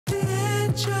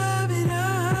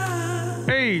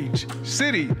Age,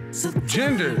 city,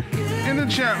 gender in the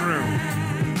chat room.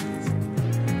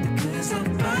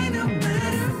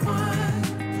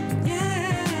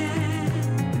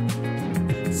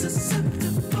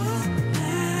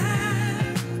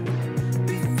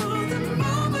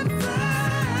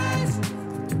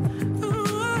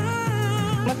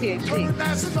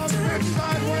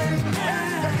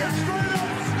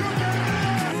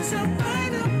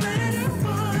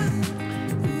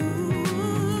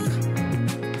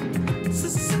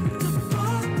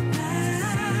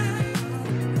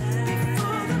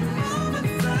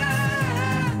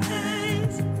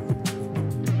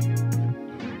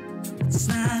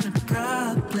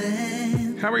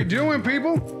 How we doing,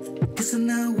 people? Cause I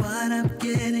know what I'm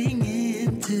getting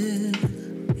into.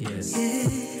 Yes. Yeah.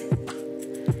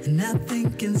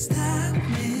 Nothing can stop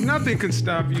me. Nothing can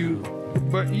stop you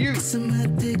but you. Cause I'm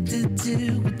addicted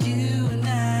to what you and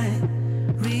I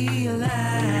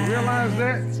realize. You realize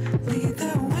that? Lead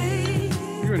the way.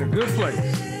 You're in a good place.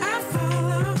 I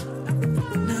follow.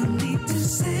 No need to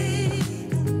say.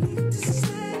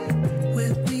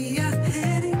 Where we are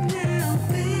heading now,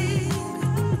 babe.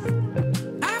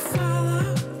 I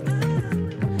follow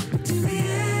to the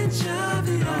edge of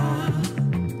it all.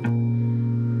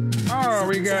 Oh,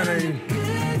 we got a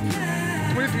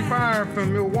 25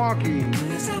 from Milwaukee,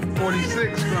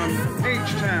 46 from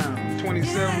H-Town,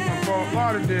 27 from Fort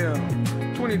Lauderdale,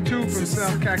 22 from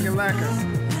South Kakalaka,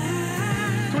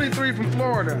 23 from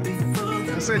Florida.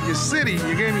 I said your city,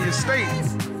 you gave me your state.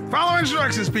 Follow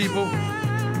instructions, people.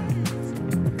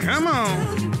 Come on.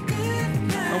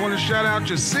 I want to shout out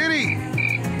your city.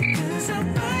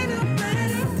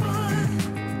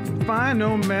 Fine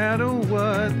no matter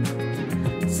what.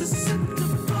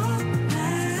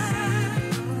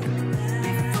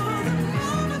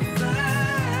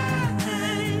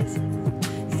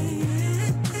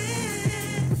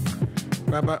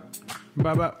 Bye-bye.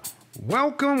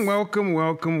 Welcome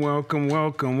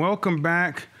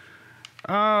back.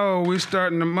 Oh, we're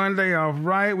starting the Monday off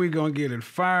right. We're going to get it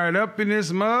fired up in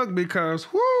this mug because,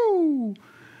 whoo,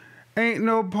 ain't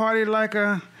no party like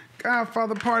a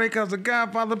Godfather party because the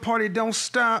Godfather party don't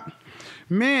stop.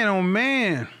 Man, oh,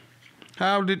 man.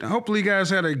 Hopefully you guys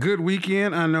had a good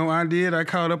weekend. I know I did. I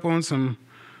caught up on some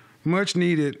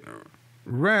much-needed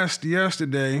rest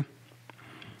yesterday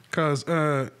because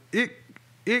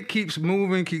it keeps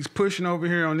moving, keeps pushing over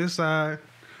here on this side.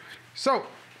 So,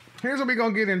 here's what we're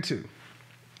going to get into.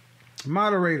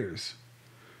 Moderators.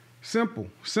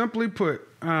 Simply put,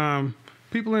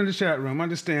 people in the chat room,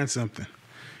 understand something.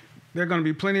 There are going to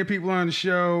be plenty of people on the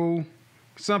show.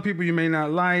 Some people you may not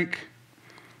like.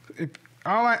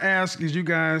 All I ask is you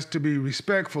guys to be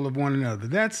respectful of one another.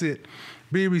 That's it.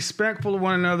 Be respectful of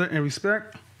one another and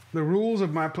respect the rules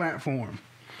of my platform.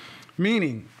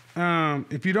 Meaning,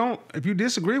 if you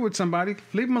disagree with somebody,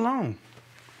 leave them alone.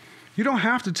 You don't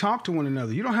have to talk to one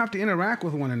another. You don't have to interact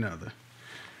with one another.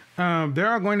 There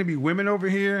are going to be women over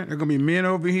here. There are going to be men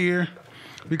over here,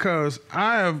 because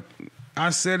I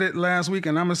said it last week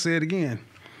and I'm gonna say it again.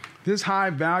 This high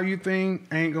value thing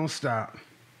ain't gonna stop.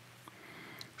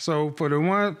 So for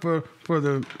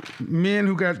the men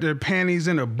who got their panties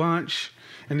in a bunch,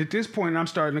 and at this point I'm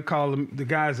starting to call the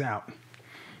guys out.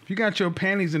 If you got your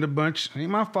panties in a bunch, it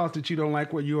ain't my fault that you don't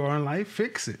like where you are in life.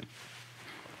 Fix it.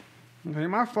 It ain't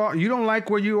my fault. You don't like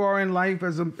where you are in life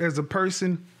as a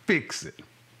person. Fix it.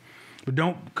 But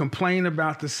don't complain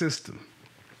about the system.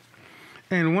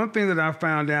 And one thing that I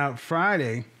found out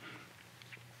Friday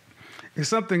is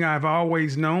something I've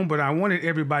always known, but I wanted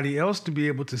everybody else to be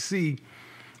able to see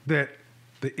that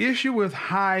the issue with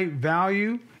high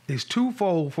value is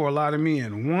twofold for a lot of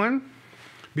men. One,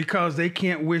 because they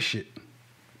can't wish it.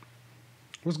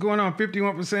 What's going on?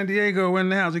 51 from San Diego in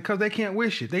the house. Because they can't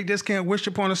wish it. They just can't wish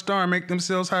upon a star and make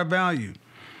themselves high value.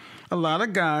 A lot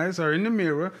of guys are in the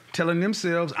mirror telling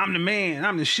themselves, I'm the man,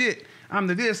 I'm the shit, I'm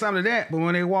the this, I'm the that. But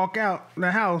when they walk out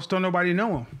the house, don't nobody know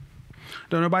them.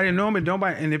 Don't nobody know them.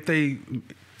 And if they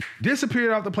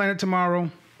disappeared off the planet tomorrow,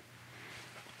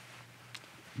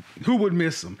 who would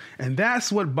miss them? And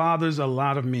that's what bothers a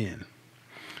lot of men.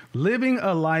 Living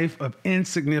a life of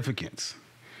insignificance.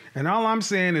 And all I'm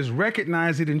saying is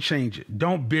recognize it and change it.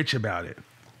 Don't bitch about it.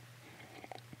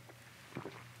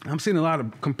 I'm seeing a lot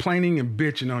of complaining and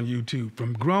bitching on YouTube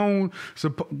from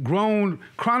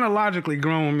chronologically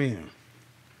grown men.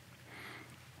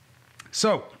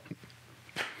 So,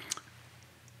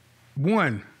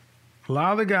 one, a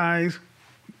lot of the guys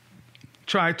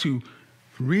try to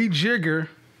rejigger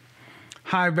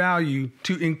high value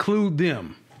to include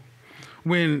them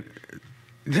when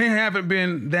they haven't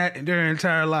been that their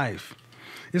entire life.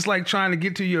 It's like trying to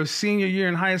get to your senior year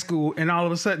in high school and all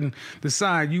of a sudden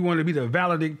decide you want to be the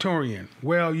valedictorian.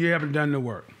 Well, you haven't done the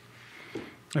work.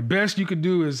 The best you could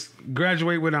do is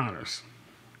graduate with honors.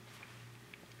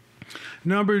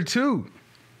 Number 2,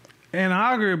 and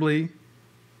arguably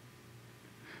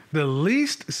the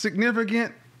least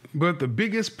significant but the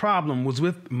biggest problem was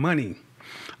with money.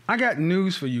 I got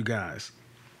news for you guys.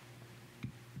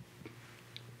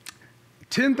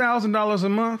 $10,000 a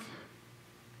month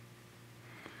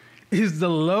is the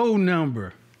low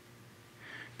number.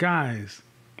 Guys,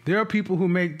 there are people who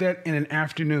make that in an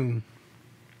afternoon.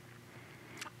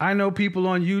 I know people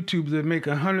on YouTube that make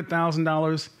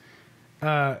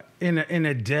 $100,000 in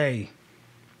a day.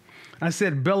 I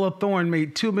said Bella Thorne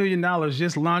made $2 million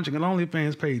just launching an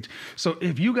OnlyFans page. So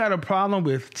if you got a problem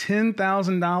with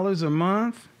 $10,000 a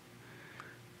month,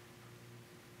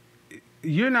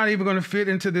 you're not even going to fit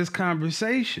into this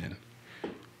conversation.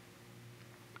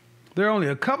 There are only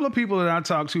a couple of people that I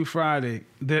talked to Friday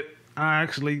that I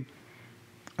actually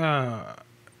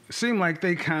seem like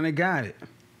they kind of got it.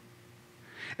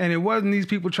 And it wasn't these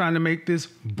people trying to make this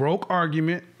broke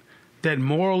argument, that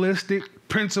moralistic,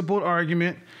 principled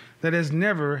argument that has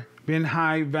never been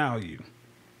high value.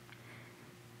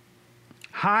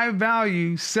 High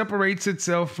value separates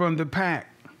itself from the pack.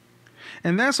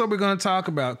 And that's what we're going to talk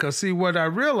about. Because, see, what I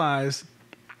realize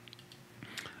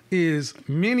is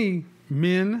many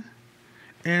men,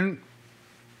 and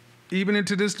even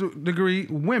into this degree,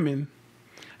 women,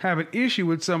 have an issue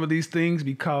with some of these things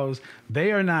because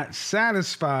they are not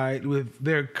satisfied with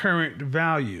their current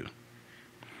value.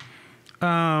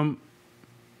 That's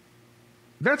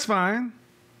fine.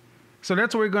 So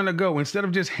that's where we're going to go. Instead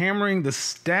of just hammering the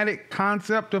static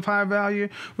concept of high value,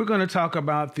 we're going to talk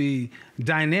about the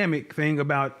dynamic thing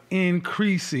about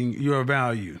increasing your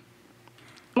value.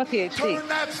 I'm a PhD. Turn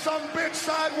that some bitch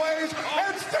sideways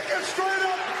and stick it straight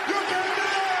up. You can do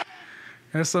it.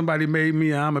 As somebody made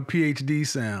me, I'm a PhD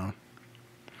sound.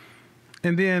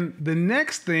 And then the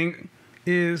next thing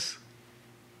is,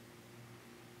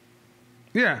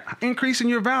 increasing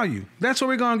your value. That's what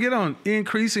we're going to get on,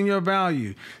 increasing your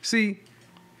value. See,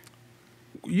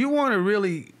 you want to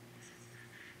really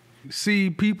see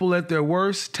people at their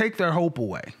worst, take their hope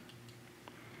away.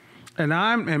 And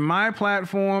I'm in my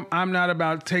platform, I'm not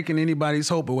about taking anybody's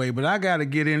hope away, but I got to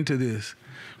get into this.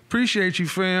 Appreciate you,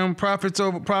 fam. Profit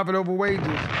over wages.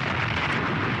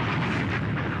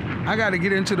 I got to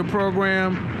get into the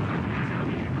program.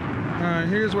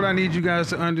 Here's what I need you guys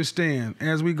to understand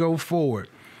as we go forward.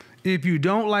 If you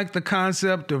don't like the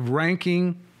concept of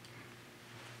ranking,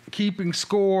 keeping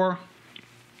score,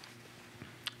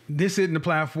 this isn't the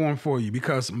platform for you,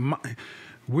 because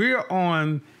we're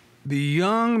on the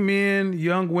young men,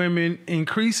 young women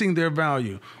increasing their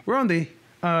value. We're on the,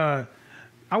 I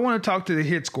want to talk to the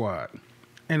hit squad,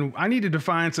 and I need to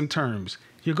define some terms.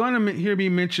 You're going to hear me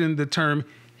mention the term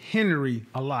Henry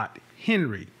a lot.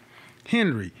 Henry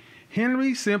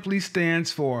simply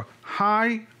stands for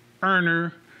high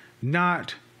earner,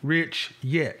 not rich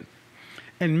yet.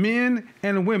 And men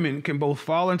and women can both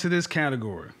fall into this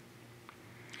category.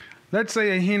 Let's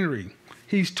say a Henry.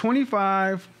 He's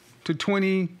 25 to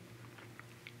 28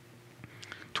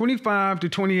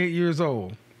 years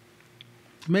old,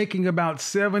 making about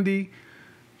 $70,000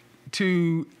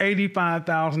 to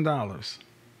 $85,000.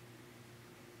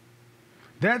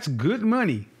 That's good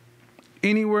money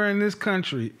anywhere in this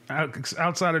country,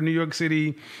 outside of New York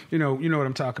City. You know what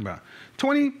I'm talking about.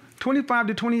 25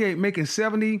 to 28, making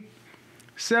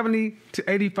 $70,000 to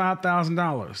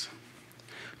 $85,000.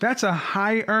 That's a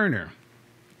high earner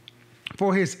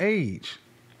for his age,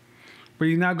 but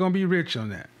he's not going to be rich on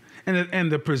that.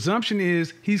 And the presumption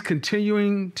is he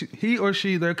or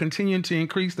she, they're continuing to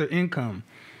increase their income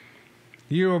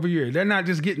year over year. They're not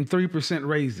just getting 3%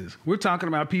 raises. We're talking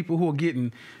about people who are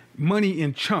getting money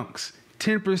in chunks,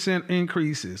 10%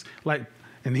 increases.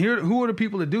 And here, who are the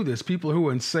people that do this? People who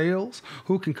are in sales,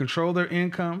 who can control their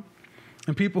income,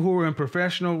 and people who are in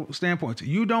professional standpoints.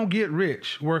 You don't get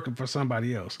rich working for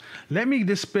somebody else. Let me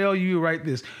dispel you right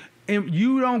this.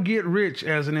 You don't get rich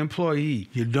as an employee.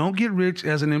 You don't get rich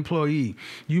as an employee.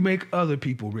 You make other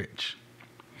people rich.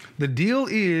 The deal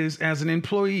is, as an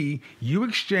employee, you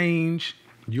exchange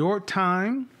your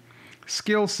time,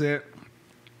 skill set,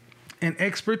 and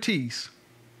expertise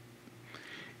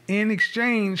in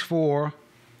exchange for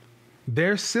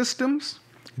their systems,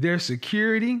 their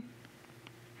security,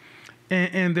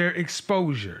 and their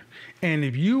exposure. And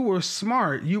if you were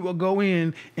smart, you will go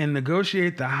in and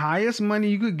negotiate the highest money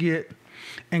you could get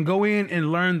and go in and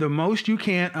learn the most you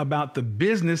can about the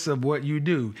business of what you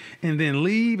do, and then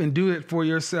leave and do it for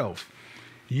yourself.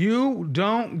 You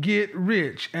don't get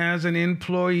rich as an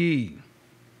employee.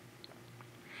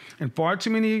 And far too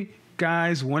many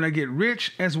guys want to get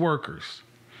rich as workers.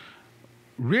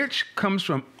 Rich comes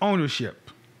from ownership.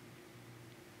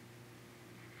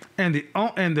 And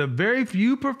the very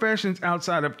few professions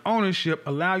outside of ownership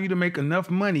allow you to make enough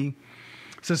money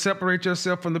to separate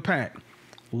yourself from the pack.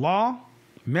 Law,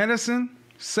 medicine,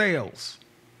 sales.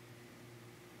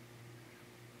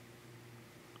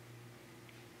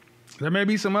 There may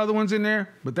be some other ones in there,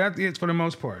 but that's it for the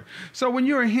most part. So when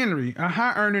you're a Henry, a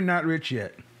high earner, not rich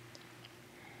yet,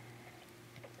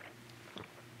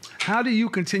 how do you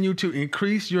continue to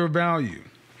increase your value?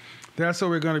 That's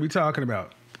what we're going to be talking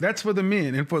about. That's for the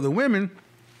men. And for the women,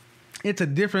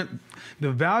 the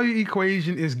value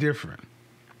equation is different.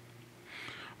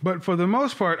 But for the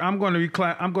most part, I'm going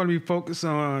to be focused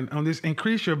on this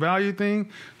increase your value thing,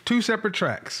 2 separate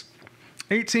tracks,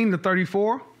 18 to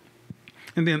 34,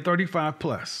 and then 35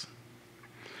 plus.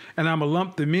 And I'm going to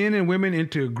lump the men and women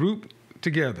into a group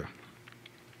together.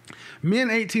 Men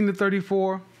 18 to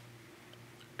 34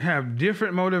 have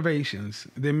different motivations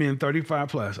than men 35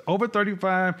 plus. Over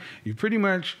 35, you pretty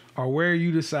much are where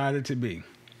you decided to be.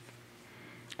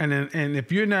 And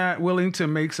if you're not willing to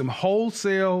make some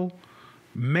wholesale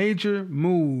major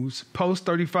moves post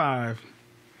 35,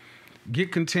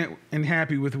 get content and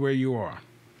happy with where you are.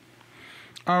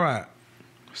 All right.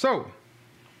 So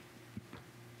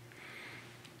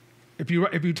if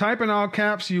you type in all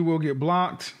caps, you will get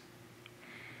blocked.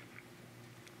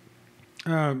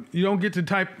 You don't get to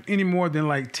type any more than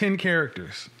like 10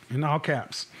 characters in all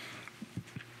caps.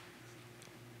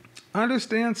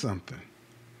 Understand something.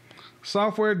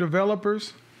 Software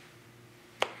developers.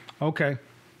 Okay.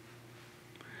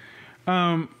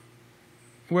 Well,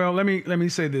 let me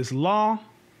say this. Law,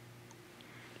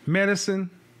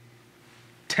 medicine,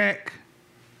 tech,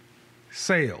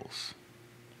 sales.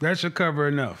 That should cover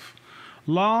enough.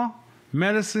 Law,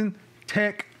 medicine,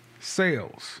 tech,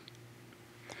 sales.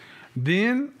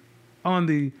 Then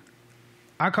on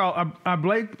I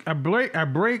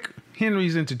break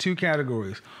Henrys into 2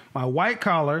 categories. My white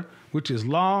collar, which is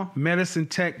law, medicine,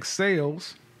 tech,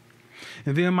 sales,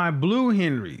 and then my blue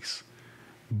Henrys.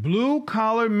 Blue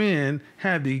collar men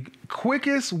have the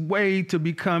quickest way to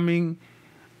becoming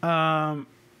high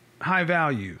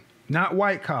value, not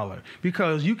white collar,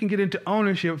 because you can get into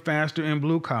ownership faster in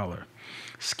blue collar.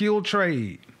 Skilled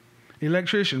trade,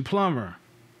 electrician, plumber,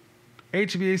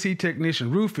 HVAC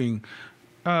technician, roofing,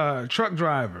 truck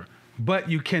driver, but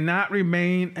you cannot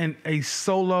remain a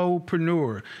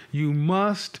solopreneur. You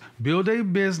must build a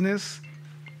business.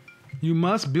 You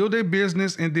must build a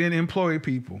business and then employ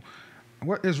people.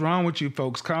 What is wrong with you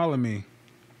folks calling me?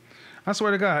 I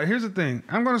swear to God, here's the thing.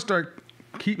 I'm going to start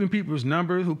keeping people's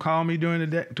numbers who call me during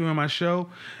my show,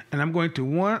 and I'm going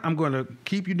to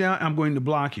keep you down. I'm going to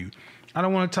block you. I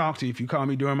don't want to talk to you if you call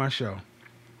me during my show.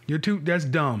 That's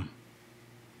dumb.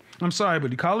 I'm sorry,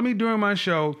 but you calling me during my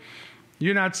show,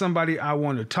 you're not somebody I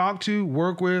want to talk to,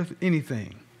 work with,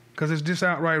 anything, because it's just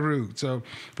outright rude. So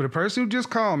for the person who just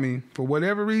called me, for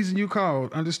whatever reason you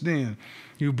called, understand,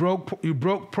 you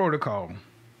broke protocol.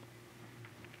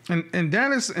 And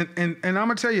that is, and I'm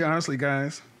gonna tell you honestly,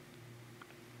 guys,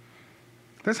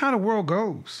 that's how the world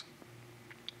goes.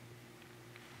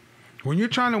 When you're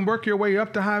trying to work your way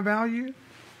up to high value,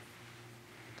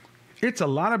 it's a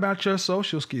lot about your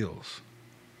social skills.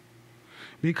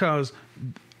 Because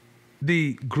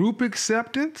the group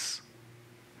acceptance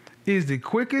is the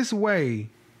quickest way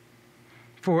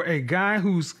for a guy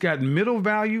who's got middle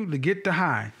value to get to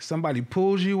high. Somebody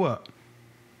pulls you up.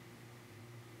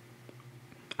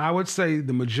 I would say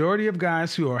the majority of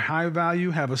guys who are high value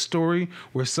have a story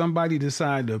where somebody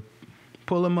decided to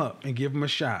pull them up and give them a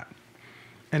shot.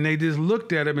 And they just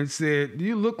looked at him and said,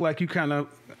 you look like you kind of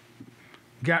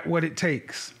got what it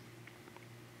takes.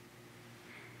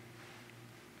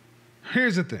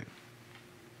 Here's the thing.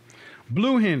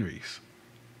 Blue Henrys.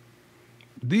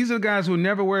 These are guys who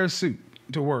never wear a suit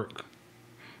to work.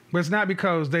 But it's not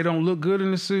because they don't look good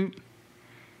in a suit.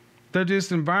 They're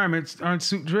just environments aren't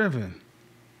suit driven.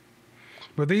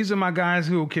 But these are my guys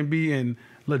who can be in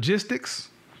logistics,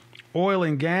 oil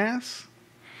and gas,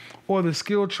 or the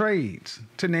skilled trades,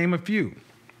 to name a few.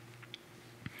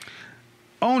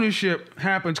 Ownership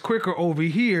happens quicker over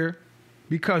here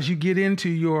because you get into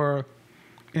your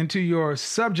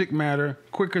subject matter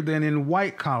quicker than in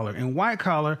white collar. In white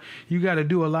collar, you got to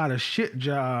do a lot of shit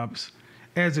jobs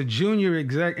as a junior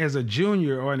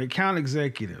or an account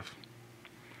executive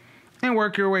and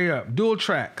work your way up. Dual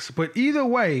tracks. But either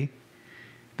way,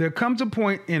 there comes a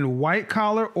point in white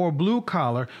collar or blue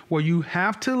collar where you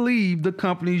have to leave the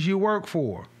companies you work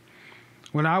for.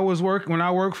 When I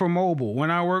worked for Mobile,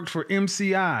 when I worked for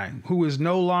MCI, who is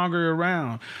no longer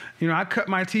around, I cut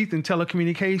my teeth in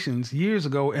telecommunications years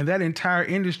ago, and that entire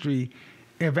industry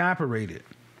evaporated.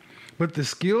 But the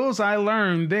skills I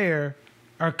learned there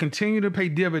are continuing to pay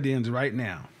dividends right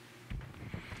now.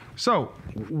 So,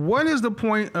 what is the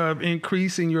point of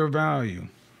increasing your value?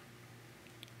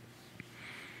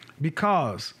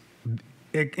 Because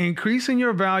increasing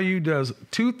your value does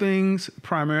two things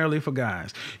primarily for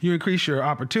guys. You increase your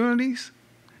opportunities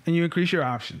and you increase your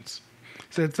options.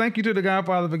 Said thank you to the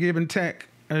Godfather for giving tech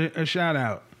a shout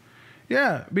out.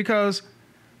 Yeah, because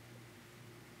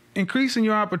increasing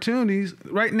your opportunities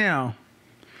right now,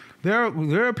 there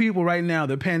are people right now,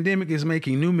 the pandemic is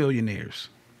making new millionaires.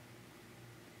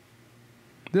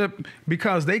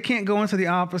 Because they can't go into the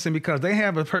office and because they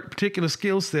have a particular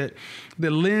skill set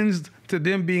that lends to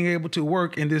them being able to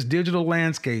work in this digital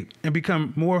landscape and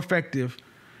become more effective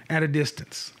at a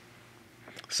distance.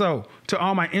 So to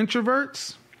all my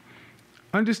introverts,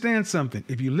 understand something.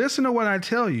 If you listen to what I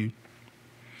tell you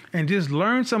and just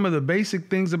learn some of the basic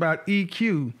things about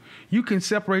EQ, you can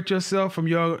separate yourself from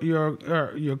your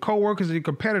coworkers and your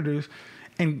competitors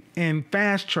and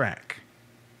fast track.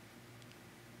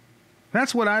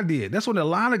 That's what I did. That's what a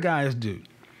lot of guys do.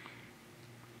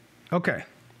 Okay.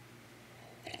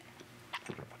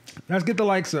 Let's get the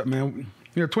likes up, man.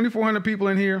 2,400 people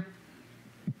in here.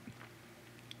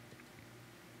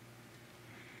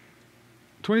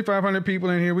 2,500 people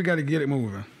in here. We got to get it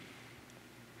moving.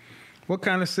 What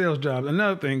kind of sales jobs?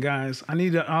 Another thing, guys, I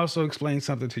need to also explain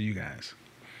something to you guys.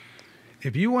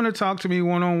 If you want to talk to me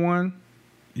one-on-one,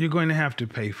 you're going to have to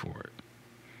pay for it.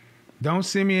 Don't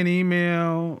send me an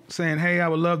email saying, hey, I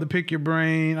would love to pick your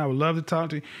brain. I would love to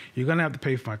talk to you. You're going to have to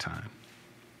pay for my time.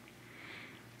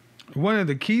 One of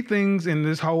the key things in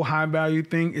this whole high value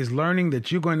thing is learning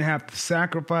that you're going to have to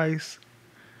sacrifice.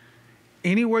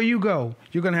 Anywhere you go,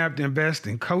 you're going to have to invest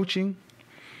in coaching.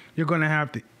 You're going to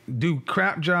have to do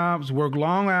crap jobs, work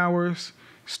long hours,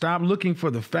 stop looking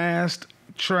for the fast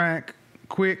track,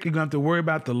 quick. You're going to have to worry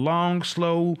about the long,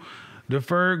 slow,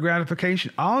 deferred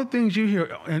gratification, all the things you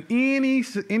hear, and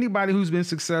anybody who's been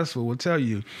successful will tell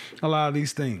you a lot of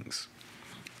these things.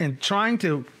 And trying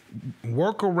to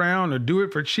work around or do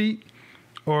it for cheap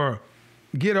or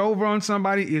get over on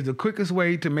somebody is the quickest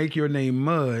way to make your name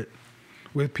mud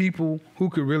with people who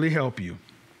could really help you.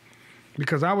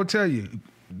 Because I will tell you,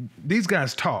 these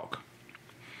guys talk.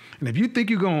 And if you think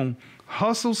you're going to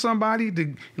hustle somebody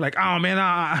to like, oh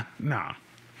man, nah.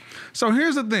 So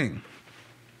here's the thing.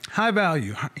 High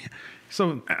value.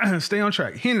 So stay on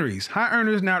track. Henrys, high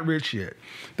earners, not rich yet.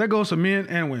 That goes for men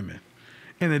and women.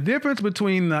 And the difference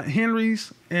between the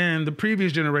Henrys and the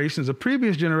previous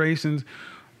generations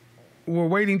were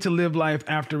waiting to live life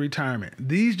after retirement.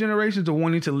 These generations are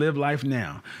wanting to live life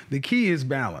now. The key is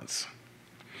balance.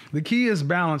 The key is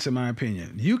balance, in my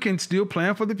opinion. You can still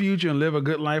plan for the future and live a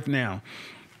good life now.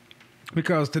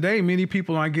 Because today, many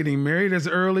people aren't getting married as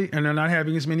early and they're not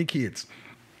having as many kids.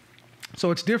 So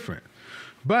it's different.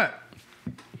 But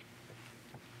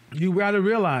you got to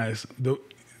realize the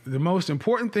most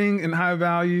important thing in high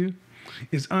value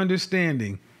is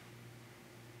understanding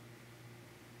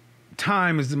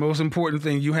time is the most important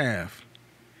thing you have.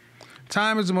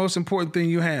 Time is the most important thing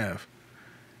you have.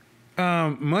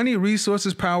 Money,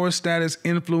 resources, power, status,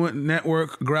 influence,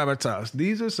 network, gravitas.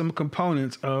 These are some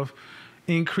components of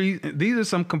increase. These are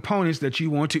some components that you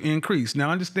want to increase. Now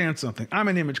understand something. I'm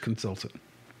an image consultant.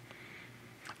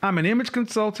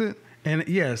 And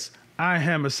yes, I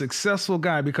am a successful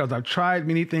guy because I've tried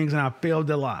many things and I've failed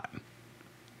a lot.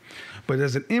 But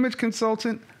as an image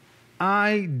consultant,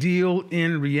 I deal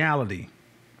in reality.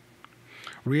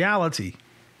 Reality,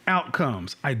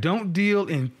 outcomes. I don't deal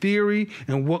in theory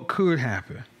and what could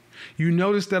happen. You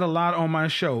notice that a lot on my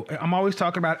show. I'm always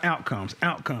talking about outcomes.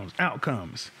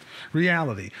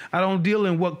 Reality. I don't deal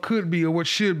in what could be or what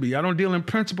should be. I don't deal in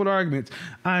principled arguments.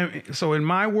 So in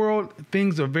my world,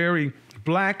 things are very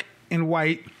black and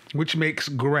white, which makes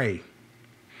gray,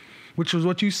 which is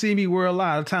what you see me wear a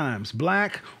lot of times.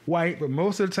 Black, white, but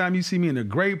most of the time you see me in a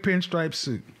gray pinstripe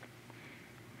suit.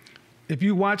 If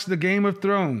you watch the Game of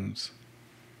Thrones,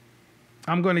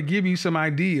 I'm going to give you some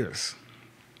ideas.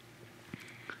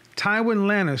 Tywin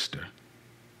Lannister,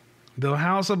 the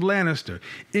House of Lannister,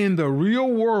 in the real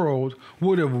world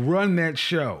would have run that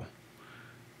show.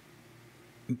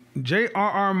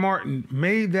 J.R.R. Martin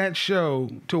made that show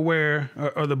to where,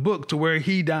 or the book to where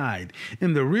he died.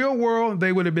 In the real world,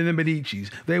 they would have been the Medicis.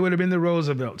 They would have been the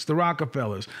Roosevelts, the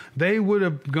Rockefellers. They would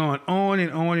have gone on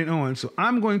and on and on. So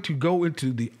I'm going to go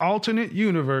into the alternate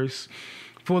universe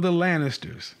for the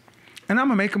Lannisters. And I'm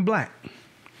going to make them black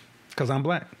because I'm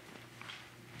black.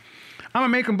 I'm gonna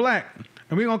make them black,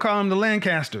 and we're gonna call them the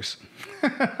Lancasters. No,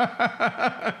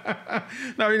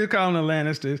 we just call them the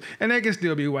Lannisters, and they can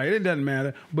still be white. It doesn't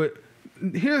matter. But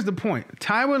here's the point: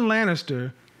 Tywin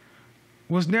Lannister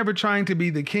was never trying to be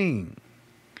the king.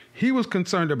 He was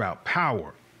concerned about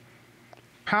power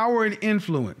and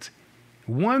influence.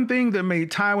 One thing that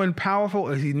made Tywin powerful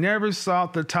is he never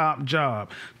sought the top job.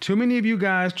 Too many of you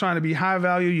guys trying to be high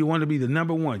value, you want to be the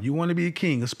number one. You want to be a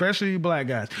king, especially you black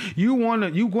guys. You want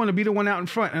to be the one out in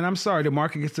front, and I'm sorry, the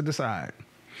market gets to decide.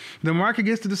 The market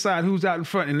gets to decide who's out in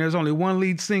front, and there's only one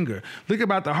lead singer. Look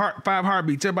about the 5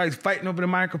 heartbeats. Everybody's fighting over the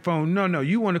microphone. No,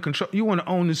 you want to control. You want to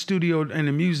own the studio and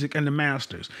the music and the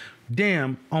masters.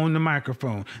 Damn, own the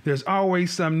microphone. There's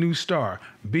always some new star.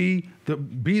 Be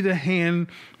the hand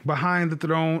behind the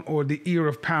throne or the ear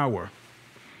of power.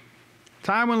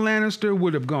 Tywin Lannister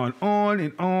would have gone on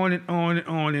and on and on and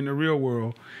on in the real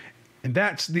world, and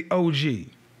that's the OG.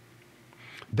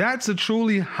 That's a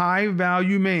truly high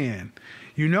value man.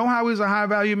 You know how he's a high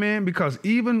value man? Because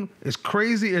even as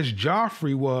crazy as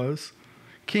Joffrey was,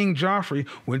 King Joffrey,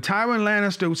 when Tywin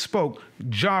Lannister spoke,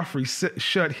 Joffrey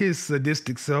shut his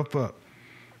sadistic self up.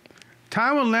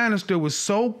 Tywin Lannister was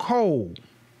so cold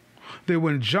that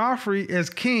when Joffrey as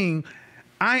king,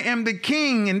 I am the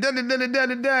king, and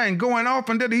da-da-da-da-da-da, and going off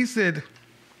and he said,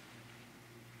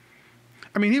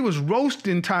 I mean, he was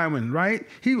roasting Tywin, right?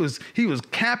 He was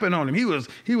capping on him. He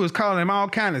was calling him all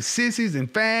kind of sissies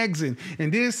and fags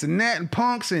and this and that and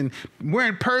punks and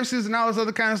wearing purses and all this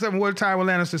other kind of stuff. And what Tywin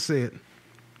Lannister said?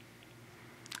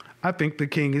 I think the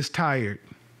king is tired.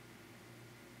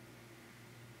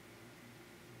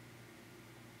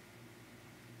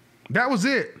 That was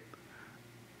it.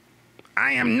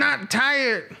 I am not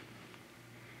tired.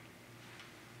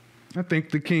 I think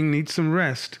the king needs some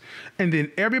rest. And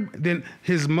then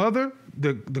his mother,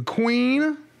 the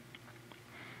queen,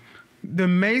 the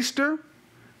maester,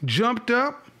 jumped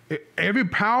up. Every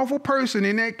powerful person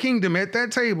in that kingdom at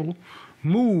that table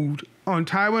moved on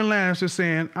Tywin Lannister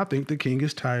saying, I think the king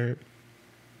is tired.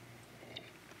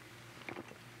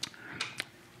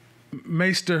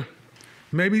 Maester,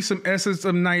 maybe some essence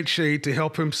of nightshade to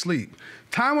help him sleep.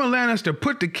 Tywin Lannister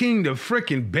put the king to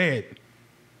frickin' bed.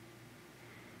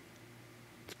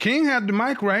 King had the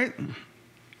mic right.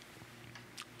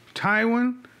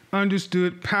 Tywin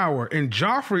understood power, and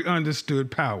Joffrey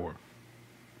understood power.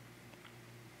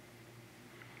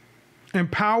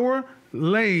 And power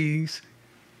lays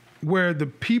where the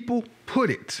people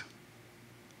put it.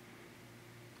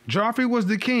 Joffrey was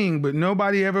the king, but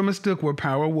nobody ever mistook where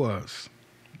power was.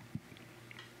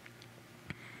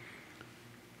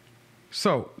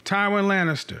 So, Tywin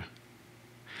Lannister.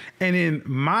 And in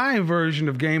my version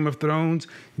of Game of Thrones,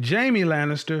 Jaime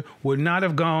Lannister would not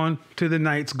have gone to the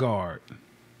Knight's Guard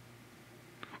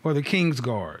or the King's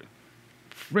Guard.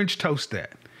 French toast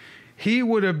that. He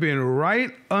would have been right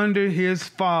under his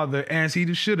father, as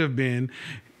he should have been,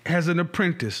 as an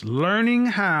apprentice, learning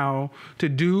how to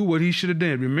do what he should have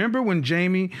done. Remember when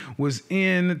Jaime was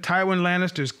in Tywin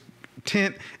Lannister's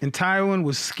tent and Tywin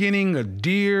was skinning a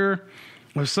deer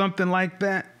or something like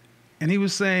that? And he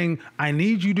was saying, I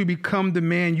need you to become the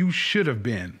man you should have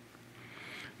been.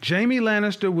 Jaime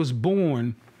Lannister was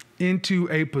born into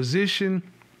a position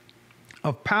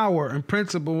of power and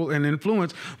principle and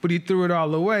influence, but he threw it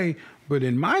all away. But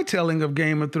in my telling of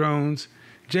Game of Thrones,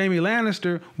 Jaime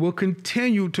Lannister will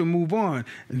continue to move on.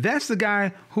 That's the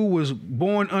guy who was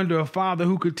born under a father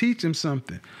who could teach him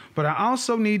something. But I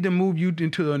also need to move you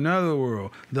into another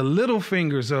world, the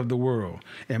Littlefingers of the world.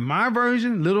 In my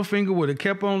version, Littlefinger would have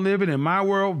kept on living. In my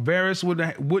world, Varys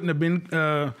wouldn't have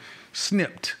been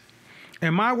snipped.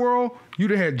 In my world,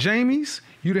 you'd have had Jaimes,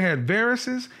 you'd have had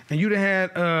Varys's, and you'd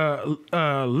have had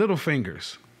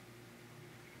Littlefingers.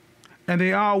 And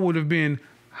they all would have been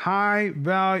high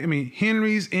value. I mean,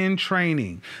 Henry's in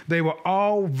training. They were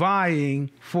all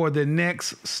vying for the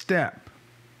next step.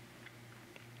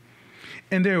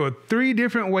 And there were 3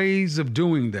 different ways of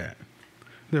doing that.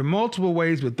 There are multiple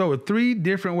ways, but there were 3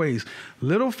 different ways.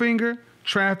 Littlefinger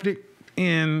trafficked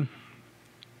in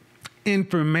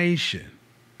information.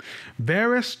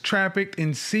 Varys trafficked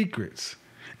in secrets.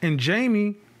 And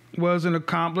Jaime was an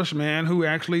accomplished man who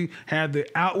actually had the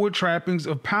outward trappings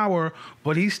of power,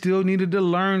 but he still needed to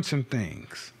learn some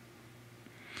things.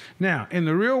 Now, in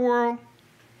the real world,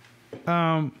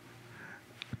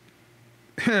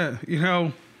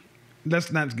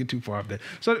 let's not get too far off that.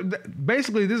 So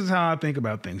basically, this is how I think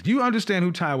about things. You understand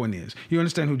who Tywin is. You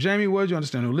understand who Jaime was. You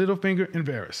understand who Littlefinger and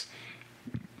Varys.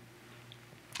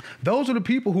 Those are the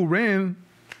people who ran,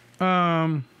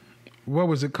 what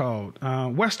was it called?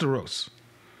 Westeros.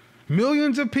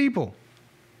 Millions of people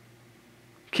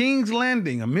King's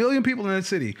Landing, 1 million people in that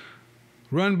city,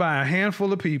 run by a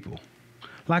handful of people.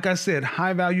 Like I said,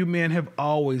 high value men have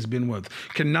always been worth.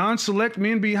 Can non-select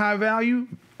men be high value?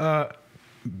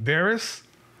 Varys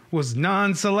was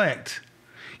non-select.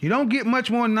 You don't get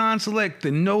much more non-select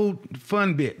than no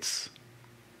fun bits.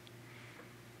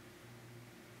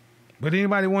 But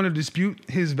anybody want to dispute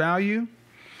his value?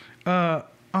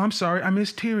 I'm sorry, I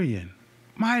missed Tyrion.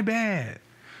 My bad.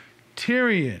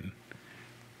 Tyrion.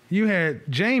 You had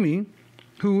Jaime,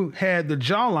 who had the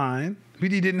jawline,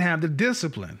 but he didn't have the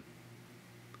discipline.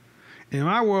 In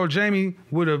my world, Jaime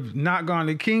would have not gone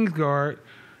to Kingsguard,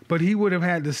 but he would have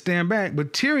had to stand back.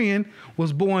 But Tyrion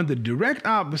was born the direct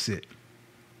opposite.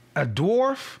 A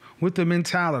dwarf with a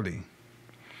mentality.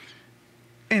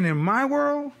 And in my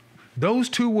world, those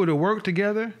two would have worked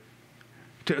together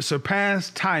to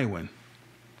surpass Tywin.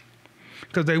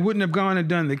 Because they wouldn't have gone and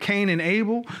done the Cain and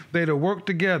Abel. They'd have worked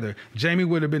together. Jaime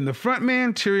would have been the front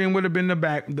man. Tyrion would have been the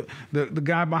back, the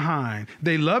guy behind.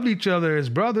 They loved each other as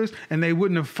brothers, and they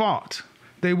wouldn't have fought.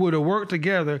 They would have worked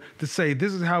together to say,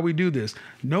 this is how we do this.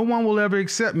 No one will ever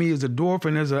accept me as a dwarf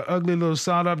and as an ugly little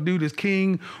sawed-up dude as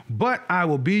king, but I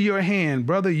will be your hand.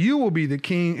 Brother, you will be the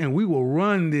king, and we will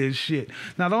run this shit.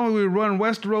 Not only will we run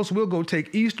Westeros, we'll go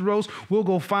take Easteros, we'll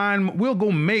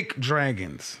go make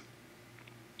dragons.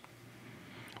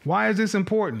 Why is this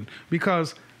important?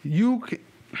 Because Littlefinger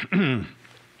and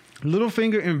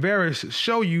Varys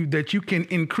show you that you can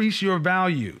increase your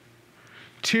value.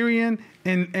 Tyrion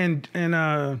and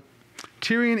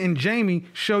Jaime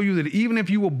show you that even if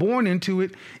you were born into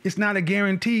it, it's not a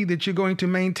guarantee that you're going to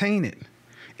maintain it.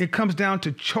 It comes down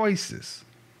to choices.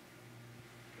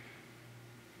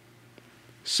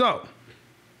 So,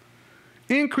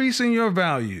 increasing your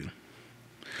value.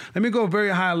 Let me go very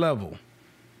high level.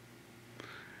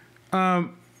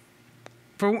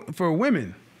 For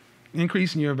women,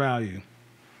 increasing your value.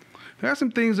 There are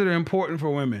some things that are important for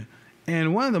women.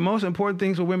 And one of the most important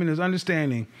things for women is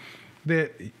understanding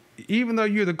that even though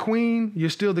you're the queen, you're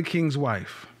still the king's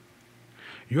wife.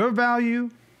 Your value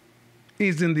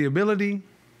is in the ability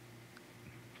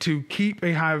to keep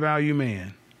a high value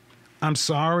man. I'm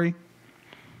sorry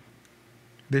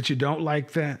that you don't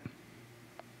like that.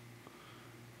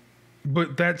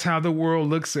 But that's how the world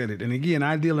looks at it. And again,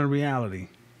 I deal in reality.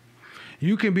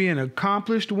 You can be an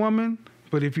accomplished woman,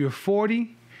 but if you're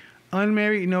 40,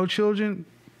 unmarried, no children,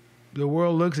 the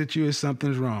world looks at you as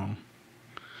something's wrong.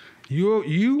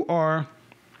 You are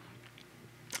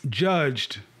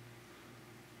judged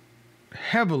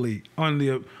heavily on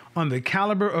the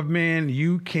caliber of man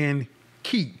you can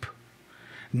keep.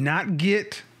 Not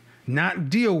get, not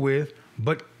deal with,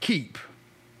 but keep.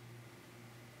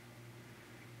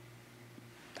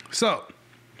 So,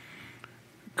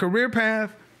 career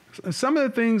path, some of the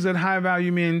things that high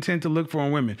value men tend to look for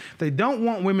in women. They don't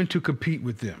want women to compete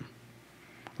with them.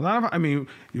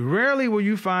 Rarely will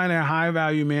you find a high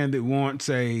value man that wants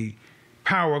a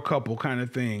power couple kind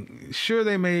of thing. Sure,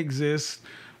 they may exist,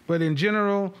 but in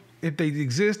general, if they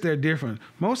exist, they're different.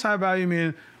 Most high value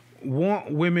men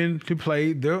want women to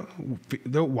play the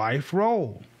wife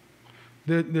role.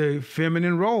 The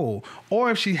feminine role.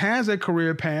 Or if she has a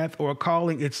career path or a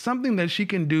calling, it's something that she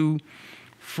can do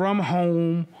from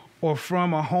home or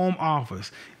from a home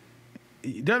office.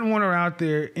 He doesn't want her out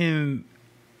there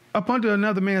up under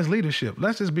another man's leadership.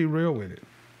 Let's just be real with it.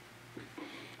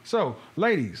 So,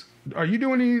 ladies, are you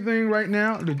doing anything right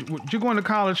now? What you're going to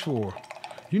college for?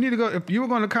 You need to go. If you were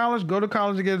going to college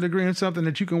to get a degree in something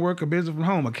that you can work a business from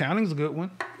home. Accounting is a good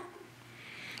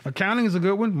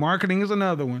one. Marketing is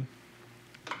another one.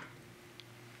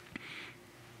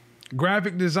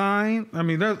 Graphic design.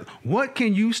 What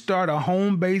can you start a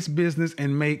home-based business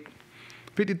and make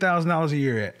 $50,000 a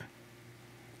year at?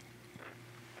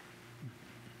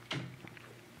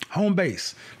 Home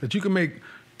base that you can make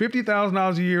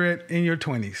 $50,000 a year at in your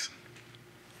 20s.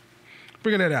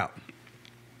 Figure that out.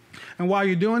 And while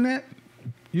you're doing that,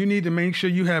 you need to make sure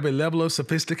you have a level of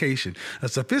sophistication. A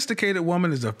sophisticated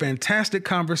woman is a fantastic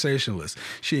conversationalist.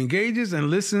 She engages and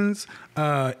listens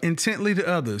intently to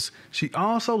others. She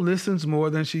also listens more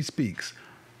than she speaks.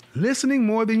 Listening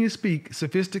more than you speak,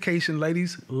 sophistication,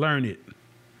 ladies, learn it.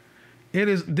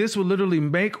 This will literally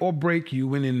make or break you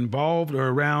when involved or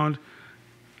around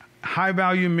high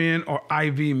value men or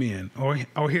IV men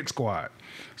or hit squad.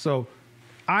 So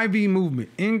IV movement,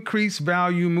 increase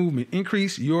value movement,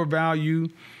 increase your value.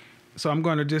 So I'm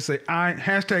going to just say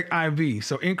hashtag IV.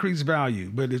 So increase value,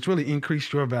 but it's really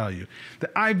increase your value. The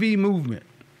IV movement.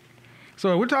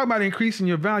 So we're talking about increasing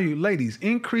your value. Ladies,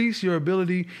 increase your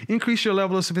ability, increase your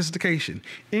level of sophistication,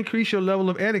 increase your level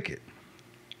of etiquette.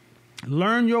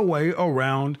 Learn your way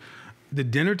around the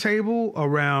dinner table,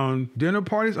 around dinner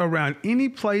parties, around any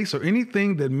place or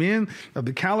anything that men of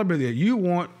the caliber that you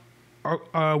want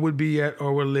would be at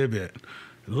or would live at.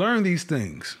 Learn these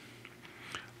things.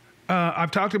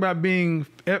 I've talked about being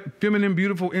feminine,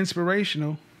 beautiful,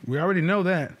 inspirational. We already know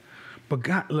that. But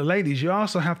God, ladies, you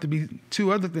also have to be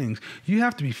two other things. You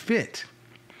have to be fit.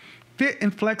 Fit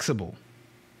and flexible.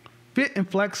 Fit and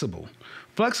flexible.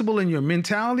 Flexible in your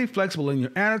mentality, flexible in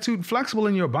your attitude, flexible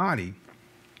in your body.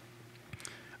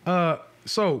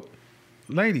 So,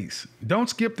 ladies, don't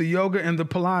skip the yoga and the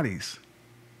Pilates.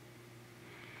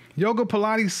 Yoga,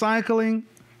 Pilates, cycling,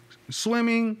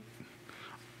 swimming,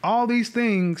 all these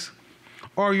things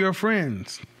are your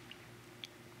friends.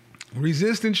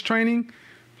 Resistance training,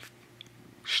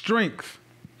 strength.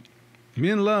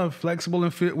 Men love flexible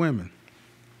and fit women.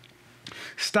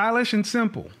 Stylish and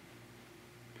simple.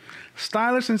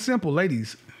 Stylish and simple,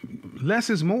 ladies. Less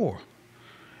is more.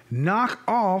 Knock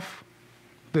off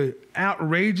the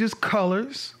outrageous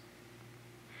colors,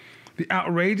 the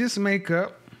outrageous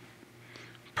makeup.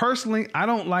 Personally, I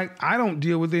don't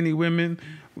deal with any women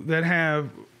that have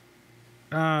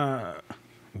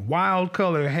wild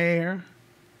color hair,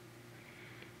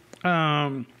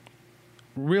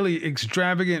 really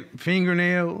extravagant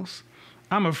fingernails.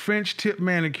 I'm a French tip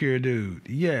manicure dude.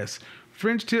 Yes,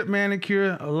 French tip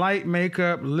manicure, light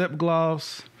makeup, lip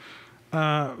gloss.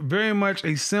 Very much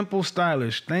a simple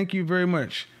stylish. Thank you very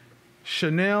much.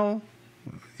 Chanel,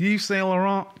 Yves Saint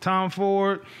Laurent, Tom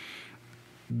Ford.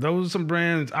 Those are some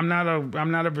brands. I'm not a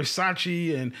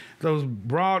Versace and those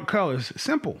broad colors.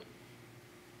 Simple.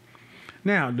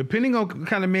 Now, depending on the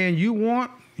kind of man you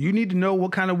want, you need to know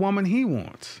what kind of woman he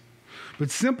wants.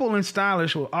 But simple and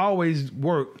stylish will always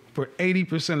work for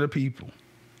 80% of people.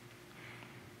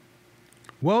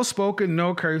 Well-spoken,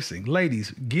 no cursing.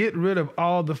 Ladies, get rid of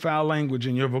all the foul language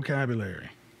in your vocabulary.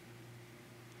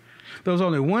 There's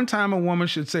only one time a woman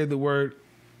should say the word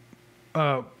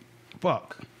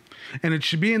fuck. And it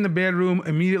should be in the bedroom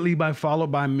immediately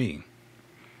followed by me.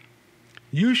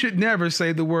 You should never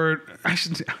say the word, I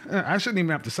shouldn't even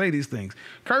have to say these things.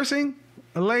 Cursing,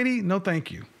 a lady, no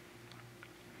thank you.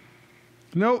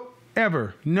 Nope,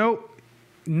 ever. Nope,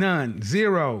 none,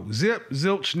 zero, zip,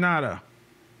 zilch, nada.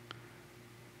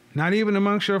 Not even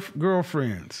amongst your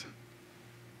girlfriends.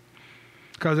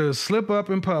 Because it'll slip up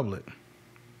in public.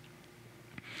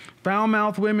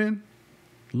 Foul-mouthed women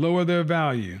lower their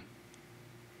value.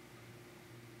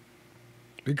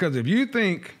 Because if you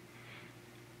think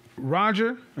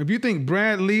Roger, if you think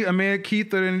Brad, Lee, Ahmed,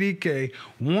 Keith, or Enrique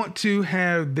want to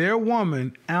have their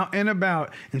woman out and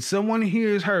about and someone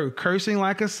hears her cursing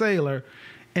like a sailor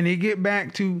and they get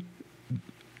back to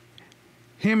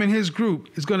him and his group,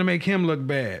 it's going to make him look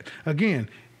bad. Again,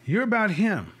 you're about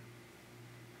him.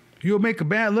 You'll make a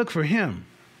bad look for him.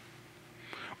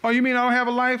 Oh, you mean I don't have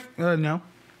a life? No.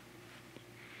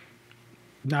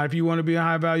 Not if you want to be a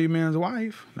high-value man's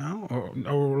wife, no,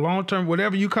 or long-term,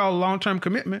 whatever you call a long-term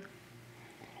commitment.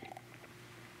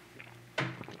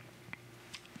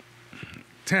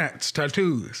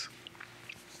 Tattoos.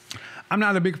 I'm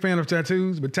not a big fan of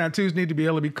tattoos, but tattoos need to be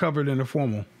able to be covered in a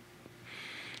formal.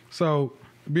 So,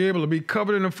 be able to be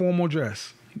covered in a formal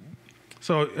dress.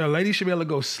 So, a lady should be able to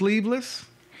go sleeveless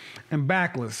and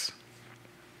backless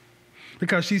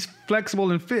because she's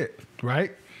flexible and fit,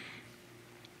 right?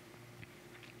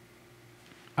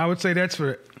 I would say that's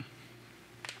for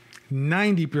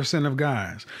 90% of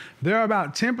guys. There are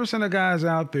about 10% of guys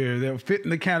out there that fit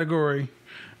in the category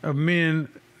of men,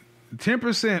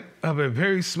 10% of a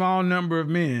very small number of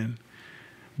men.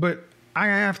 But I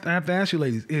have to ask you,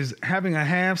 ladies, is having a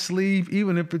half sleeve,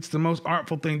 even if it's the most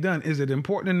artful thing done, is it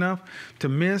important enough to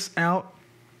miss out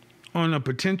on a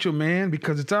potential man?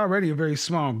 Because it's already a very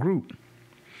small group.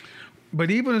 But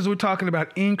even as we're talking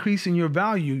about increasing your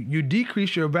value, you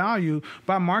decrease your value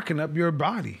by marking up your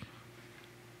body.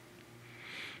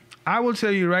 I will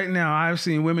tell you right now, I've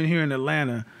seen women here in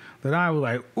Atlanta that I was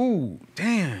like, ooh,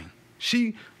 dang,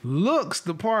 she looks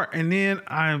the part. And then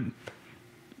I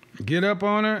get up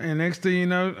on her, and next thing you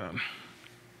know,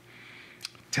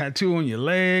 tattoo on your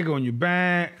leg, on your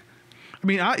back. I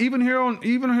mean, even here on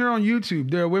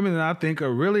YouTube, there are women that I think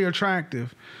are really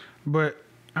attractive, but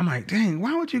I'm like, dang,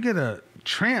 why would you get a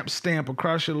tramp stamp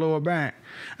across your lower back?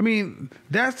 I mean,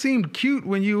 that seemed cute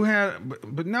when you had,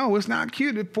 but no, it's not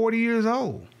cute at 40 years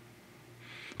old.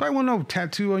 Probably want no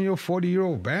tattoo on your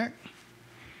 40-year-old back.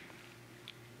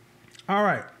 All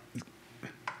right.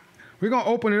 We're going to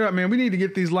open it up, man. We need to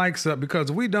get these likes up because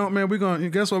if we don't, man,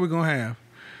 guess what we're going to have?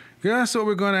 Guess what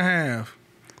we're going to have?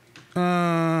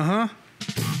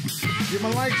 Get my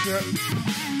likes up.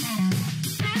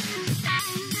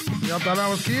 Y'all thought I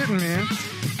was kidding, man.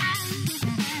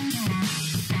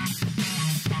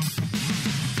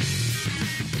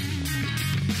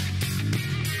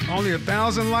 Only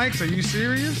 1,000 likes? Are you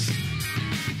serious?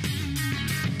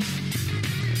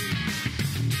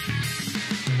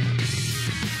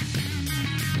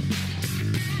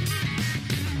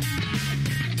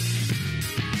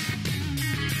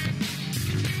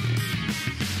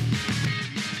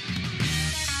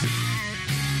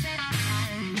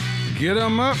 Get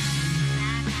them up.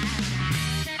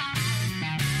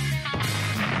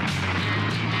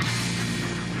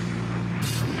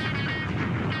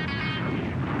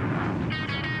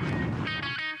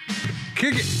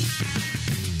 Kick it.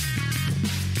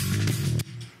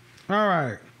 All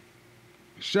right.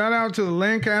 Shout out to the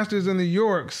Lancasters and the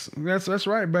Yorks. That's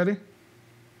right, buddy.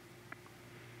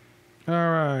 All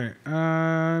right.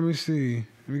 Let me see.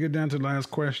 Let me get down to the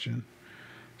last question.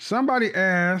 Somebody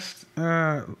asked,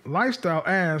 Lifestyle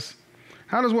asked,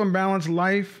 how does one balance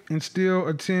life and still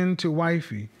attend to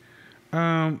wifey?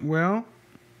 Well,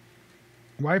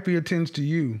 wifey attends to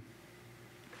you.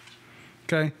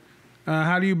 Okay.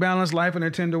 How do you balance life and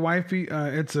attend to wifey?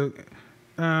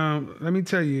 Let me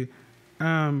tell you,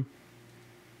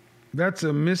 that's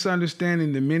a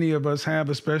misunderstanding that many of us have,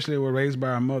 especially if we're raised by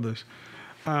our mothers.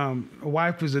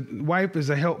 Wife is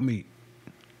a helpmeet.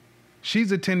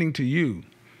 She's attending to you.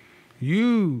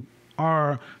 You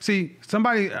are,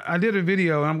 I did a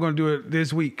video, and I'm going to do it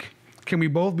this week. Can we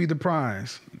both be the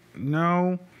prize?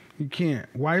 No, you can't.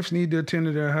 Wives need to attend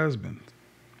to their husbands.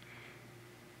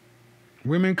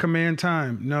 Women command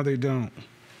time. No, they don't.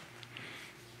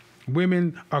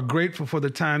 Women are grateful for the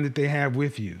time that they have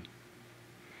with you.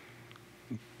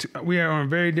 We are in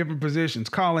very different positions.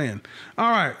 Call in. All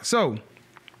right,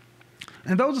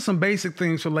 and those are some basic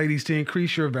things for ladies to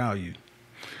increase your value.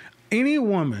 Any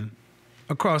woman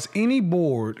across any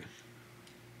board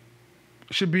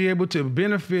should be able to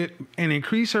benefit and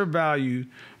increase her value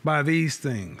by these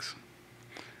things.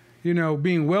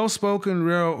 Being well-spoken,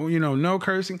 no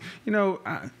cursing.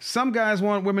 Some guys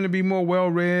want women to be more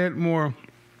well-read, more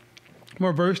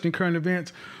versed in current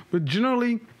events, but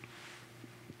generally,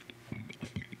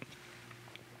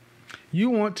 you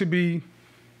want to be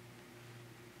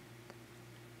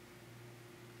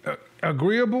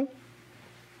agreeable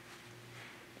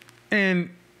and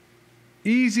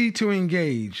easy to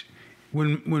engage.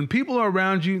 When people are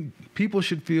around you, people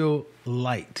should feel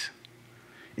light.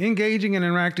 Engaging and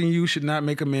interacting you should not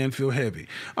make a man feel heavy.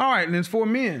 All right, and it's for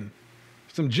men.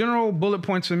 Some general bullet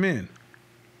points for men.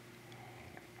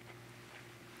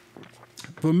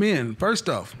 For men, first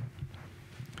off,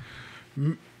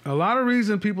 a lot of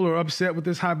reason people are upset with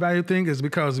this high value thing is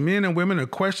because men and women are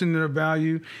questioning their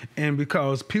value and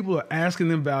because people are asking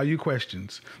them value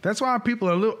questions. That's why people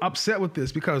are a little upset with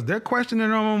this, because they're questioning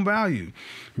their own value.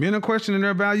 Men are questioning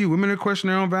their value. Women are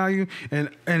questioning their own value.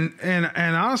 And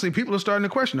honestly, people are starting to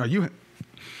question, are you? And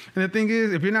the thing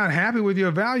is, if you're not happy with your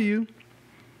value,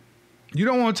 you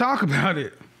don't want to talk about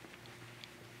it.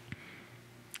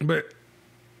 But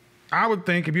I would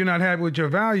think if you're not happy with your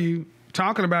value,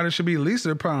 talking about it should be the least of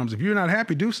the problems. If you're not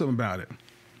happy, do something about it.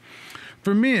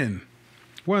 For men,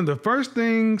 one of the first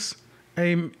things,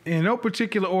 in no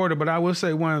particular order, but I will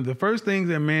say one of the first things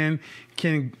that a man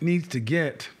needs to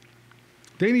get,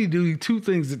 they need to do two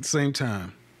things at the same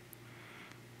time.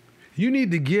 You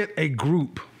need to get a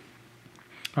group,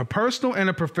 a personal and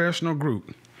a professional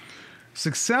group.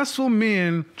 Successful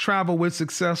men travel with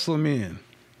successful men.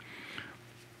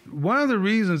 One of the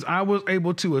reasons I was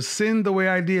able to ascend the way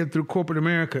I did through corporate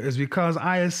America is because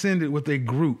I ascended with a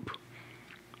group.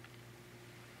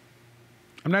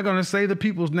 I'm not going to say the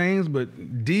people's names,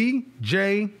 but D,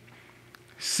 G,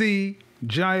 C,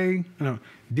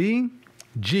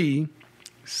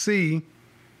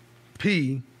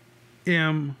 P,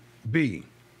 M, B.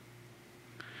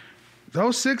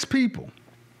 Those six people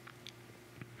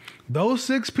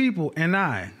and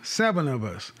I, 7 of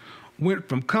us, went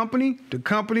from company to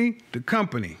company to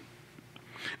company.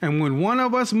 And when one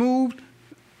of us moved,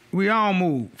 we all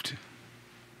moved.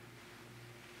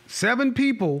 7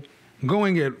 people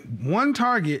going at one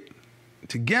target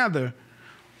together,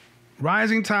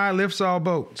 rising tide lifts all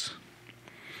boats.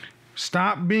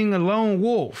 Stop being a lone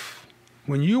wolf.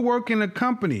 When you work in a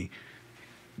company,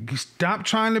 stop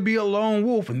trying to be a lone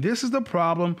wolf. And this is the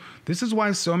problem. This is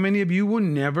why so many of you will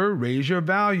never raise your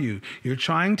value. You're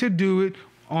trying to do it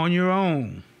on your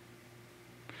own.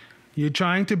 You're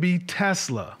trying to be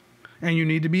Tesla, and you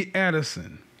need to be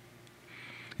Edison.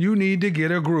 You need to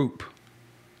get a group.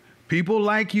 People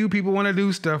like you, people want to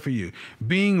do stuff for you.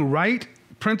 Being right,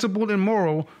 principled, and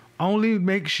moral only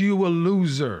makes you a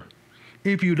loser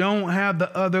if you don't have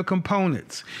the other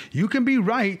components. You can be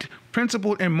right,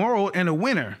 principled, and moral and a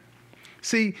winner.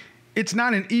 See, it's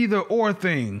not an either or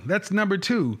thing. That's number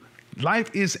 2.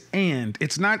 Life is and.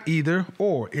 It's not either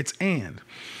or, it's and.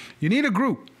 You need a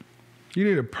group. You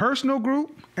need a personal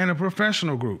group and a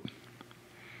professional group.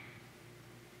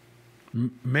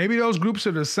 Maybe those groups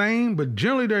are the same, but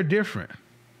generally they're different.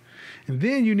 And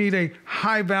then you need a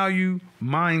high value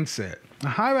mindset. A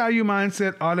high value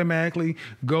mindset automatically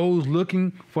goes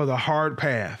looking for the hard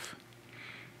path.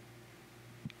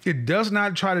 It does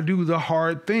not try to do the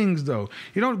hard things, though.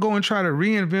 You don't go and try to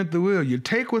reinvent the wheel. You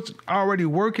take what's already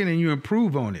working and you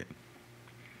improve on it.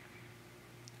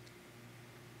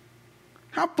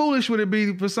 How foolish would it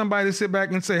be for somebody to sit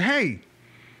back and say, hey,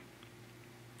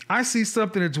 I see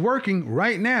something that's working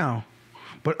right now,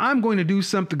 but I'm going to do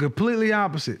something completely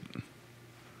opposite?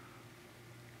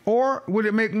 Or would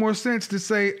it make more sense to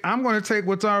say, I'm going to take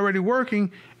what's already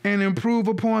working and improve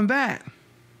upon that?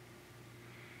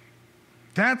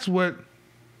 That's what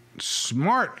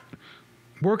smart,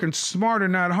 working smarter,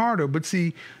 not harder. But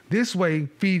see, this way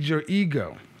feeds your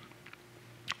ego.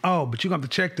 Oh, but you're going to have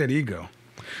to check that ego,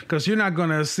 because you're not going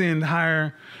to ascend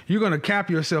higher. You're going to cap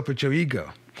yourself at your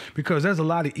ego, because there's a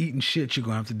lot of eating shit you're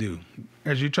going to have to do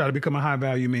as you try to become a high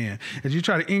value man. As you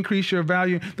try to increase your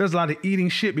value, there's a lot of eating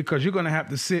shit, because you're going to have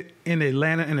to sit in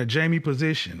Atlanta in a Jamie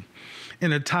position,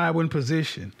 in a Tywin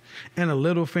position, in a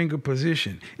Littlefinger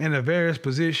position, in a various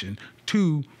position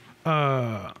to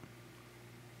Tywin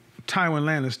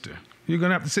Lannister. You're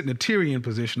going to have to sit in a Tyrion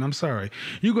position. I'm sorry.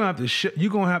 You're going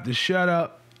to have to shut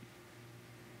up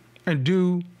and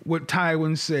do what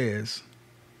Tywin says,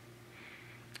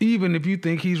 even if you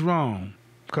think he's wrong,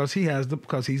 because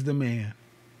he's the man.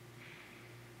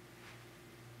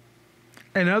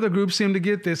 And other groups seem to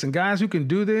get this. And guys who can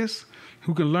do this,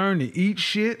 who can learn to eat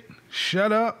shit,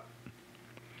 shut up,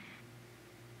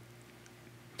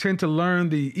 tend to learn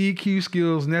the EQ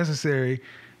skills necessary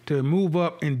to move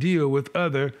up and deal with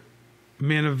other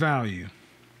men of value.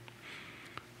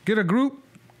 Get a group,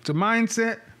 it's a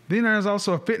mindset. Then there's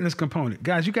also a fitness component.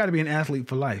 Guys, you got to be an athlete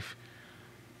for life.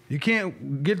 You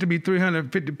can't get to be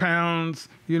 350 pounds,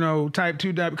 type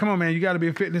 2 diabetes. Come on, man, you got to be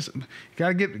a fitness. You got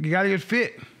to get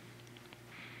fit.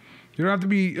 You don't have to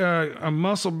be a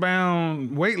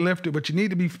muscle-bound weightlifter, but you need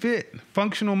to be fit,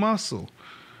 functional muscle.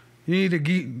 You need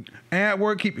to add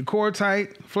work, keep your core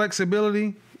tight,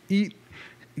 flexibility, eat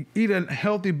a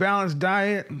healthy, balanced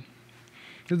diet.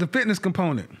 There's a fitness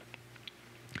component.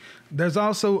 There's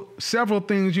also several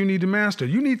things you need to master.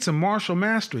 You need some martial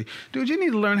mastery. Dude, you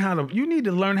need to learn how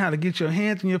to get your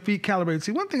hands and your feet calibrated.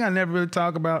 See, one thing I never really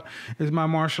talk about is my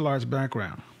martial arts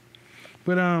background.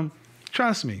 But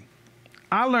trust me,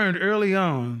 I learned early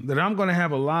on that I'm going to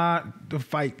have a lot of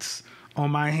fights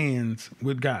on my hands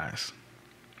with guys.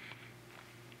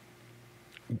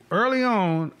 Early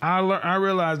on, I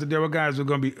realized that there were guys who were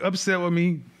going to be upset with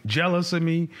me, jealous of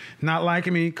me, not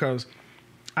liking me, because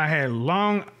I had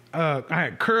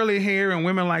curly hair, and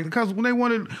women liked it because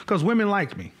women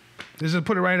liked me. Just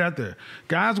put it right out there.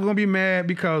 Guys were going to be mad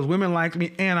because women liked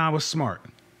me and I was smart.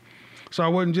 So I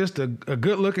wasn't just a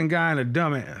good-looking guy and a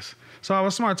dumbass. So I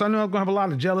was smart. So I knew I was going to have a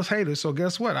lot of jealous haters. So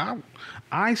guess what?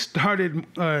 I started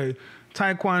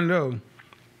Taekwondo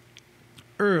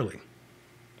early.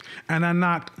 And I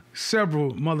knocked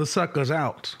several mother suckers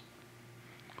out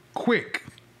quick.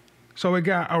 So it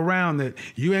got around that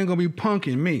you ain't going to be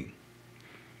punking me.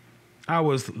 I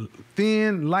was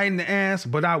thin, light in the ass,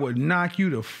 but I would knock you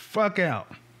the fuck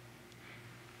out.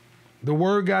 The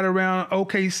word got around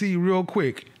OKC real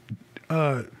quick.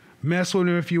 Mess with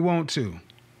him if you want to.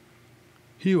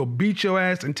 He will beat your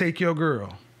ass and take your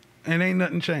girl. And ain't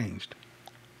nothing changed.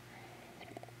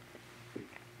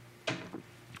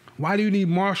 Why do you need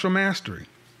martial mastery?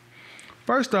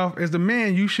 First off, as the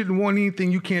man, you shouldn't want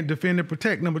anything you can't defend and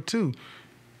protect. Number two,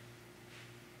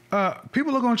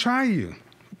 people are going to try you.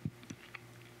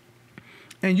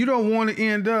 And you don't want to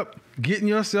end up getting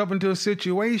yourself into a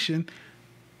situation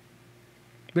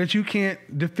that you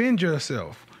can't defend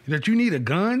yourself, that you need a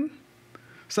gun,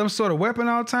 some sort of weapon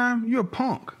all the time. You're a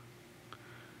punk.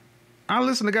 I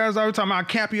listen to guys all the time, I'll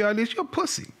cap you out of this. You're a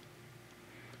pussy.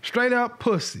 Straight up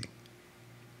pussy.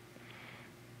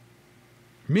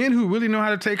 Men who really know how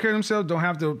to take care of themselves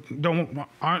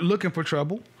aren't looking for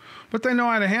trouble, but they know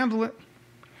how to handle it.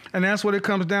 And that's what it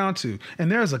comes down to.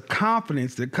 And there's a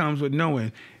confidence that comes with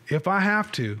knowing, if I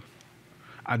have to,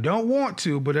 I don't want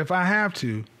to, but if I have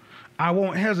to, I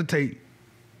won't hesitate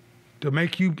to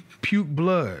make you puke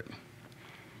blood.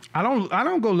 I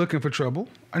don't go looking for trouble.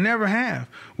 I never have.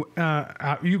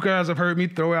 You guys have heard me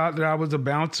throw out that I was a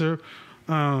bouncer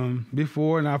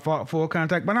before and I fought full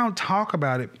contact, but I don't talk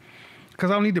about it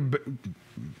because I don't need to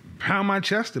pound my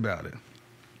chest about it.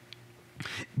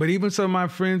 But even some of my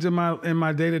friends in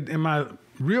my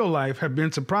real life have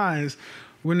been surprised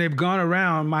when they've gone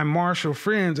around my martial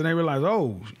friends and they realize,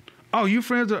 oh, you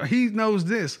friends, he knows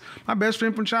this. My best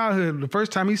friend from childhood, the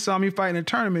first time he saw me fight in a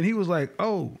tournament, he was like,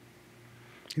 oh.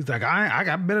 He's like, I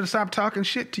got better to stop talking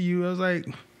shit to you. I was like,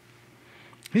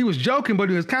 he was joking, but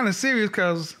he was kind of serious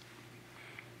because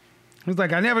he was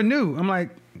like, I never knew. I'm like,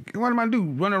 what am I do?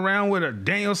 Run around with a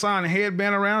Daniel San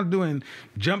headband around doing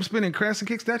jump spinning crescent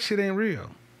kicks? That shit ain't real.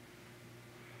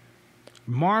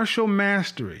 Martial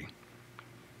mastery.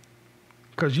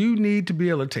 Because you need to be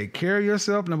able to take care of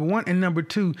yourself, number one. And number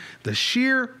two, the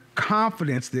sheer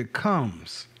confidence that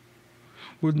comes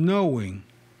with knowing,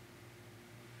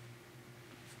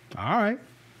 all right,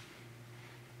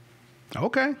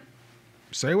 okay,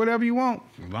 say whatever you want,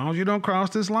 as long as you don't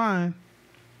cross this line.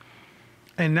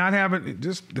 And not having,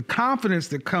 just the confidence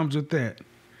that comes with that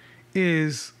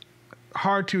is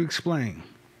hard to explain.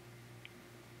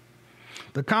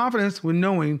 The confidence with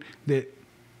knowing that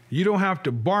you don't have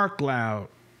to bark loud.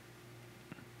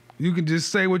 You can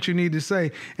just say what you need to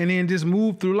say and then just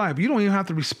move through life. You don't even have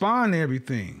to respond to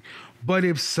everything. But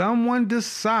if someone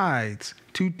decides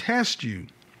to test you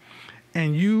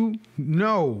and you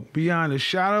know beyond a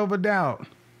shadow of a doubt,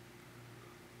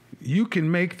 you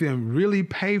can make them really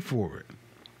pay for it.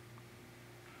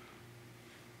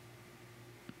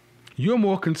 You're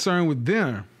more concerned with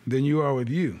them than you are with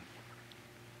you.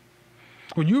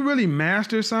 When you really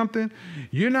master something,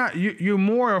 you're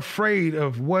more afraid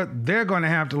of what they're going to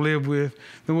have to live with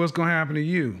than what's going to happen to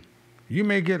you. You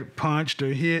may get punched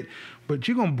or hit, but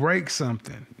you're going to break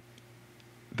something.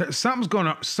 Something's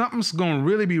going to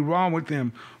really be wrong with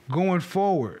them going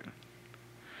forward.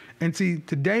 And see,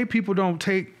 today people don't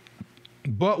take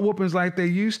butt whoopings like they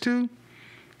used to.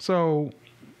 So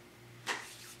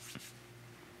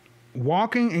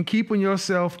walking and keeping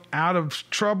yourself out of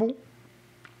trouble,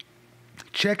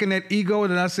 checking that ego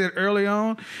that I said early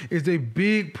on, is a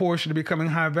big portion of becoming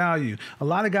high value. A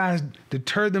lot of guys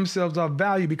deter themselves off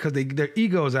value because their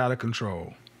ego is out of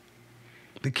control.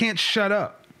 They can't shut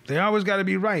up. They always got to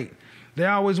be right. They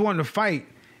always want to fight,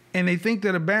 and they think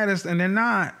they're the baddest, and they're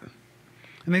not.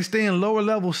 And they stay in lower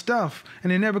level stuff,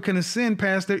 and they never can ascend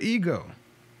past their ego.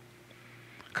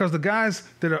 Because the guys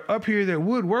that are up here that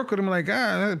would work with them are like,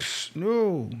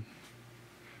 no.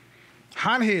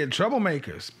 Hothead,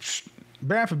 troublemakers,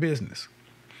 bad for business.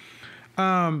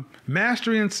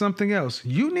 Mastery in something else.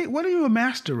 What are you a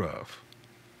master of?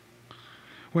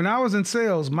 When I was in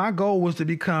sales, my goal was to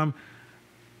become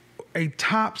a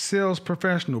top sales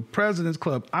professional, President's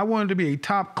Club. I wanted to be a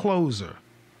top closer.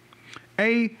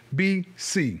 A, B,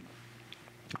 C.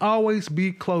 Always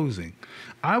be closing.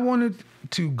 I wanted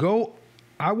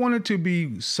to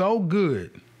be so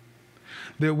good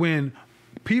that when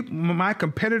my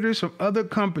competitors from other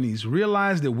companies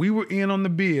realized that we were in on the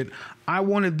bid, I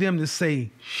wanted them to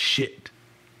say, shit.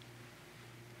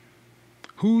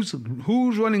 Who's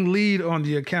running lead on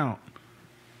the account?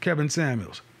 Kevin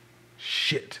Samuels.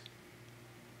 Shit.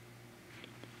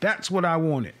 That's what I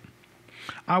wanted.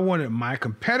 I wanted my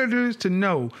competitors to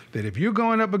know that if you're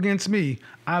going up against me,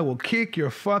 I will kick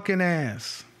your fucking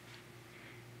ass.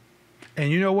 And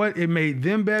you know what? It made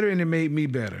them better and it made me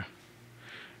better.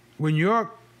 When your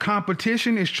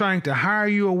competition is trying to hire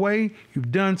you away,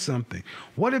 you've done something.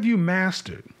 What have you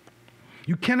mastered?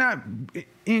 You cannot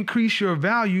increase your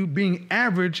value being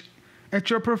average at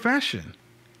your profession.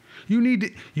 You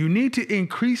need to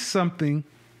increase something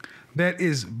that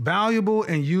is valuable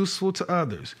and useful to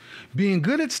others. Being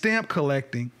good at stamp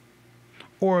collecting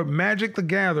or Magic the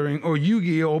Gathering or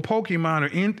Yu-Gi-Oh! Or Pokemon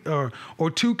or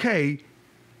 2K.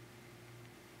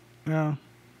 Well,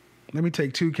 let me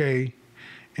take 2K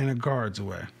and the guards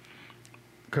away.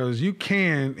 Because you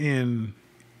can in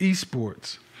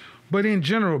esports. But in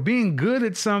general, being good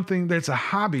at something that's a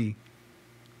hobby,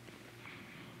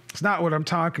 it's not what I'm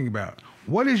talking about.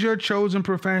 What is your chosen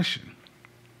profession?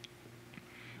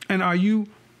 And are you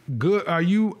good? Are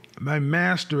you a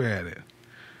master at it?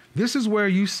 This is where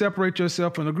you separate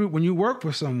yourself from the group when you work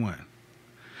for someone.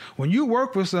 When you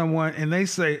work for someone and they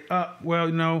say,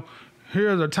 here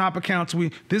are the top accounts.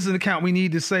 This is an account we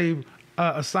need to save.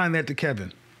 Assign that to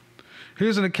Kevin.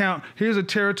 Here's an account. Here's a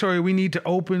territory we need to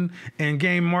open and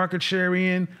gain market share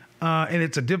in. And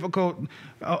it's a difficult.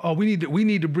 We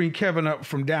need to bring Kevin up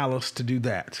from Dallas to do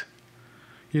that.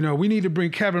 We need to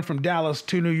bring Kevin from Dallas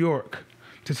to New York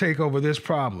to take over this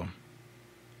problem.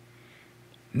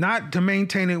 Not to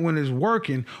maintain it when it's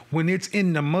working, when it's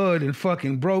in the mud and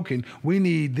fucking broken. We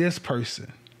need this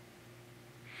person.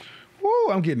 Woo,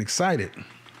 I'm getting excited.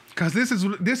 Because this is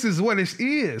what it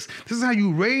is. This is how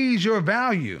you raise your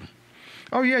value.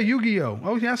 Oh yeah, Yu-Gi-Oh!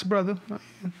 Oh yes, brother.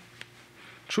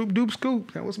 Troop Doop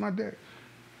Scoop. That was my dad.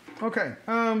 Okay.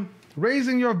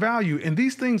 Raising your value. And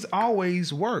these things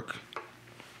always work.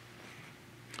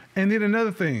 And then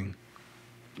another thing.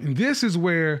 And this is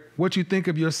where what you think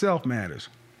of yourself matters.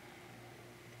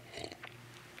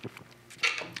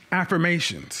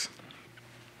 Affirmations.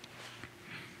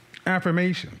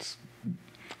 Affirmations.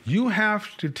 You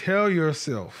have to tell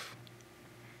yourself,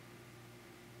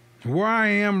 where I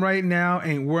am right now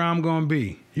ain't where I'm going to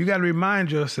be. You got to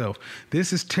remind yourself,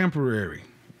 this is temporary.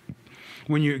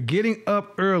 When you're getting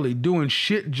up early doing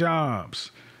shit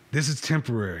jobs, this is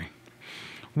temporary.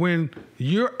 When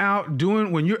you're out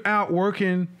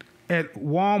working at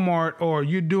Walmart, or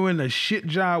you're doing a shit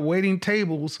job waiting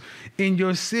tables in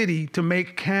your city to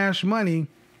make cash money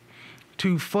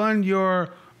to fund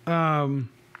your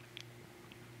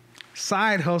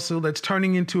side hustle that's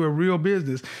turning into a real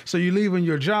business. So you're leaving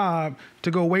your job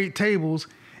to go wait tables,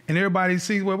 and everybody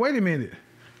sees, well, wait a minute,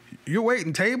 you're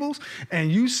waiting tables?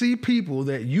 And you see people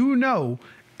that you know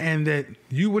and that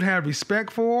you would have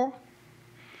respect for,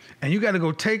 and you got to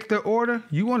go take the order.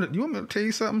 You want me to tell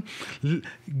you something?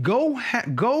 Go have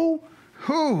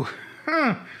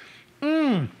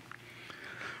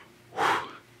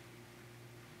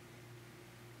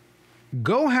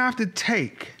to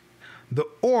take the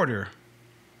order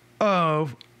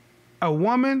of a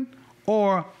woman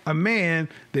or a man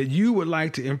that you would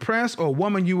like to impress, or a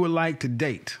woman you would like to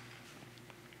date.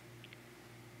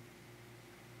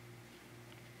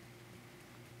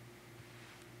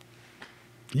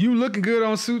 You looking good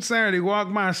on Suit Saturday,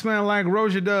 walk by smelling like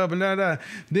Rosia Dove and da.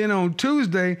 Then on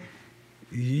Tuesday,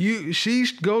 she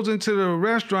goes into the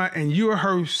restaurant and you're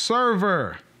her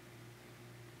server.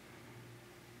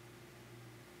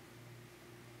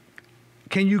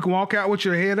 Can you walk out with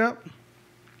your head up?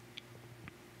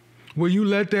 Will you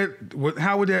let that,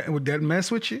 how would that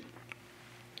mess with you?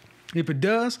 If it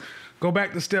does, go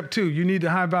back to step 2. You need the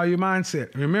high value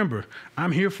mindset. Remember,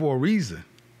 I'm here for a reason.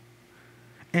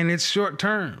 And it's short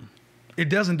term. It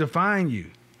doesn't define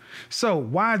you. So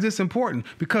why is this important?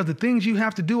 Because the things you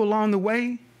have to do along the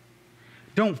way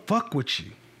don't fuck with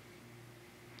you.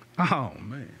 Oh,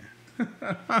 man.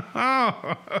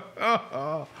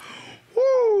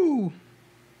 Woo!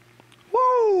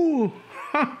 Woo!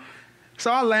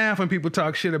 So I laugh when people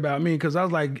talk shit about me, because I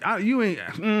was like, you ain't,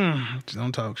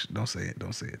 don't say it.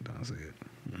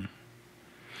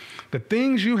 The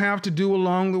things you have to do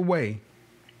along the way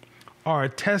are a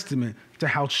testament to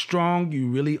how strong you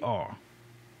really are.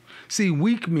 See,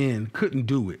 weak men couldn't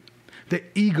do it. The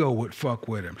ego would fuck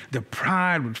with them. The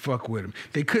pride would fuck with them.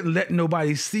 They couldn't let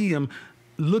nobody see them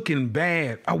looking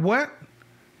bad. What?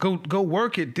 Go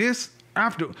work at this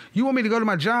after. You want me to go to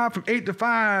my job from 8 to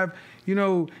 5,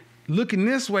 looking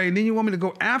this way, and then you want me to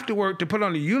go after work to put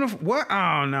on the uniform? What?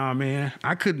 Oh, no, man.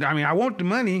 I couldn't. I mean, I want the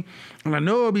money, and I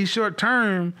know it'll be short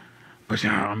term, but,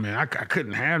 oh, man, I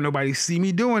couldn't have nobody see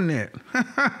me doing that.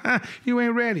 You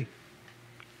ain't ready.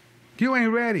 You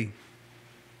ain't ready.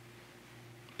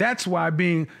 That's why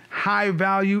being high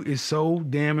value is so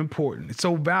damn important. It's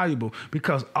so valuable,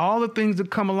 because all the things that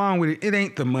come along with it, it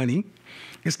ain't the money.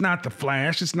 It's not the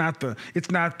flash. It's not the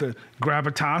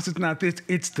gravitas. It's not this.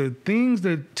 It's the things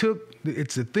that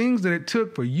it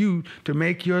took for you to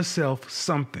make yourself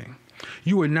something.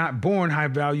 You were not born high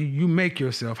value. You make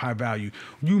yourself high value.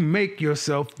 You make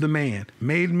yourself the man.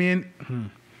 Made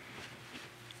men.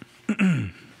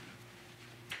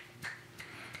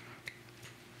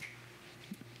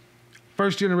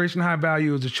 First generation high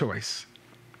value is a choice.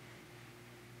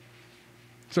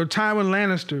 So Tywin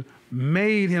Lannister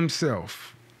made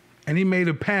himself, and he made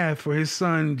a path for his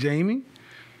son Jaime.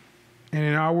 And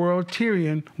in our world,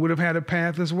 Tyrion would have had a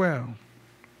path as well.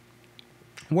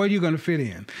 Where are you going to fit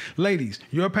in? Ladies,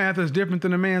 your path is different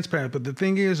than a man's path, but the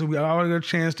thing is, we all get a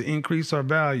chance to increase our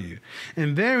value.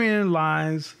 And therein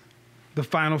lies the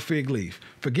final fig leaf.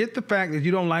 Forget the fact that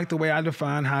you don't like the way I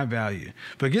define high value.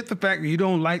 Forget the fact that you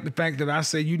don't like the fact that I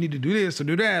say you need to do this or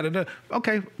do that.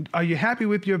 Okay, are you happy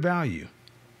with your value?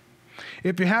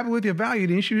 If you're happy with your value,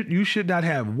 then you should not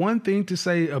have one thing to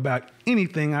say about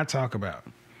anything I talk about.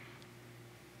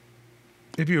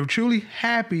 If you're truly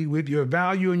happy with your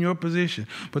value and your position,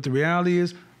 but the reality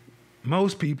is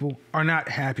most people are not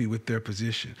happy with their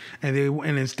position. And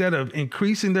instead of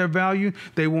increasing their value,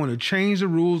 they want to change the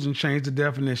rules and change the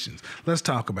definitions. Let's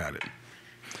talk about it.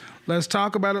 Let's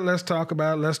talk about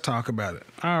it.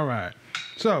 All right.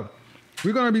 So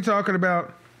we're going to be talking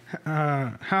about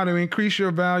how to increase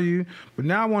your value, but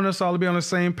now I want us all to be on the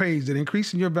same page that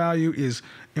increasing your value is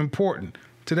important.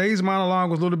 Today's monologue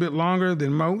was a little bit longer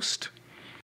than most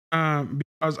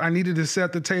because I needed to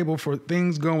set the table for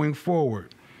things going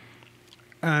forward.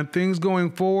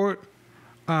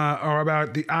 or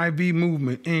about the IV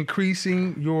movement,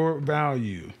 increasing your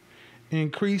value.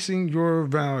 Increasing your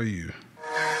value.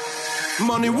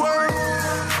 Money work.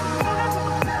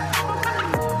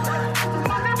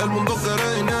 El mundo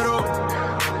quiere dinero.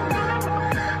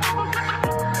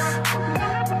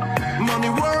 Money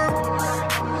work.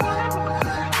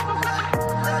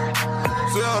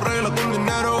 Se arregla con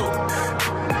dinero.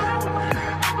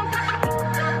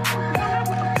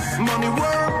 Money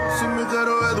work. Si me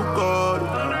quiero educar,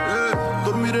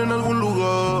 dormir en algún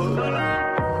lugar,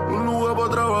 un lugar para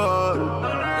trabajar,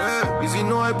 y si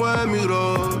no hay pues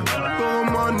emigrar. Todo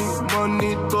money,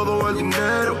 money, todo el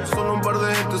dinero. Solo un par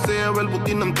de gente se lleva el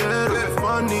botín entero.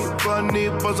 Funny, funny,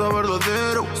 pasa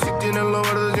verdadero. Si tienes lo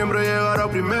verde siempre llegará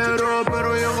primero.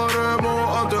 Pero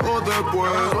llegaremos antes o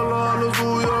después. Solo a lo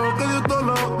suyo, que Dios te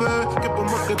lo ve. Que por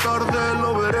más que tarde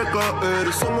lo veré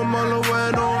caer. Somos más lo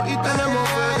bueno y tenemos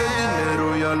fe. El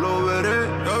dinero ya lo veré.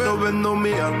 No vendo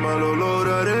mi alma, lo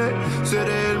lograré.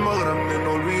 Seré el más grande,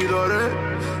 no olvidaré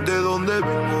de dónde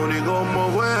vengo ni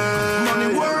cómo fue.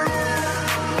 Money work.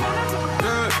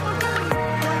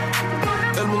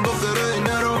 El mundo quiere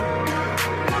dinero.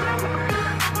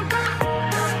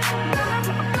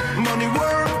 Money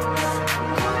work.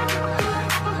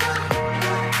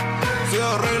 Se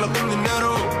arregla con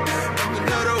dinero.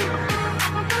 Dinero.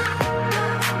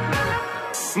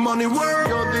 Money work.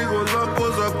 Yo digo las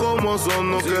cosas como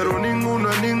son. No quiero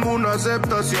ninguna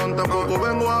aceptación. Tampoco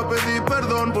vengo a pedir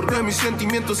perdón porque mis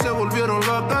sentimientos se volvieron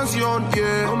la canción.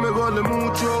 Yeah. No me vale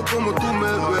mucho como tú me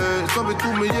ves. Sabes,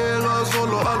 tú me llegas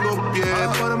solo a los pies.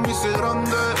 Para mí ser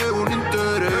grande es un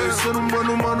interés. Ser un buen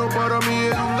humano para mí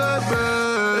es un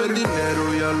deber. El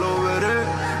dinero ya lo veré.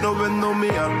 No vendo mi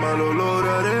alma, lo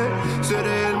lograré.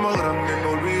 Seré el más grande, no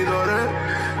olvidaré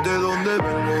de dónde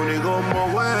vengo ni cómo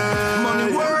fue.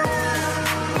 Money work.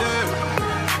 Yeah.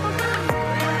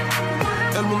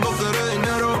 El mundo quiere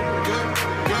dinero.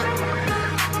 Yeah.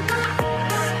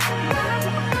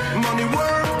 Money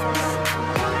work.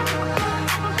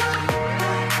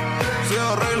 Se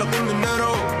arregla con dinero.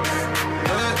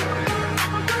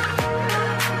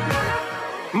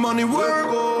 Money work.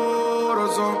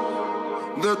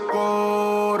 De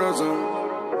corazón,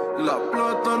 la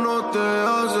plata no te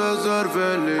hace ser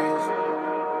feliz.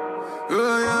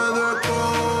 Yeah, de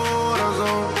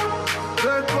corazón,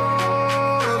 yeah.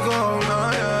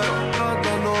 La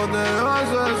plata no te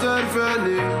hace ser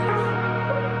feliz.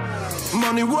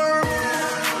 Money work.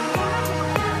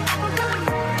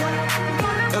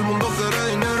 El mundo quiere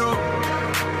dinero.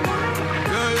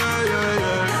 Yeah.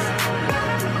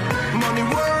 Money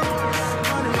work.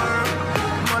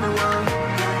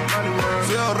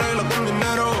 Se arregla con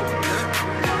dinero.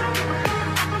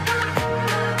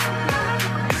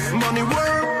 Money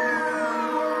work.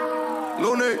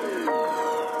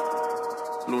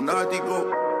 Lunático.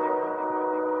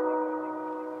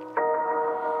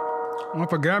 I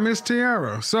forgot Miss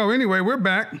Tiara. So anyway, we're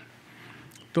back.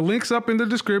 The link's up in the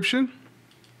description.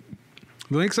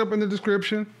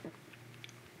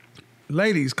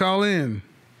 Ladies, call in.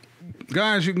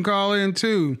 Guys, you can call in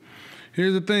too.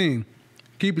 Here's the thing.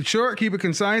 Keep it short, keep it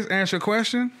concise, ask your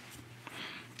question,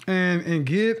 and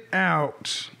get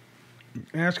out.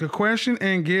 Ask a question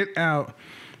and get out.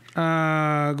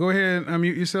 Go ahead and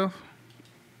unmute yourself.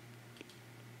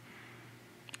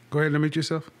 Go ahead and unmute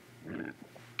yourself.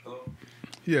 Hello?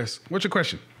 Yes. What's your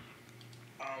question?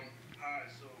 Hi,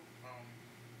 so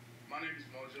my name is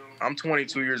Mojo. I'm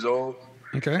 22 years old.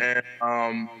 Okay.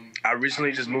 And I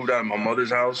recently just moved out of my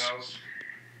mother's house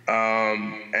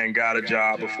and got a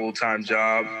job, a full-time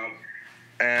job.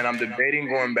 And I'm debating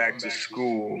going back to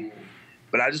school.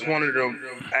 But I just wanted to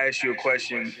ask you a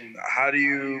question.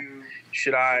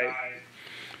 Should I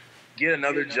get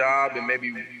another job and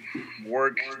maybe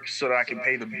work so that I can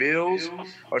pay the bills?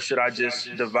 Or should I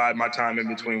just divide my time in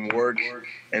between work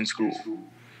and school?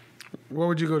 What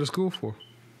would you go to school for?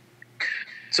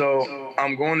 So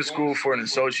I'm going to school for an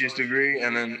associate's degree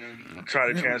and then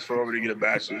try to transfer over to get a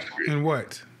bachelor's degree. In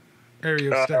what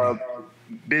area of study?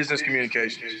 Business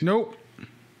communications. Nope.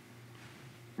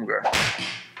 Okay.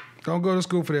 Don't go to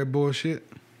school for that bullshit.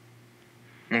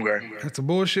 Okay. That's a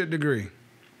bullshit degree.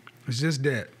 It's just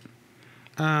that.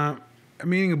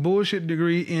 Meaning a bullshit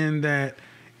degree in that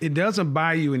it doesn't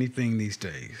buy you anything these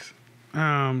days.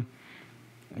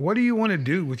 What do you want to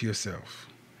do with yourself?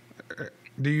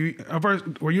 First,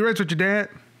 were you raised with your dad?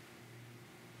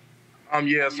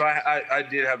 Yeah, so I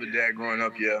did have a dad growing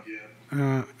up, yeah.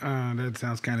 That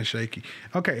sounds kind of shaky.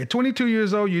 Okay, at 22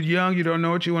 years old, you're young, you don't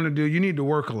know what you want to do, you need to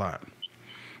work a lot.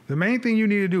 The main thing you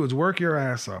need to do is work your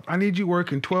ass off. I need you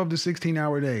working 12 to 16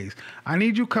 hour days. I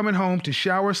need you coming home to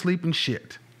shower, sleep, and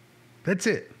shit. That's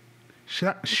it.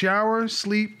 Shower,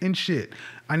 sleep, and shit.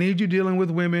 I need you dealing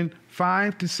with women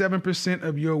 5 to 7%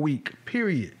 of your week,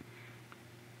 period.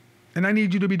 And I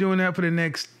need you to be doing that for the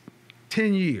next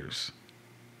 10 years.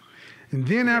 And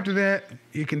then after that,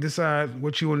 you can decide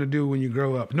what you want to do when you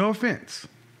grow up. No offense.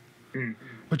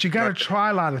 But you got to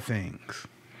try a lot of things.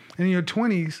 And in your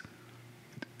 20s,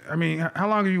 I mean, how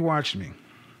long have you watched me?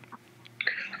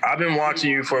 I've been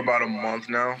watching you for about a month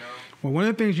now. Well, one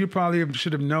of the things you probably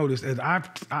should have noticed is I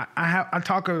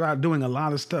talk about doing a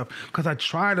lot of stuff because I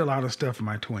tried a lot of stuff in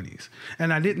my 20s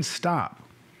and I didn't stop.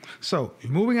 So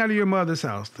moving out of your mother's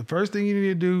house, the first thing you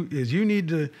need to do is you need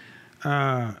to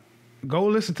go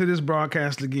listen to this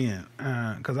broadcast again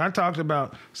because I talked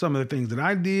about some of the things that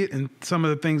I did and some of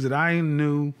the things that I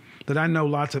know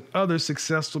lots of other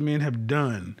successful men have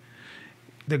done.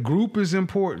 The group is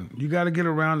important. You got to get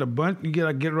around a bunch. You got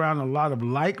to get around a lot of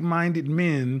like-minded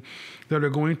men that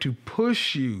are going to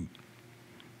push you.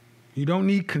 You don't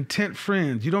need content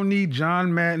friends. You don't need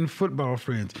John Madden football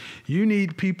friends. You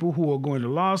need people who are going to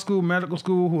law school, medical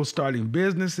school, who are starting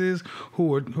businesses,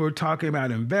 who are talking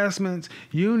about investments.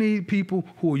 You need people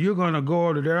who you're going to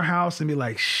go to their house and be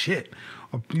like, shit.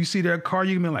 Or you see their car,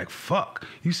 you can be like, fuck.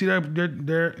 You see you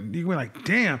can be like,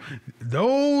 damn.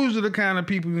 Those are the kind of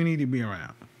people you need to be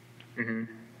around. Mm-hmm.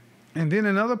 And then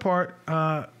another part,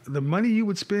 the money you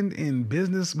would spend in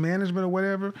business management or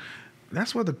whatever,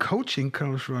 that's where the coaching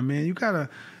comes from, man. You gotta,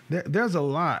 there's a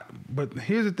lot, but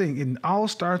here's the thing, it all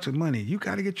starts with money. You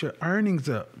gotta get your earnings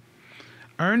up.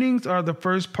 Earnings are the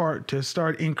first part to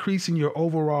start increasing your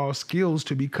overall skills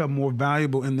to become more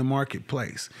valuable in the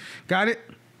marketplace. Got it?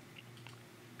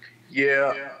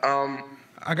 Yeah.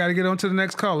 I gotta get on to the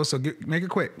next caller, so make it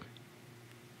quick.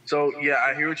 So yeah,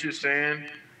 I hear what you're saying,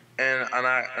 and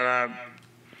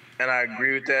I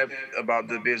agree with that about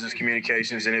the business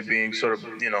communications and it being sort of,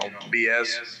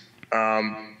 BS.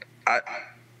 I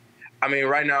mean,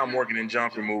 right now I'm working in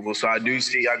junk removal, so I go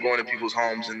into people's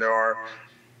homes and there are,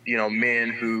 men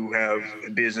who have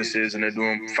businesses and they're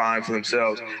doing fine for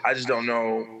themselves. I just don't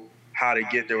know how to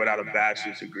get there without a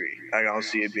bachelor's degree. I don't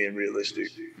see it being realistic.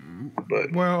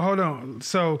 But well, hold on.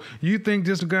 So you think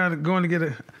just going to get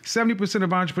 70%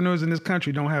 of entrepreneurs in this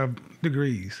country don't have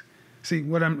degrees? See,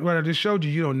 what I just showed you,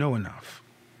 you don't know enough.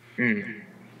 Mm-hmm.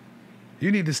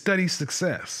 You need to study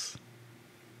success.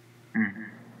 Mm-hmm.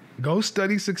 Go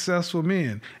study successful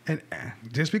men. And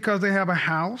just because they have a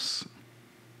house,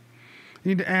 you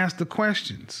need to ask the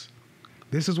questions.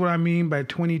 This is what I mean by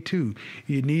 22.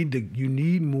 You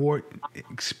need more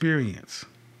experience.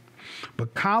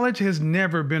 But college has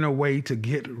never been a way to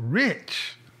get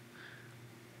rich.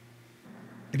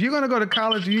 If you're going to go to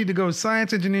college, you need to go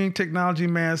science, engineering, technology,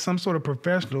 math, some sort of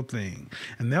professional thing.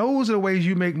 And those are the ways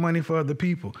you make money for other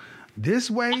people. This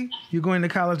way, you're going to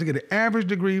college to get an average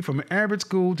degree from an average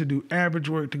school to do average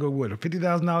work to go with a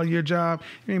 $50,000 a year job.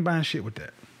 You ain't buying shit with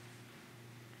that.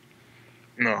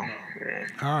 No.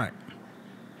 All right.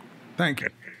 Thank you.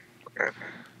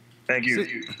 Thank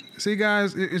you. See,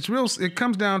 guys, it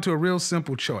comes down to a real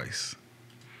simple choice.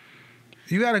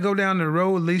 You got to go down the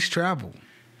road least traveled.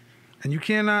 And you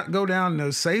cannot go down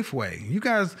the safe way. You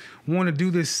guys want to do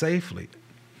this safely.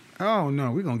 Oh,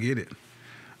 no, we're going to get it.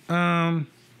 I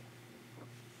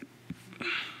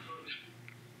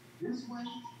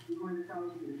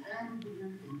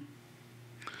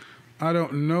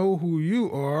don't know who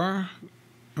you are.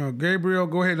 Gabriel,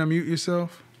 go ahead and unmute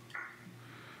yourself.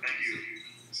 Thank you.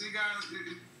 See, guys.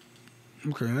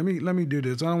 Okay, let me do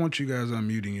this. I don't want you guys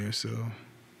unmuting yourself.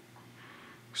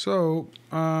 So,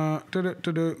 what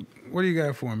do you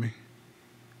got for me?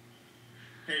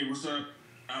 Hey, what's up?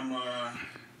 I'm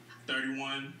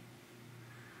 31.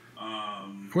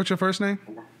 What's your first name?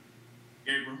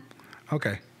 Gabriel.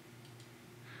 Okay.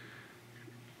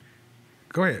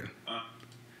 Go ahead.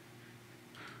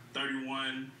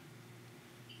 31.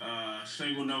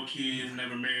 Single, no kids,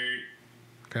 never married.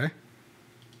 Okay.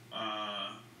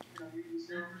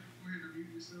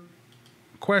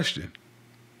 Question.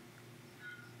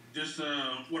 Just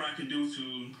what I can do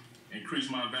to increase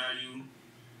my value.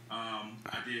 I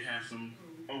did have some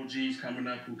OGs coming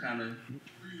up who kind of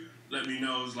let me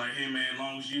know, it's like, hey man, as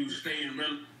long as you stay in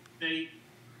real estate,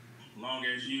 as long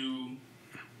as you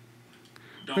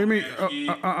don't have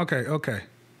kids. Okay.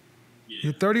 Yeah.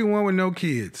 You're 31 with no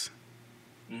kids.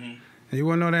 Mm-hmm. And you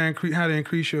want to know how to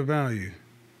increase your value.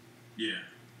 Yeah.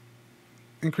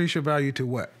 Increase your value to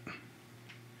what?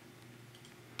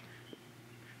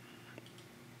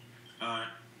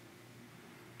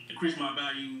 Increase my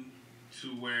value to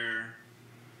where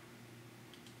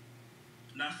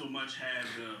not so much have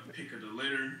the pick of the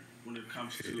litter, when it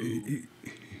comes to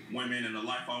women and the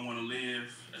life I want to live,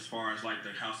 as far as like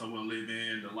the house I want to live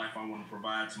in, the life I want to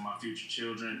provide to my future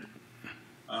children.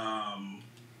 I'm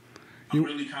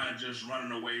really kind of just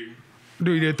running away.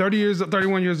 Dude, you're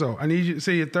 31 years old. I need you to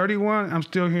say you're 31. I'm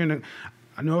still hearing it.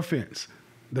 No offense.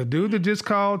 The dude that just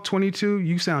called, 22,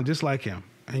 you sound just like him,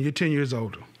 and you're 10 years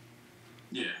older.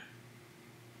 Yeah.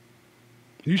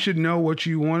 You should know what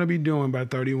you want to be doing by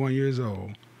 31 years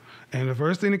old. And the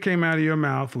first thing that came out of your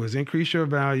mouth was increase your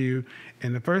value,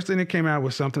 and the first thing that came out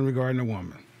was something regarding a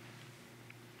woman.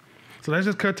 So let's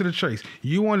just cut to the chase.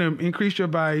 You want to increase your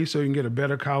value so you can get a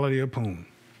better quality of poon.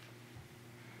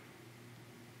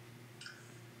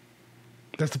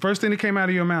 That's the first thing that came out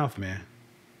of your mouth, man.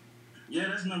 Yeah,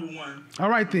 that's number one. All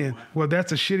right, then. Well,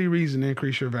 that's a shitty reason to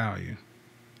increase your value.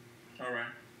 All right.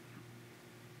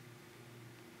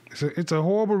 It's a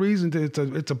horrible reason.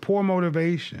 It's a poor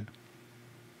motivation.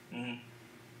 Mm-hmm.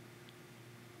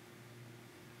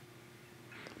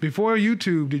 Before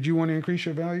YouTube, did you want to increase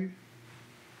your value?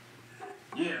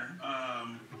 Yeah.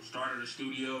 Started a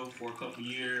studio for a couple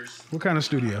years. What kind of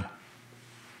studio?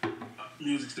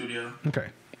 Music studio. Okay.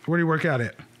 Where do you work out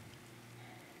at?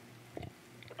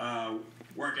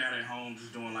 Work out at home,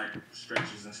 just doing like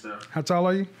stretches and stuff. How tall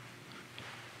are you?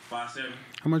 5'7".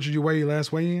 How much did you weigh your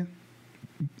last weigh in?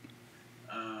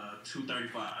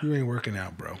 235. You ain't working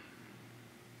out, bro.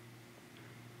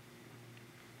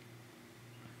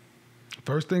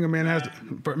 First thing a man has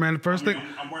to, man, the first thing.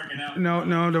 I'm working out.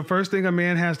 No, the first thing a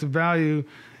man has to value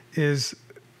is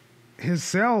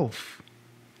himself.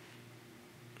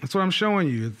 That's what I'm showing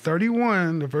you. At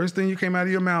 31, the first thing you came out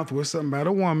of your mouth was something about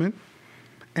a woman.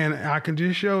 And I can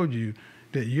just showed you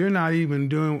that you're not even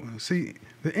doing. See,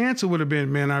 the answer would have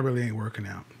been, man, I really ain't working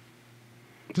out.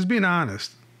 Just being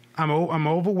honest. I'm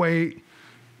overweight.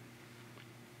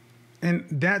 And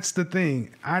that's the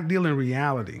thing. I deal in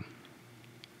reality.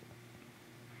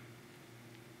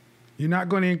 You're not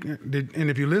going to, and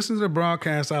if you listen to the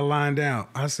broadcast, I lined out.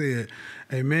 I said,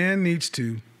 a man needs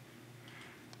to,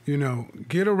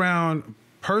 get around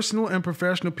personal and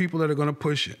professional people that are going to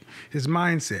push it. His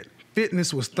mindset.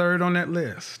 Fitness was third on that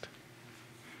list.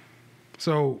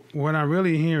 So what I'm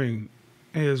really hearing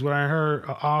is what I heard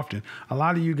often. A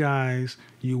lot of you guys,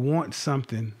 you want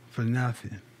something for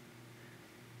nothing.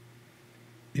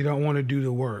 You don't want to do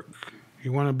the work.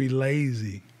 You want to be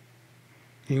lazy.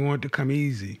 You want it to come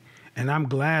easy. And I'm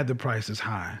glad the price is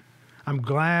high. I'm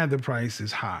glad the price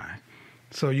is high.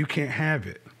 So you can't have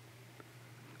it.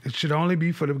 It should only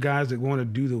be for the guys that want to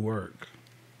do the work.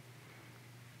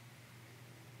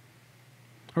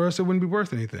 Or else it wouldn't be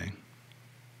worth anything.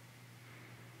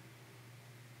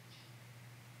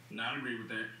 No, I agree with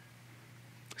that.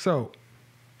 So,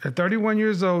 at 31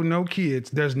 years old, no kids,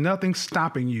 there's nothing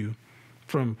stopping you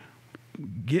from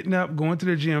getting up, going to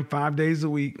the gym 5 days a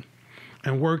week,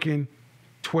 and working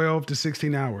 12 to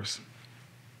 16 hours.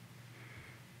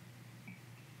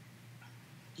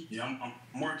 Yeah, I'm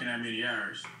working that many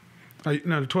hours.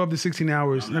 No, 12 to 16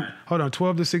 hours. I'm not. Hold on,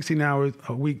 12 to 16 hours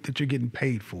a week that you're getting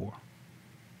paid for.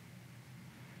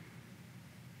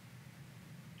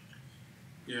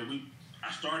 Yeah,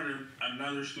 I started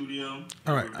another studio.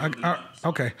 All right.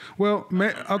 Okay. Well,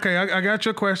 I got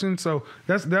your question. So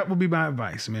that would be my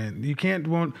advice, man. You can't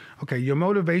want. Okay, your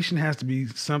motivation has to be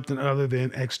something other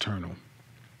than external.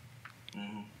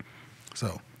 Mm-hmm.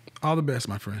 So, all the best,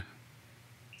 my friend.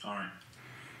 All right.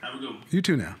 Have a good one. You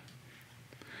too now.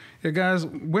 Yeah, guys,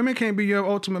 women can't be your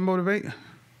ultimate motivator.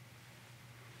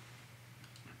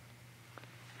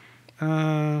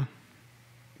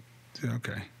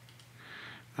 Okay.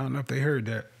 I don't know if they heard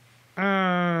that.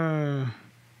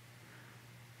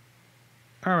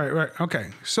 All right. Okay.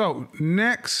 So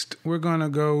next we're gonna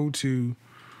go to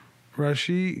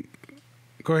Rashid.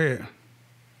 Go ahead.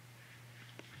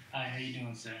 Hi, how you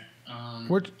doing, sir?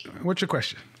 What's your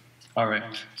question? All right.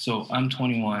 So I'm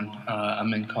 21.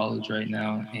 I'm in college right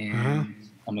now, and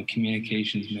I'm a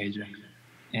communications major.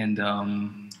 And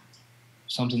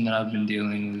something that I've been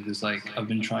dealing with is like I've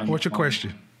been trying. What's your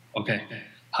question? Okay.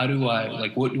 How do I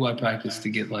what do I practice to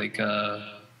get to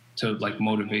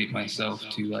motivate myself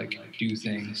to do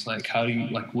things? Like how do you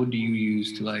what do you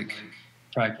use to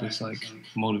practice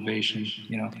motivation?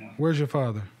 Where's your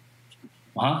father?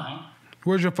 Huh?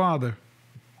 Where's your father?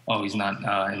 Oh, he's not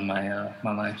in my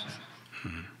life.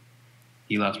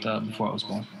 He left before I was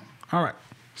born. All right.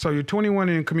 So you're 21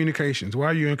 in communications. Why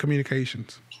are you in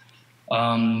communications?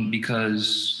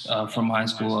 Because from high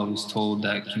school, I was told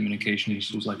that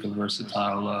communications was a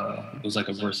versatile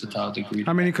degree.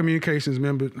 How many communications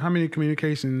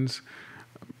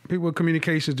people with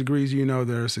communications degrees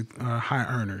that are high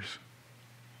earners?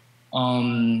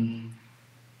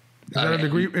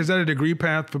 Is that a degree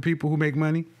path for people who make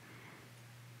money?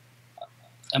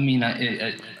 I mean,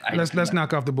 Let's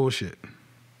knock off the bullshit.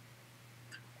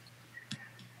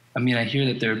 I mean, I hear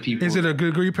that there are people. Is it a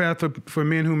degree path for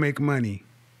men who make money?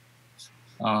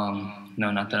 No,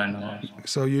 not that I know of.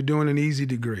 So you're doing an easy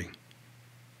degree.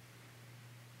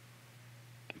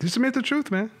 Just admit the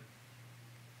truth, man.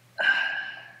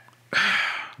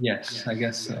 Yes, I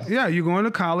guess so. Yeah, you're going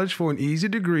to college for an easy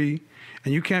degree,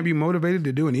 and you can't be motivated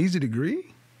to do an easy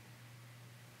degree?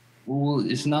 Well,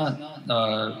 it's not.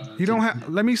 You don't have.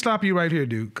 Let me stop you right here,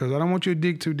 dude, because I don't want you to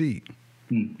dig too deep.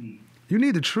 Mm-hmm. You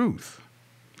need the truth.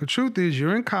 The truth is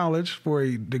you're in college for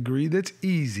a degree that's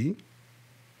easy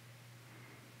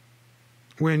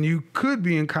when you could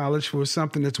be in college for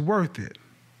something that's worth it.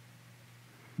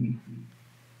 Mm-hmm.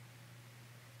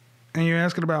 And you're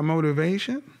asking about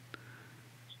motivation?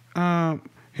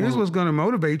 Here's what's going to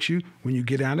motivate you when you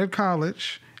get out of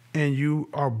college and you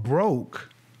are broke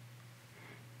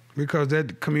because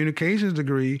that communications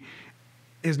degree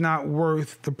is not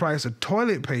worth the price of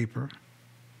toilet paper,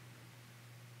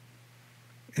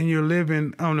 and you're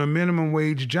living on a minimum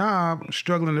wage job,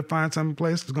 struggling to find some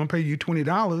place that's going to pay you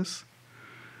 $20,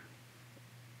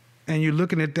 and you're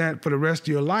looking at that for the rest of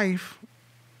your life.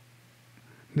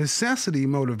 Necessity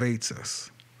motivates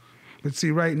us. But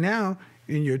see, right now,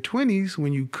 in your 20s,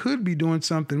 when you could be doing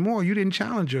something more, you didn't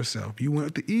challenge yourself. You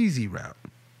went the easy route.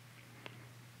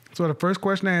 So the first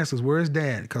question I ask is, where's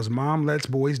dad? Because mom lets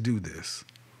boys do this.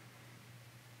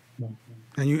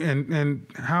 And you and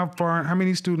how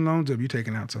many student loans have you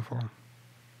taken out so far?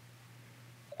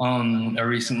 I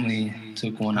recently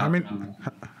took one out to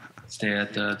stay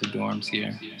at the dorms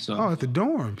here. So. Oh, at the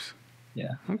dorms?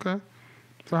 Yeah. Okay.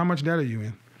 So how much debt are you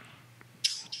in?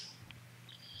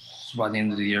 So by the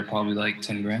end of the year, probably like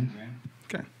 10 grand.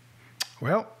 Okay.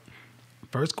 Well,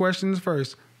 first question is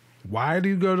first. Why do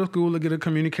you go to school to get a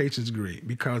communications degree?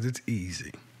 Because it's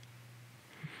easy.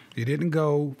 You didn't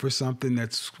go for something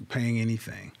that's paying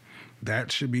anything.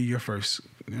 That should be your first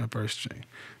thing.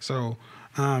 So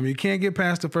you can't get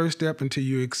past the first step until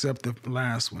you accept the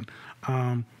last one.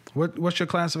 What's your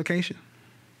classification?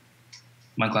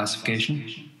 My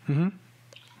classification? Mm-hmm.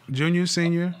 Junior,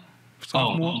 senior,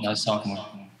 sophomore? Oh, that's sophomore.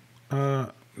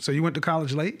 So you went to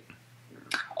college late?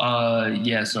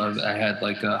 Yeah, so I had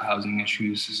like housing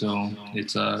issues, so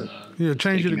it's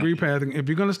change your degree path. If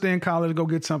you're gonna stay in college, go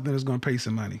get something that's gonna pay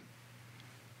some money.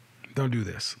 Don't do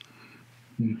this.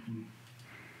 Mm-hmm.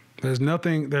 There's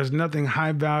nothing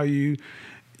high value,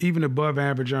 even above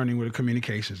average earning with a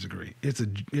communications degree. It's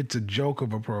a joke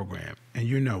of a program, and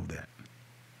you know that.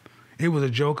 It was a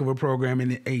joke of a program in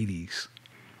the 80s,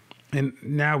 and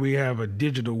now we have a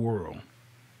digital world.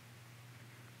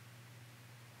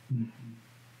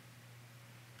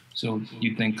 So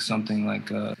you think something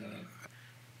like I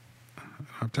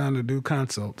have time to do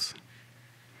consults.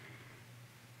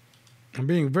 I'm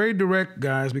being very direct,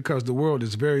 guys, because the world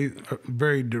is very,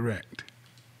 very direct.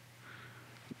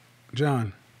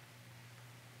 John.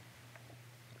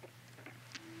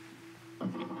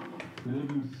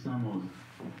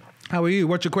 How are you?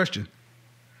 What's your question?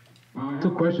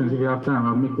 Two questions if you have time.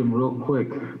 I'll make them real quick.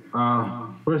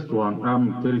 First one,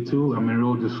 I'm 32. I'm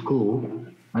enrolled to school.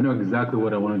 I know exactly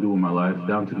what I want to do with my life,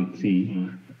 down to the T.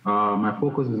 My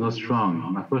focus is not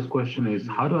strong. My first question is,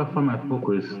 how do I find my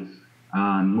focus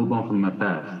and move on from my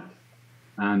past?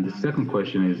 And the second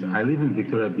question is, I live in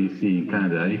Victoria, BC, in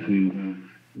Canada. If you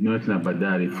know anything about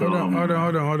that, it's... Hold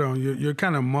on. You're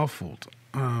kind of muffled.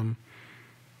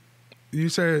 You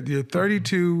said you're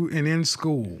 32 and in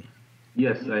school.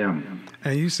 Yes, I am.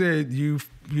 And you said you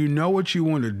know what you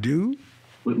want to do?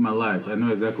 With my life. I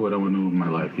know exactly what I want to do with my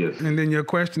life, yes. And then your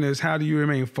question is, how do you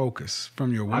remain focused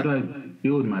from your work? How do I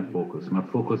build my focus? My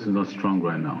focus is not strong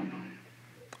right now.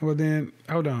 Well, then,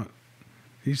 hold on.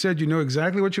 You said you know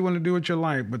exactly what you want to do with your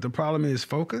life, but the problem is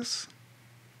focus?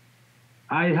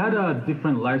 I had a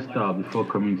different lifestyle before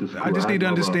coming to school. I just need to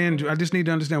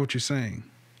understand what you're saying.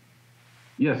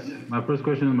 Yes. My first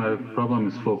question, my problem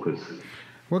is focus.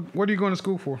 What are you going to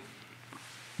school for?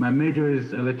 My major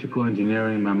is electrical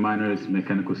engineering. My minor is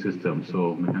mechanical systems,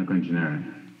 so mechanical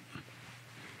engineering.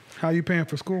 How are you paying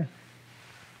for school?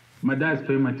 My dad's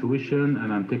paying my tuition,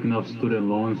 and I'm taking up student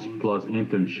loans plus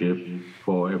internship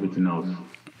for everything else.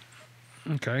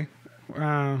 Okay.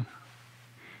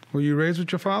 Were you raised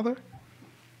with your father?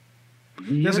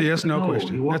 Yes, That's a yes/no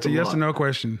question. That's a yes/no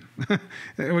question.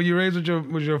 Were you raised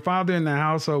with your father in the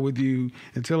household with you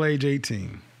until age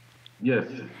 18? Yes.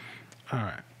 All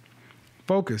right.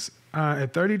 Focus.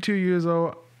 At 32 years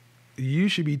old, you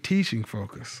should be teaching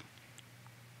focus.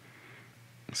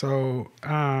 So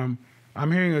I'm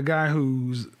hearing a guy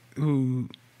who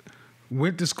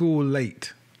went to school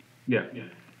late. Yeah.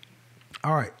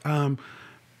 All right. I'll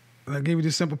give you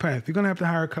this simple path. You're going to have to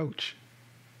hire a coach.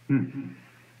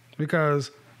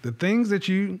 Because the things that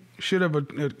you should have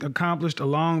accomplished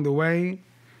along the way,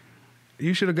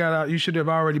 you should have got out. You should have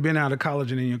already been out of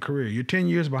college and in your career. You're 10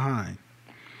 years behind.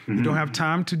 You don't have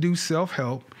time to do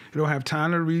self-help. You don't have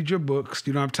time to read your books.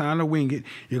 You don't have time to wing it.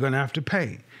 You're going to have to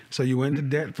pay. So you went into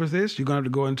debt for this. You're going to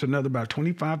have to go into another about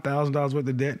 $25,000 worth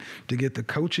of debt to get the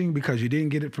coaching because you didn't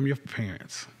get it from your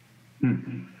parents.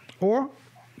 Or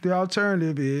the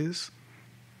alternative is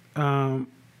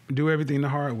do everything the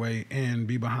hard way and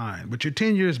be behind. But you're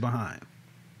 10 years behind.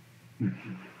 The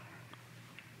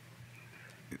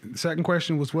second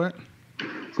question was what?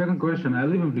 Second question, I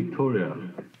live in Victoria,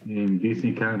 in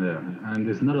BC, Canada, and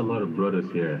there's not a lot of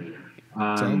brothers here.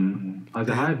 As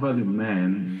a high-value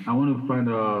man, I want to find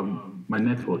my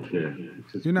network here.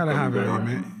 You're not a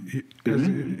high-value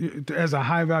man. As a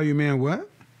high-value man,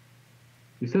 what?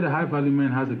 You said a high-value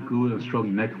man has a good and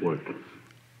strong network.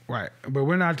 Right, but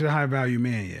we're not the high-value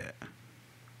man yet.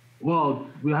 Well,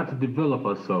 we have to develop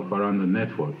ourselves around the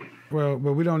network. Well,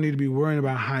 but we don't need to be worrying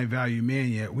about high-value man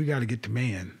yet. We got to get to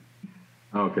man.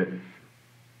 Okay.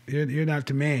 You're not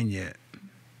the man yet.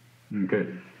 Okay.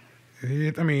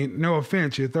 I mean, no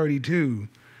offense, you're 32.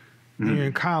 You're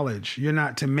in college. You're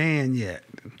not to man yet.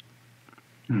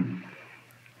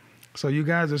 So you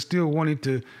guys are still wanting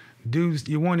to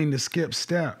you're wanting to skip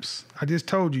steps. I just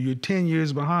told you, you're 10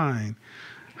 years behind.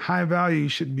 High value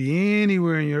should be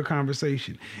anywhere in your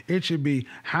conversation. It should be,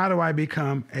 how do I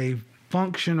become a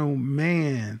functional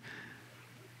man?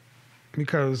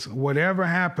 Because whatever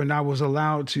happened, I was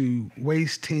allowed to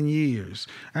waste 10 years.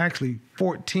 Actually,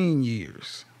 14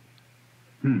 years.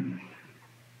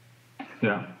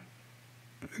 Yeah.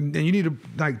 And you need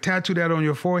to tattoo that on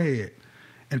your forehead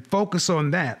and focus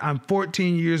on that. I'm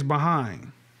 14 years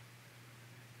behind.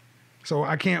 So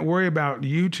I can't worry about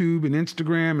YouTube and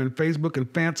Instagram and Facebook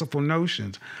and fanciful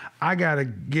notions. I got to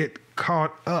get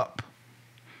caught up.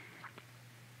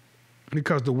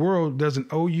 Because the world doesn't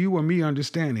owe you or me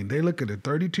understanding. They look at a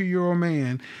 32-year-old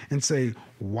man and say,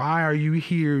 why are you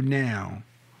here now?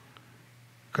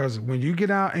 Because when you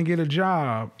get out and get a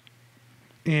job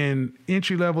in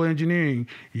entry-level engineering,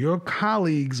 your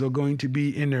colleagues are going to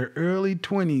be in their early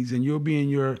 20s and you'll be in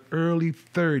your early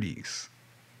 30s.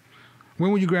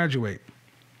 When will you graduate?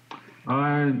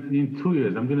 In 2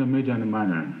 years. I'm going to major and a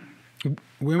minor. I'm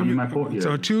in my fourth year.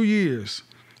 So 2 years.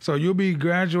 So you'll be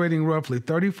graduating roughly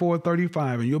 34,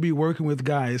 35, and you'll be working with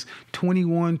guys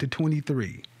 21 to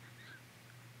 23.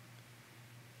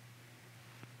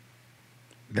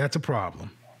 That's a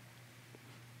problem.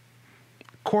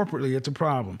 Corporately, it's a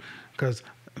problem because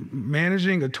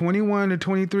managing a 21 to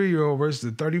 23-year-old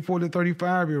versus a 34 to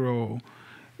 35-year-old.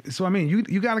 So, I mean,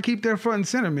 you got to keep that front and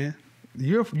center, man.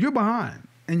 You're behind,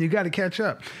 and you got to catch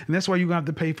up. And that's why you're going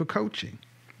to have to pay for coaching.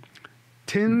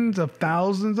 Tens of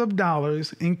thousands of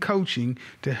dollars in coaching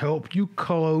to help you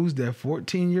close that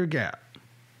 14-year gap.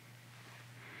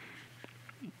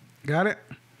 Got it?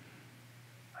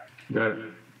 Got it.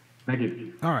 Thank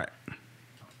you. All right.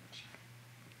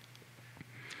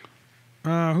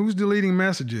 Who's deleting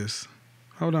messages?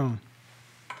 Hold on.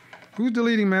 Who's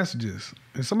deleting messages?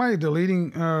 Is somebody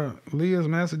deleting Leah's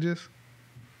messages?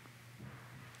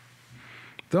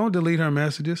 Don't delete her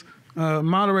messages.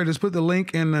 Moderators, put the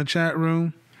link in the chat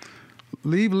room.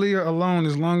 Leave Leah alone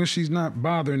as long as she's not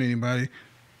bothering anybody.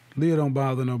 Leah don't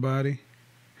bother nobody.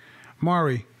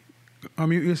 Mari,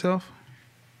 unmute yourself.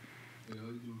 Yeah, how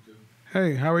you doing, Kevin?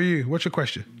 Hey, how are you? What's your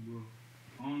question?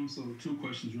 So 2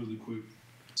 questions really quick.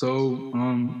 So,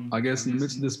 I guess in the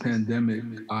midst of this pandemic,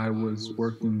 I was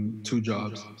working 2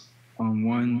 jobs.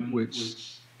 One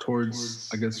which prior to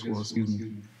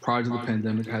the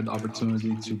pandemic, I had the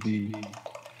opportunity to be,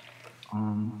 let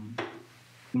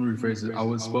me rephrase it. I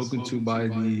was spoken to by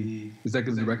the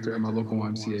executive director at my local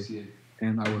YMCA,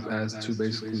 and I was asked to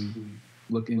basically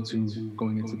look into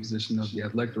going into the position of the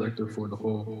athletic director for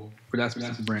that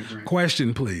specific branch.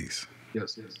 Question, please.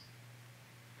 Yes.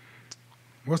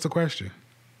 What's the question?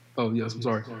 Oh, yes, I'm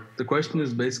sorry. The question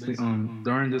is basically,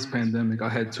 during this pandemic, I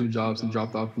had 2 jobs and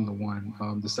dropped off from the one.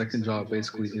 The second job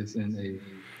basically is in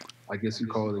I guess you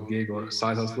call it a gig or a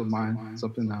side hustle of mine,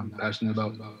 something that I'm passionate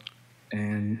about.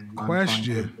 And I'm trying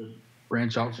to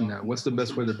branch out from that. What's the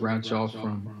best way to branch out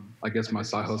from, I guess, my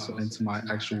side hustle into my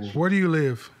actual... Where do you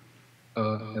live?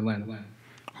 Atlanta.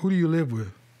 Who do you live with?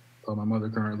 My mother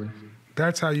currently.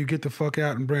 That's how you get the fuck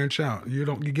out and branch out. You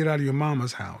get out of your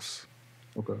mama's house.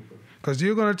 Okay. Because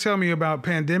you're going to tell me about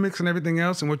pandemics and everything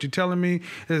else, and what you're telling me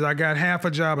is I got half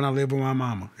a job and I live with my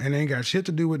mama, and it ain't got shit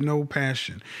to do with no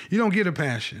passion. You don't get a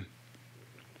passion.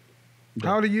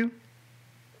 How old are you?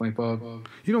 25.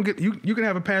 You don't get you can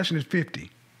have a passion at 50. You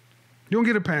don't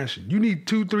get a passion. You need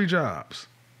 2-3 jobs.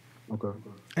 Okay.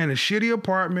 And a shitty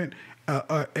apartment,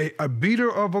 a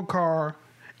beater of a car,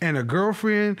 and a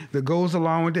girlfriend that goes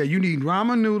along with that. You need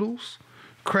ramen noodles,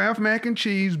 Kraft mac and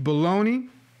cheese, bologna,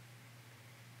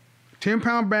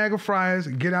 10-pound bag of fries,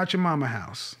 and get out your mama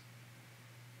house.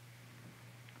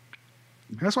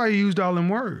 That's why you used all them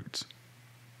words.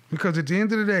 Because at the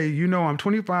end of the day, you know I'm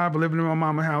 25, living in my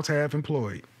mama house, half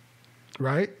employed.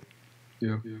 Right?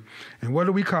 Yeah. And what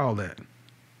do we call that?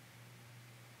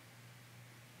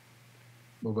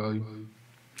 No value.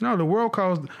 No, the world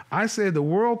calls, I said the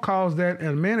world calls that, and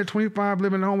a man at 25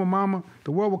 living at home with mama,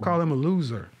 the world will call him a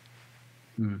loser.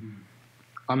 Mm.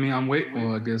 I mean, I'm waiting.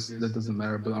 Well, I guess that doesn't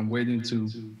matter, but I'm waiting to.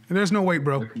 And there's no wait,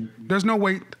 bro. There's no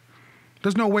wait.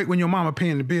 There's no wait when your mama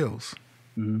paying the bills.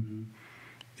 Mm-hmm.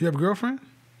 You have a girlfriend?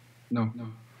 No.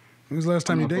 When was the last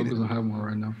time you dated? I'm not having one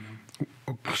right now.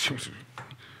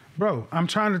 Bro, I'm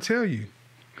trying to tell you.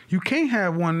 You can't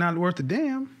have one not worth a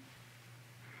damn.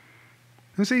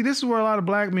 And see, this is where a lot of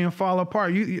black men fall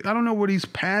apart. I don't know where these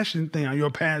passion thing are.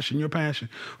 Your passion.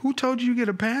 Who told you get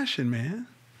a passion, man?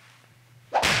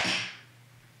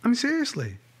 I mean,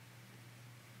 seriously.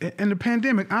 In the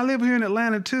pandemic, I live here in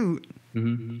Atlanta too.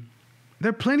 Mm-hmm. There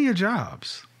are plenty of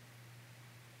jobs.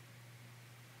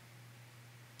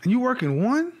 And you working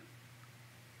one?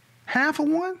 Half of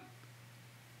one?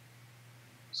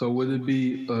 So would it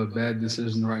be a bad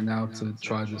decision right now to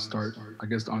try to start, I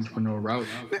guess, the entrepreneurial route?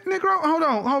 Negro, hold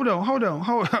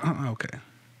on. Okay.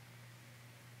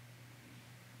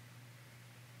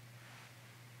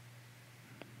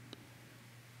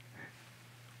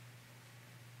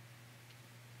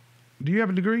 Do you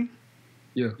have a degree?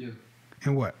 Yeah.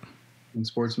 In what? In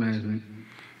sports management.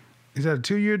 Is that a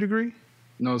 2-year degree?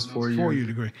 No, it's 4 years. 4-year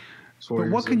degree. But 4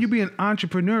 years. what can you be an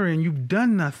entrepreneur and you've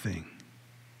done nothing?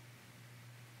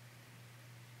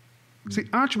 See,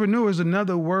 entrepreneur is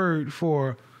another word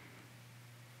for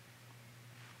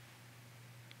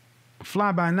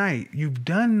fly by night. You've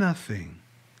done nothing.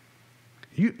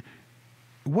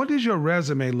 What does your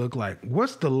resume look like?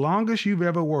 What's the longest you've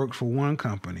ever worked for one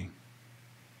company?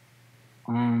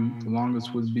 The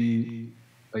longest would be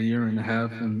 1.5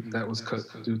 years, and that was cut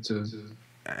due to.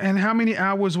 And how many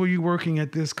hours were you working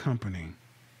at this company?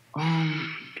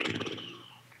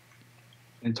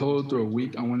 In total through a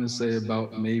week, I want to say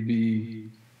about maybe,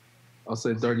 I'll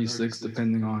say 36,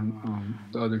 depending on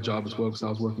the other job as well, because I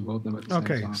was working both of them at the same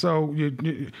time. Okay, so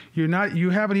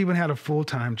you haven't even had a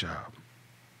full-time job.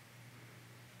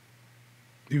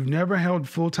 You've never held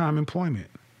full-time employment.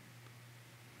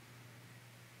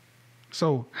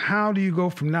 So how do you go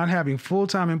from not having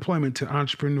full-time employment to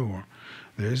entrepreneur?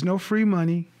 There's no free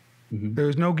money. Mm-hmm.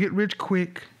 There's no get rich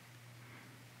quick.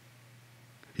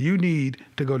 You need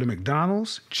to go to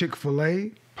McDonald's,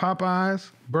 Chick-fil-A,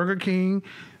 Popeyes, Burger King,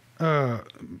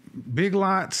 Big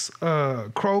Lots,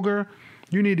 Kroger.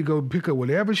 You need to go pick up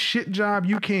whatever shit job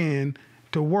you can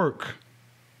to work.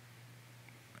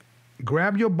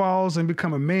 Grab your balls and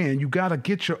become a man. You got to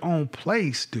get your own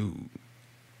place, dude.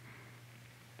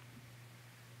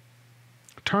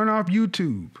 Turn off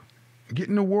YouTube. Get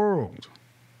in the world.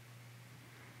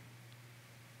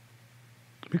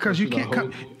 Because you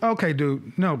can't. Okay,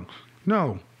 dude. No.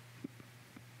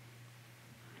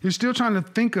 You're still trying to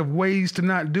think of ways to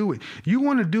not do it. You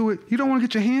want to do it. You don't want to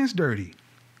get your hands dirty.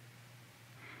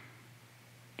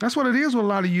 That's what it is with a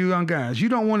lot of you young guys. You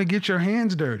don't want to get your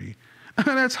hands dirty.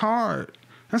 That's hard.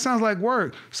 That sounds like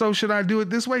work. So should I do it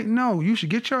this way? No. You should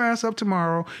get your ass up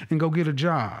tomorrow and go get a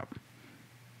job.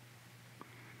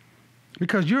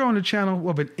 Because you're on the channel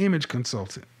of an image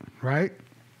consultant, right?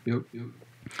 Yep.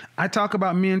 I talk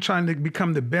about men trying to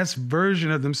become the best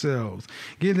version of themselves,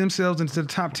 get themselves into the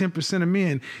top 10% of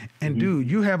men. And dude,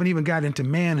 you haven't even got into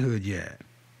manhood yet.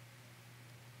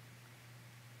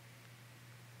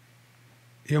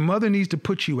 Your mother needs to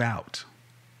put you out.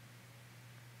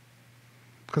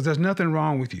 Because there's nothing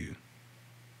wrong with you.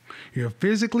 You're a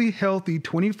physically healthy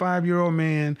 25-year-old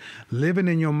man living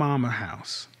in your mama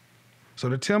house. So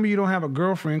to tell me you don't have a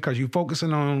girlfriend because you're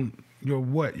focusing on your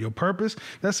what? Your purpose?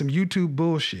 That's some YouTube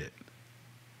bullshit.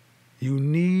 You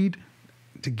need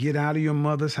to get out of your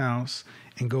mother's house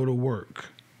and go to work.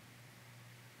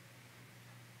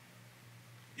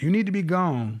 You need to be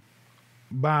gone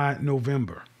by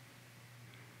November.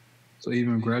 So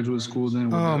even graduate school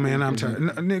then? Oh, man, I'm tired.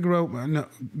 Negro, no.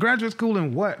 Graduate school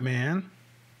in what, man?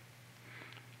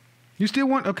 You still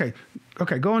want, okay,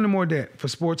 go into more debt for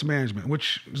sports management,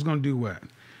 which is going to do what?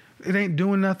 It ain't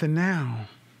doing nothing now.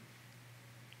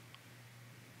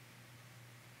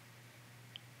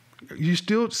 You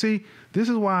still see. This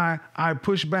is why I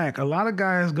push back. A lot of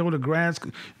guys go to grad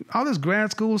school. All this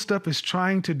grad school stuff is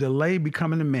trying to delay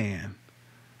becoming a man.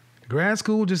 Grad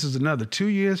school just is another 2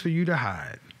 years for you to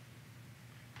hide.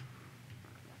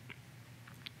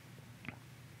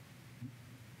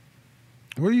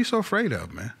 What are you so afraid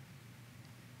of, man?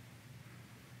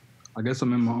 I guess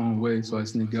I'm in my own way, so I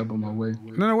sneak up on my way.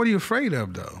 No, what are you afraid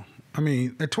of, though? I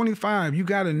mean, at 25, you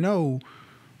got to know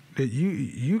that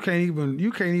you can't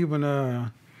even. I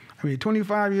mean,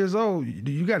 25 years old,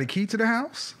 you got a key to the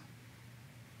house?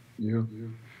 Yeah.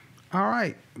 All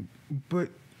right, but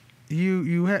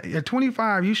at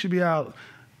 25, you should be out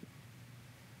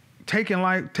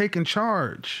taking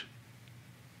charge,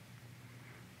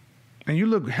 and you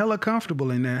look hella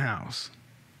comfortable in that house,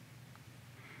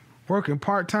 working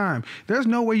part-time. There's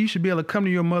no way you should be able to come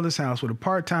to your mother's house with a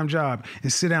part-time job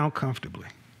and sit down comfortably.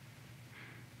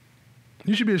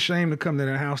 You should be ashamed to come to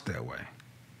that house that way.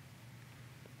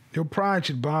 Your pride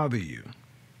should bother you.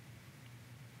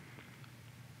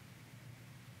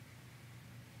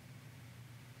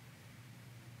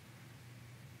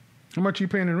 How much are you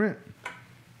paying in rent?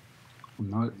 I'm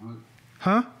not.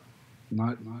 Huh?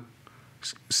 Not.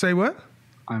 Say what?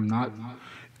 I'm not.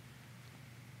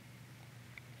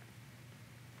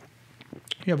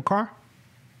 You have a car?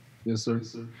 Yes, sir.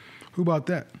 Who bought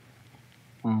that?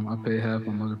 I pay half.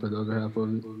 My mother paid the other half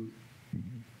of it. Did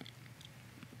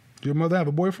your mother have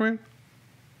a boyfriend?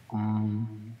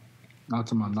 Not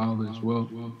to my knowledge. Well,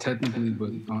 technically,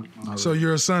 but not So really.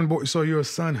 you're a son boy. So you're a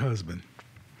son husband.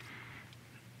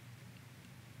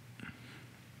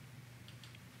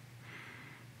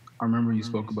 I remember you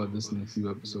spoke about this in a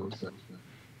few episodes back.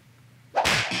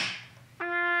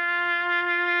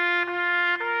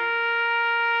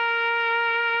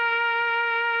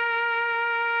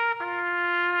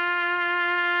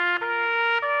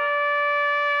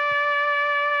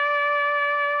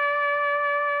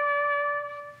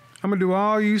 I'm going to do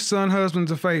all you son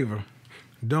husbands a favor.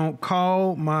 Don't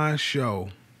call my show.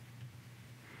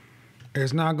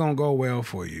 It's not going to go well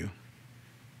for you.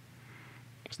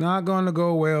 It's not going to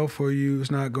go well for you.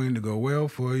 It's not going to go well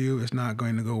for you. It's not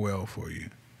going to go well for you.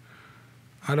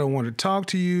 I don't want to talk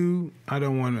to you. I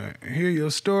don't want to hear your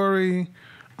story.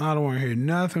 I don't want to hear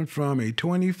nothing from a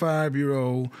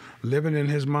 25-year-old living in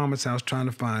his mama's house trying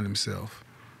to find himself.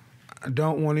 I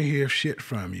don't want to hear shit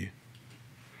from you.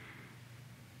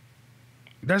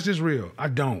 That's just real. I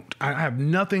don't. I have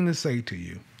nothing to say to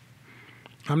you.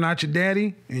 I'm not your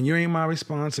daddy, and you ain't my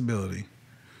responsibility.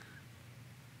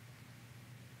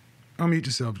 Unmute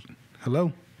yourself.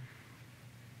 Hello?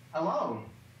 Hello.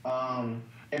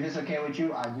 If it's okay with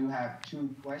you, I do have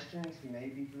 2 questions,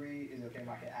 maybe 3. Is it okay if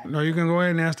I can ask? No, you can go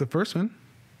ahead and ask the first one.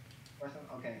 First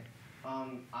one? Okay.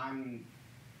 I'm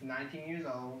 19 years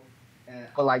old, and I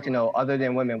would like to know, other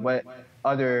than women, what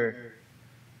other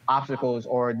obstacles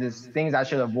or just things I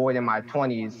should avoid in my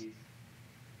 20s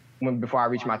before I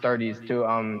reach my 30s to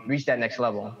reach that next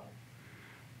level.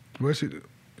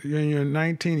 You're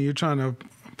 19 and you're trying to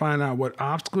find out what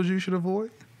obstacles you should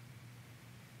avoid?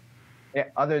 Yeah,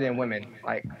 other than women,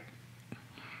 like,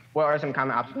 what are some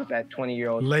common obstacles that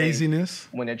 20-year-olds Laziness. face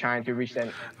when they're trying to reach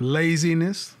that?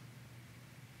 Laziness.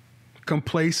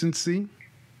 Complacency.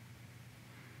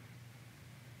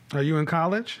 Are you in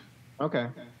college? Okay.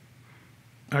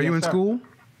 Are you Yes, in sir. school?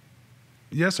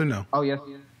 Yes or no? Oh, yes.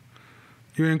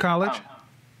 You're in college?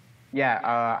 Yeah,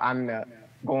 I'm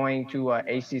going to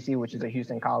HCC, which is a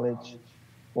Houston college,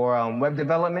 for web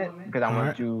development because I All want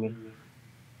right. to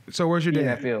So where's your be in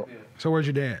that dad? field. So where's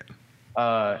your dad?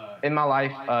 In my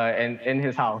life, and in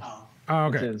his house. Oh,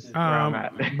 Which okay. is where I'm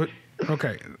at. But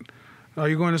okay. Are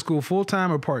you going to school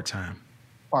full-time or part-time?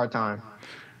 Part-time.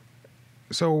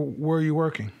 So where are you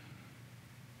working?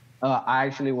 I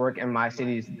actually work in my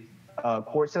city's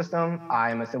court system.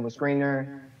 I am a civil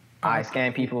screener. I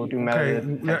scan people through metal Okay.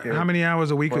 detectors How many hours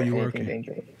a week for are you anything working?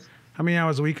 dangerous. How many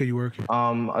hours a week are you working?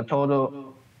 A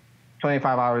total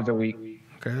 25 hours a week.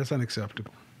 Okay, that's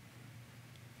unacceptable.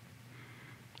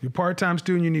 You're a part-time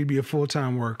student, you need to be a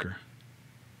full-time worker.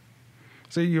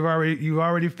 So you've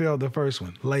already failed the first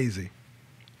one. Lazy.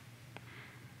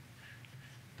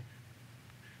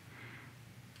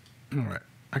 All right.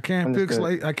 I can't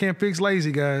fix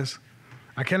lazy, guys.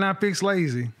 I cannot fix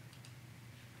lazy.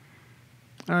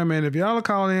 All right, man. If y'all are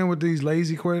calling in with these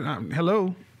lazy questions,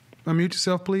 hello, unmute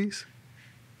yourself, please.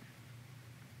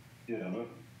 Yeah, hello.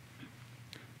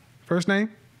 First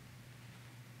name.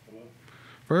 Hello.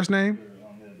 First name.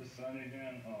 Yeah, this Sonny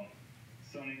again.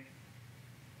 Sonny.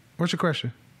 What's your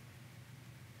question?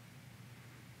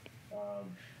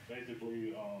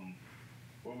 Basically,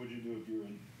 what would you do if you were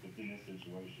within this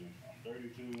situation? I'm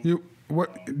 32.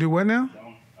 What? Do what now?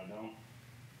 I don't.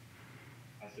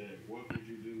 I said, what would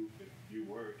you do if you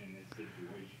were in this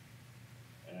situation?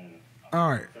 And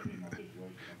All right. telling you my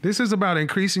situation. This is about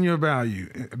increasing your value.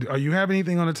 Are you have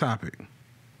anything on the topic?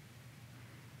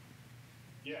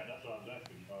 Yeah, that's what I was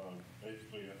asking.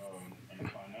 Basically, in a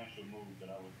financial move that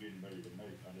I was getting ready to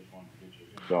make, I just wanted to get your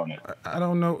input on it. I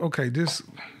don't know. Okay, just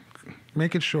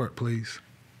make it short, please.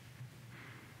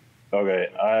 Okay,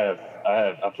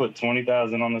 I put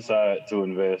 20,000 on the side to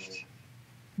invest,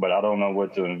 but I don't know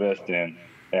what to invest in.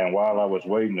 And while I was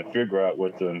waiting to figure out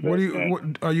what to invest in,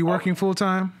 What are you working full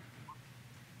time?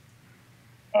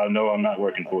 no, I'm not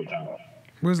working full time.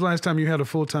 When's the last time you had a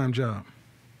full time job?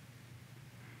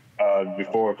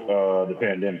 Before the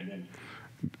pandemic.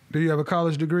 Do you have a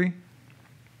college degree?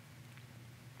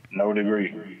 No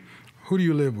degree. Who do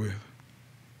you live with?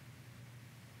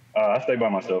 I stay by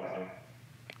myself.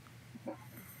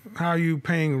 How are you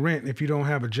paying rent if you don't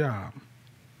have a job?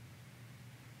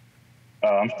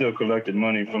 I'm still collecting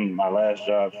money from my last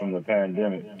job from the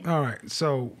pandemic. All right,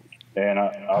 so And I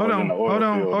was in the oil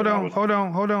field.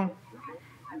 hold on.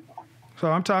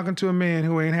 So I'm talking to a man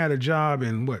who ain't had a job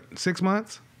in what, 6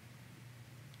 months?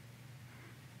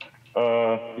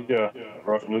 Yeah,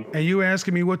 roughly. And you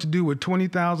asking me what to do with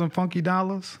 20,000 funky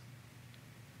dollars?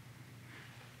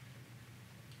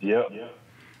 Yep.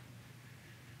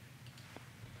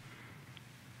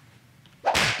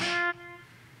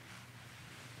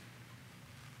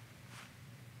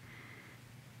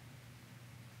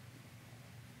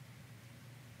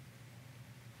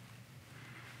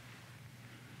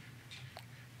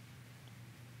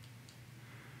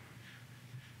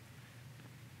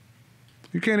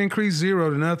 You can't increase zero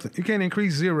to nothing. You can't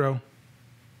increase zero.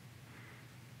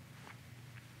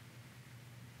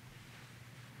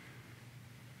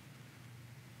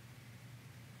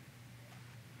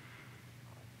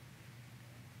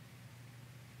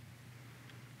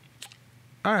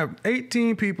 I have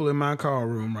 18 people in my call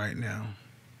room right now.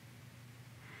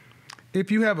 If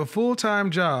you have a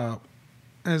full-time job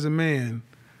as a man,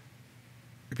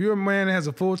 if you're a man that has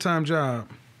a full-time job,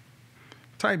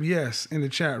 type yes in the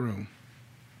chat room.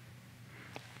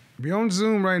 If you're on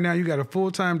Zoom right now, you got a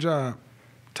full-time job,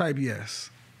 type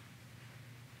yes.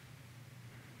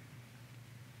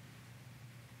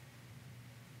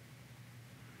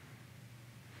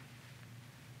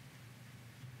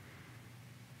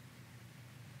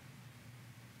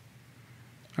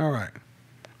 All right.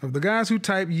 Of the guys who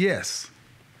type yes,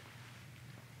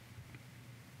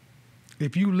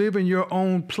 if you live in your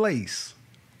own place,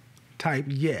 type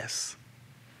yes.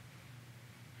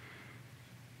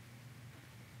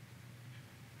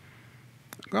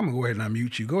 I'm going to go ahead and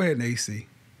unmute you. Go ahead and AC.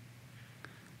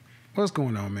 What's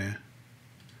going on, man?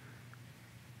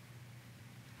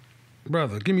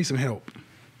 Brother, give me some help.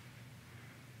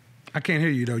 I can't hear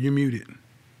you, though. You're muted.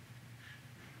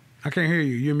 I can't hear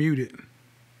you. You're muted.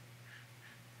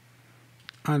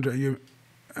 Andre, you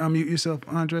unmute yourself,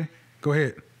 Andre. Go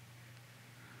ahead.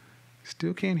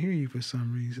 Still can't hear you for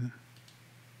some reason.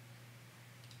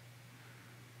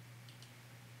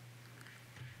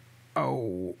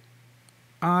 Oh,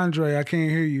 Andre, I can't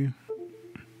hear you.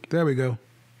 There we go.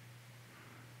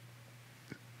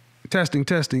 Testing.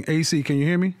 AC, can you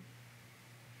hear me?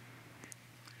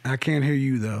 I can't hear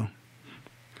you, though.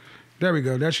 There we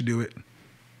go. That should do it.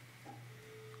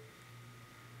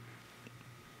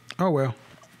 Oh, well.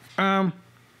 I'm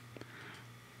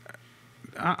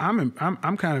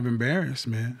kind of embarrassed,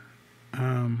 man.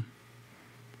 I'm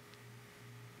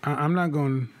not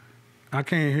going. I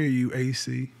can't hear you,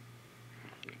 AC.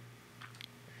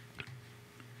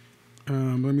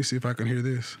 Let me see if I can hear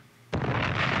this.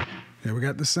 Yeah, we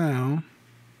got the sound.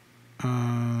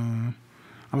 I'm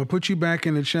gonna put you back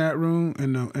in the chat room,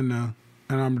 and I'm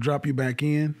gonna drop you back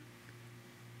in.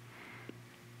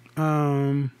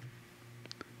 I'm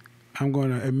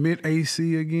gonna admit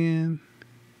AC again.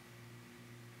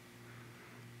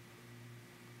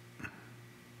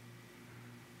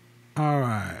 All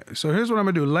right. So here's what I'm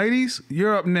gonna do, ladies.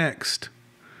 You're up next.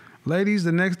 Ladies,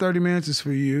 the next 30 minutes is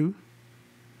for you.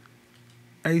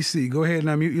 AC, go ahead and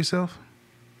unmute yourself.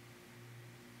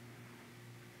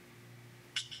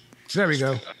 There we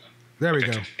go. There we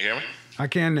go. Can you hear me? I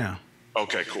can now.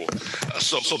 Okay, cool.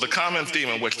 So the common theme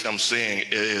in which I'm seeing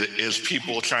is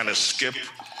people trying to skip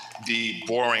the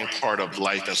boring part of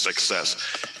life and success.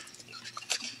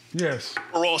 Yes.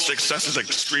 Overall, success is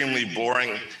extremely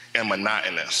boring and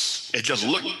monotonous. It just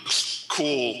looks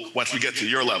cool once we get to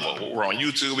your level. We're on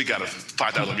YouTube, we got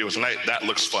 5,000 viewers a night, that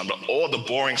looks fun. But all the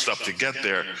boring stuff to get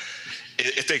there,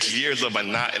 it takes years of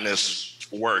monotonous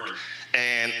work.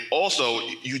 And also,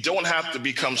 you don't have to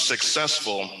become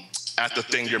successful at the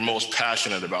thing you're most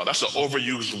passionate about. That's an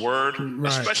overused word,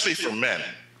 especially for men.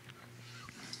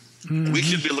 We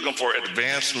should be looking for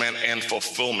advancement and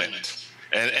fulfillment.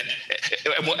 And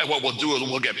what we'll do is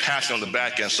we'll get passionate on the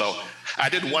back end. So I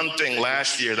did one thing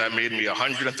last year that made me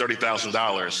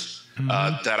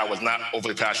 $130,000 that I was not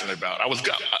overly passionate about.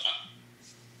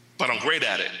 But I'm great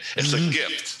at it. It's a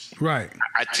gift. Right.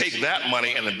 I take that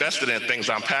money and invest it in things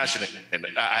I'm passionate in.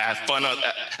 I have fun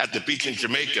at the beach in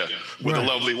Jamaica with a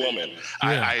lovely woman.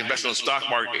 Yeah. I invest in the stock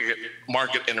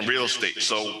market and in real estate.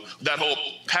 So that whole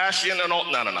passion and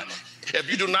all, no.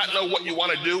 If you do not know what you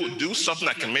want to do something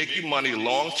that can make you money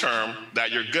long term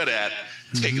that you're good at.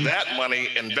 Take that money,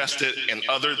 invest it in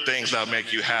other things that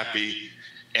make you happy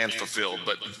and fulfilled.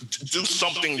 But do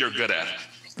something you're good at.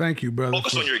 Thank you, brother.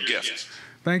 Focus on your gift.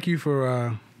 Thank you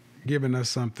for giving us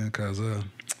something, because ooh,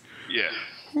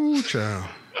 child.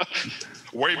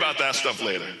 Worry about that stuff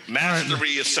later. Mastery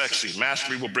is sexy.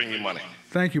 Mastery will bring you money.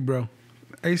 Thank you, bro.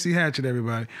 AC Hatchet,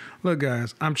 everybody. Look,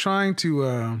 guys, I'm trying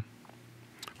to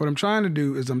what I'm trying to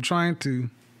do is all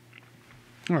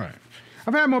right.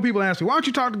 I've had more people ask me, why don't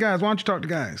you talk to guys? Why don't you talk to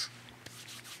guys?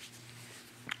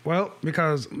 Well,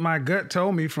 because my gut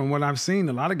told me from what I've seen,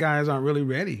 a lot of guys aren't really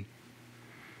ready.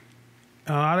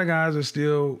 A lot of guys are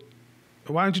still,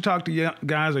 why don't you talk to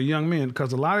guys or young men?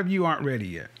 Because a lot of you aren't ready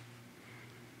yet.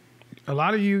 A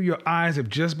lot of you, your eyes have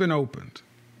just been opened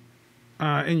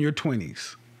in your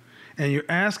 20s. And you're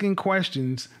asking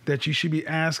questions that you should be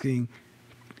asking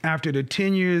after the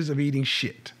 10 years of eating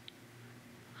shit.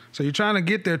 So you're trying to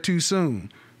get there too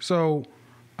soon. So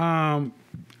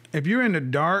if you're in the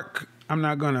dark, I'm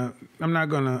not gonna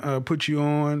put you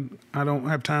on. I don't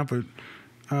have time for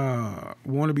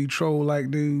wannabe troll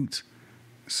like dudes.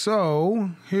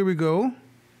 So here we go.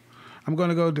 I'm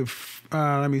gonna go to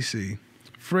let me see,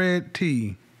 Fred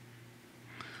T.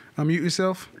 Unmute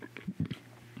yourself.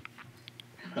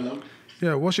 Hello.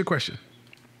 Yeah. What's your question?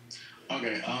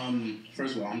 Okay.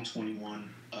 First of all, I'm 21.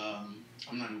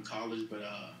 I'm not in college, but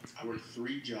I work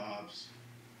 3 jobs.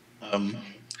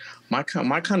 My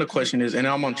kind of question is, and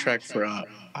I'm on track for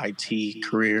IT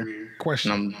career.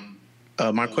 Question.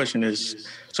 My question is,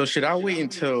 so should I wait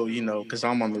until, because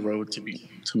I'm on the road to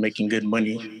making good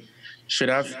money? Should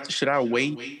I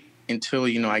wait until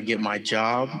I get my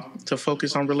job to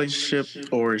focus on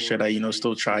relationship, or should I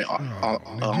still try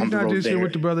on the road there? Did you not just hear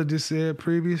what the brother just said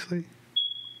previously?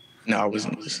 No, I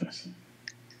wasn't listening.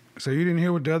 So you didn't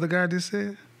hear what the other guy just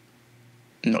said?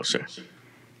 No, sir.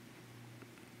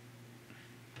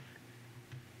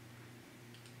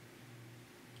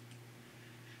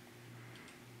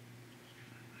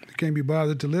 You can't be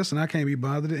bothered to listen. I can't be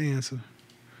bothered to answer.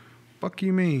 Fuck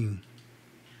you mean?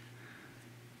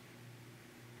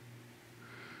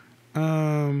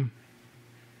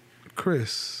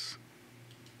 Chris,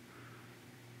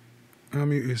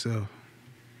 unmute yourself.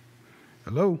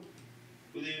 Hello.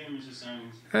 Good evening, Mr.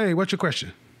 Samuels. Hey, what's your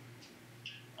question?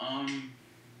 I'm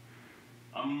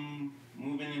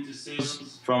moving into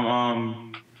sales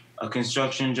from a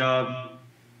construction job,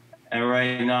 and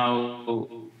right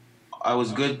now I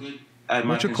was good at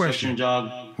my construction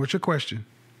job. What's your question?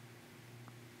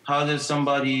 How does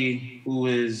somebody who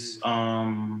is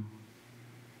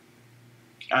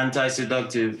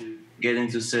anti-seductive get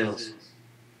into sales?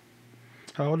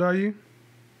 How old are you?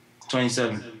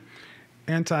 27.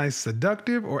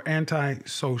 Anti-seductive or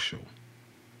anti-social?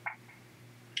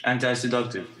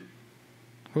 Anti-seductive.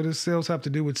 What does sales have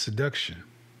to do with seduction?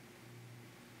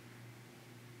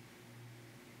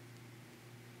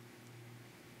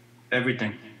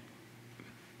 Everything.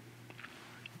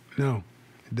 No,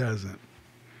 it doesn't.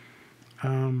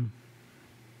 I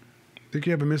think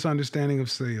you have a misunderstanding of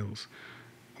sales.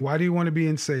 Why do you want to be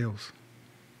in sales?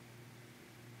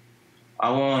 I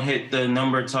won't hit the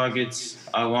number targets.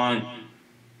 I want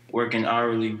working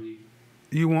hourly.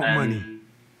 You want money.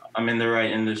 I'm in the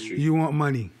right industry. You want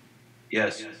money.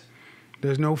 Yes.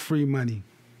 There's no free money.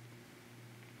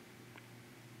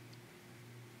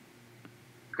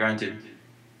 Granted.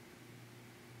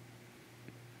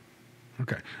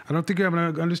 Okay. I don't think you have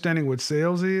an understanding what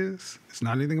sales is. It's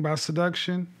not anything about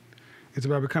seduction. It's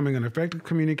about becoming an effective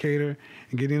communicator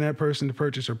and getting that person to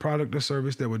purchase a product or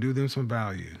service that will do them some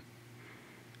value.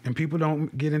 And people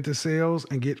don't get into sales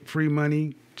and get free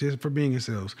money just for being in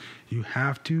sales. You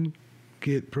have to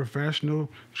get professional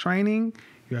training.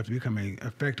 You have to become an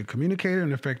effective communicator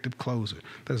and effective closer.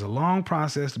 There's a long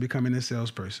process to becoming a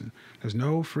salesperson. There's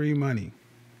no free money.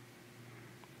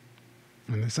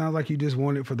 And it sounds like you just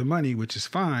want it for the money, which is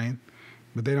fine,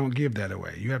 but they don't give that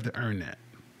away. You have to earn that.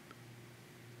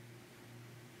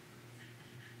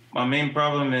 My main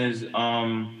problem is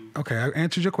Okay, I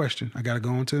answered your question. I got to go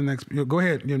on to the next. Go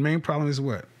ahead. Your main problem is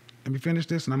what? Let me finish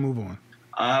this and I move on.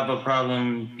 I have a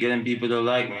problem getting people to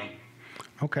like me.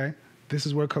 Okay, this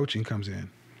is where coaching comes in.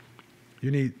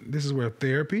 This is where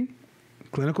therapy,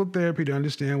 clinical therapy to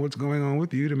understand what's going on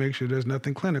with you to make sure there's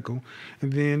nothing clinical,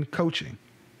 and then coaching.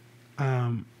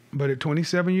 But at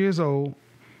 27 years old,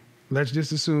 let's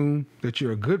just assume that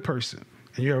you're a good person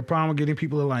and you have a problem with getting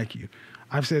people to like you.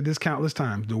 I've said this countless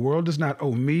times. The world does not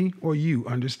owe me or you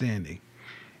understanding.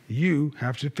 You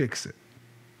have to fix it.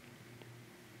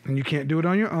 And you can't do it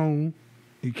on your own.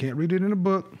 You can't read it in a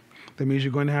book. That means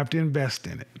you're going to have to invest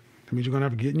in it. That means you're going to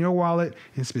have to get in your wallet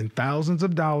and spend thousands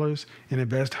of dollars and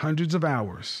invest hundreds of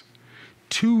hours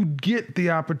to get the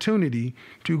opportunity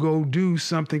to go do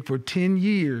something for 10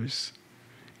 years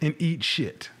and eat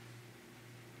shit.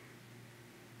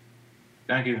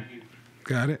 Thank you.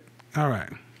 Got it? All right.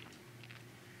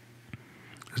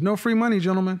 There's no free money,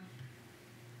 gentlemen.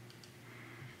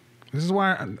 This is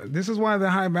why the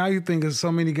high value thing is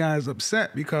so many guys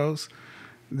upset, because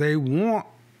they want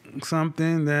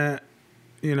something that,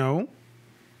 they want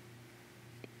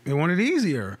it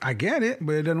easier. I get it,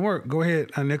 but it doesn't work. Go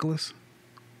ahead, Nicholas.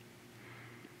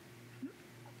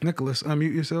 Nicholas,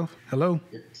 unmute yourself. Hello.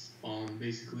 Yes.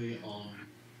 Basically,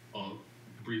 a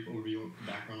brief overview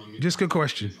background on me. Just your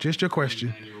question. Just your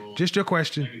question. Just your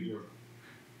question.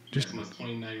 I'm a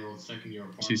 29-year-old second-year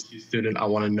pharmacy student. I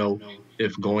want to know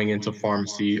if going into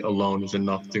pharmacy alone is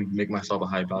enough to make myself a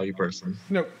high-value person.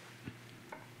 Nope.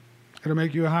 It'll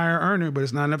make you a higher earner, but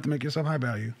it's not enough to make yourself high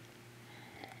value.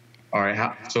 All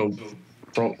right. So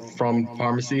from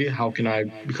pharmacy, how can I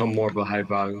become more of a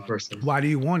high-value person? Why do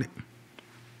you want it?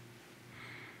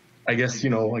 I guess,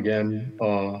 again,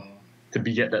 to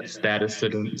get that status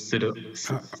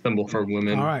symbol for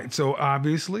women. All right. So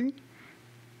obviously,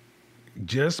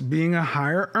 just being a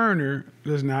higher earner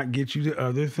does not get you to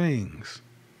other things.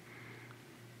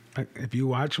 If you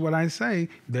watch what I say,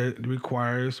 that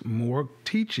requires more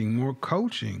teaching, more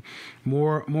coaching,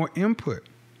 more input.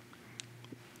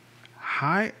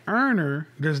 High earner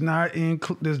does not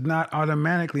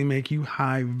automatically make you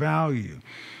high value.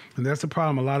 And that's the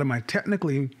problem a lot of my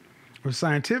technically or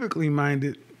scientifically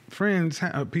minded friends,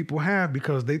 people have,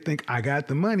 because they think I got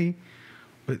the money,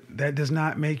 but that does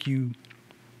not make you.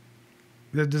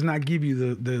 That does not give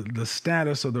you the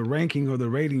status or the ranking or the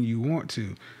rating you want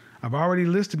to. I've already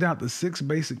listed out the 6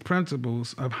 basic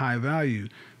principles of high value.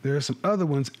 There are some other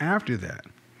ones after that,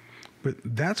 but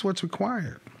that's what's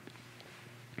required.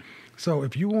 So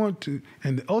if you want to,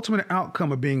 and the ultimate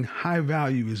outcome of being high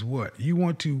value is what? You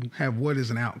want to have what as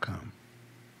an outcome?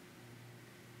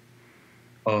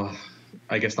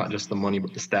 I guess not just the money,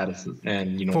 but the status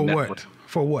and, For network. what?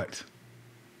 For what?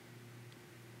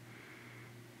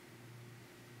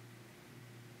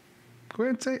 Go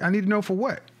ahead and say, I need to know for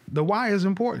what. The why is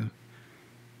important.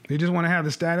 You just want to have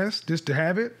the status just to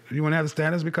have it? You want to have the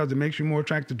status because it makes you more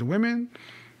attractive to women?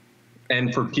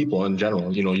 And for people in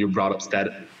general, you brought up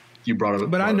status. You brought up.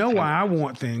 But I know why I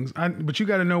want things. But you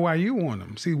got to know why you want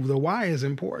them. See, the why is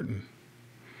important.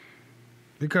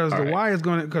 Because the why is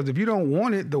going to, because if you don't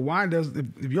want it, the why does,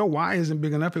 if your why isn't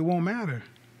big enough, it won't matter.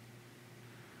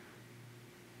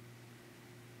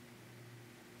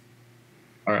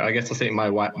 All right, I guess I'll say my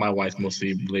wife's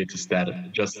mostly related to status.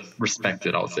 Just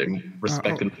respected, I'll say.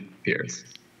 Respected peers.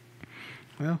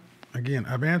 Well, again,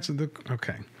 I've answered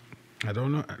okay. I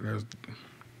don't know.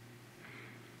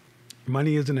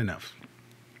 Money isn't enough.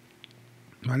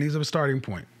 Money is a starting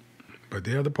point. But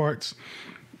the other parts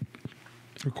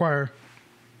require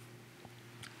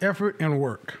effort and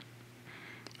work.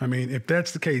 I mean, if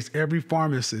that's the case, every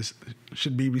pharmacist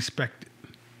should be respected.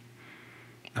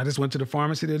 I just went to the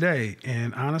pharmacy today,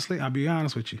 and honestly, I'll be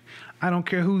honest with you, I don't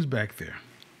care who's back there.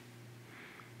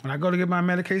 When I go to get my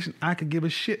medication, I could give a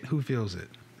shit who fills it.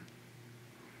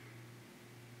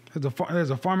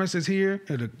 There's a pharmacist here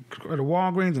at the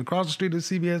Walgreens, and across the street at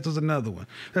the CVS, there's another one.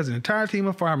 There's an entire team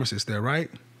of pharmacists there, right?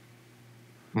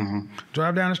 Mm-hmm.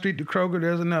 Drive down the street to Kroger,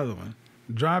 there's another one.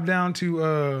 Drive down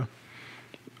to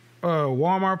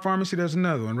Walmart pharmacy, there's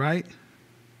another one, right?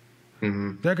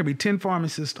 Mm-hmm. There could be 10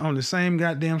 pharmacists on the same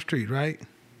goddamn street, right?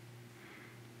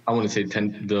 I want to say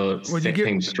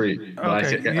same street. But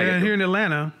Okay, here in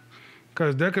Atlanta,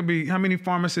 because there could be, how many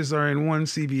pharmacists are in one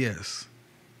CVS?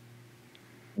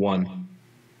 One.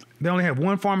 They only have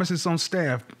one pharmacist on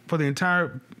staff for the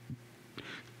entire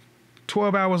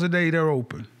 12 hours a day they're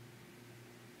open.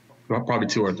 Well, probably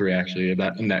 2 or 3, actually,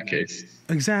 in that case.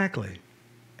 Exactly.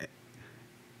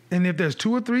 And if there's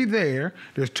 2 or 3 there,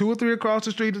 there's 2 or 3 across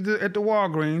the street at the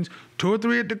Walgreens, 2 or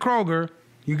 3 at the Kroger,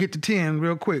 you get to 10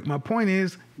 real quick. My point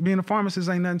is, being a pharmacist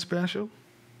ain't nothing special.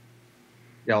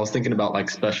 Yeah, I was thinking about like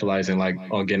specializing, like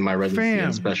getting my residency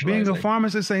and specializing. Being a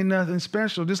pharmacist ain't nothing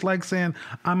special. Just like saying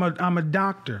I'm a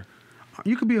doctor.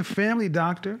 You could be a family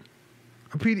doctor.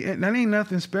 That ain't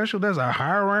nothing special. There's a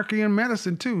hierarchy in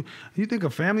medicine too. You think a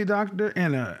family doctor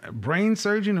and a brain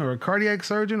surgeon or a cardiac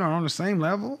surgeon are on the same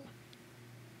level?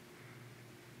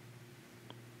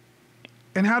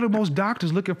 And how do most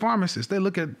doctors look at pharmacists? They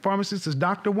look at pharmacists as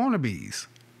doctor wannabes.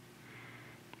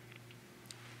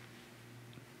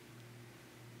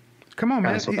 Come on,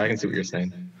 man. I can see what you're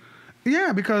saying.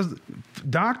 Yeah, because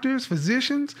doctors,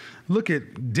 physicians look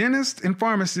at dentists and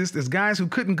pharmacists as guys who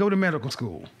couldn't go to medical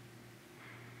school.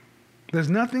 There's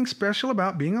nothing special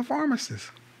about being a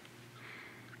pharmacist.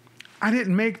 I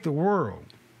didn't make the world.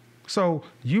 So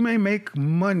you may make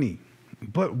money,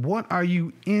 but what are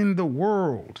you in the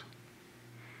world?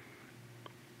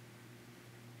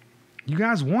 You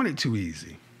guys want it too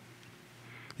easy.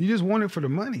 You just want it for the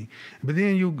money. But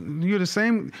then you're the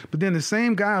same, but then the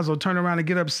same guys will turn around and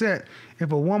get upset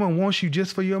if a woman wants you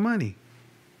just for your money.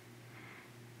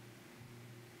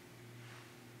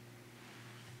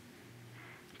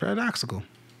 Paradoxical.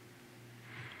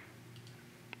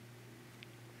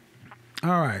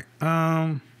 All right.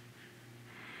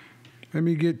 Let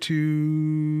me get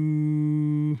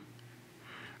to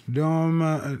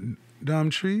Dom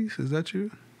Trees. Is that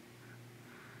you?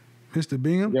 Mr.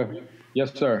 Bingham? Yeah.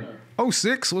 Yes, sir.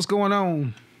 06, what's going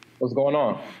on? What's going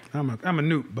on? I'm a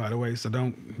noob, by the way, so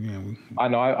don't, I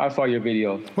know, I saw your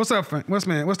videos. What's up, Frank? What's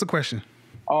the question?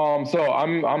 So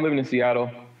I'm living in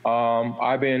Seattle.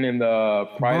 I've been in the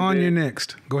private. On, you're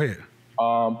next. Go ahead.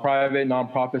 Private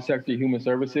nonprofit sector, human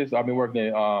services. I've been working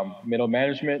in middle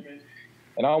management,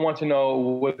 and I want to know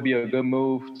what would be a good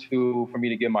move for me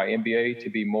to get my MBA to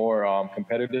be more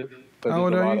competitive. How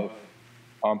old are you?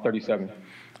 37.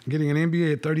 Getting an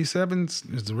MBA at 37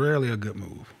 is rarely a good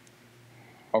move.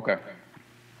 Okay.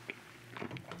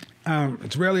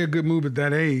 It's rarely a good move at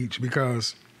that age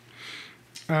because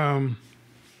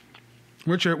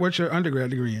what's your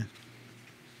undergrad degree in?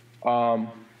 I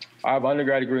have an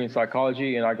undergrad degree in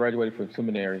psychology, and I graduated from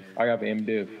seminary. I have an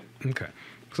MDiv. Okay.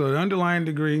 So the underlying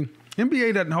degree,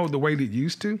 MBA doesn't hold the weight it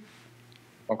used to.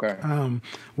 Okay.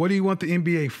 What do you want the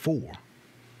MBA for?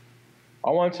 I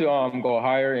want to go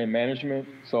higher in management,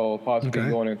 so possibly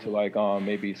going into like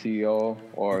maybe CEO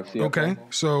or CFO. Okay.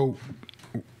 So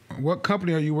what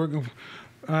company are you working for?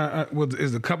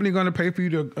 Is the company going to pay for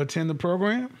you to attend the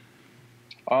program?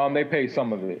 They pay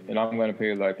some of it, and I'm going to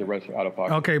pay like the rest out of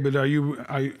pocket. Okay, but are you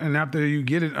and after you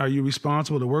get it, are you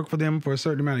responsible to work for them for a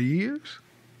certain amount of years?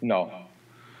 No.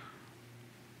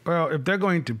 Well, if they're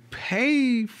going to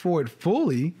pay for it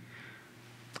fully,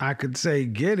 I could say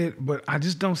get it, but I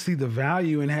just don't see the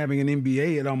value in having an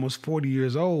MBA at almost 40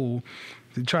 years old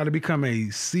to try to become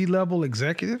a C-level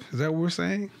executive. Is that what we're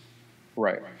saying?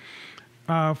 Right.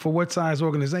 For what size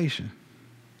organization?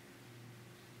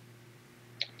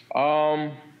 Are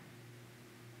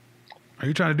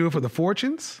you trying to do it for the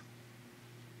fortunes?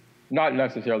 Not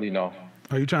necessarily, no.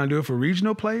 Are you trying to do it for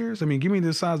regional players? I mean, give me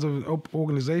the size of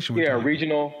organization. Yeah,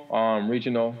 regional.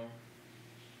 Regional.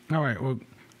 All right. Well,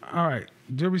 all right.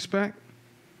 Due respect,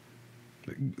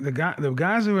 the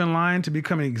guys who are in line to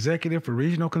become an executive for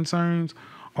regional concerns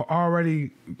are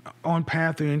already on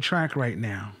path or in track right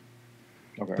now.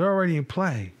 Okay. They're already in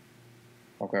play.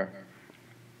 Okay.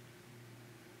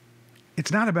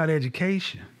 It's not about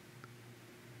education.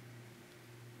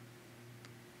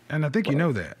 And I think you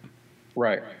know that.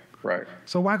 Right, right.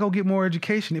 So why go get more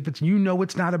education if it's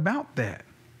it's not about that?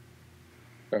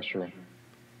 That's true.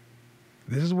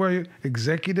 This is where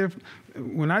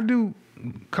when I do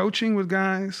coaching with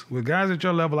guys at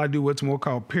your level, I do what's more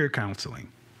called peer counseling.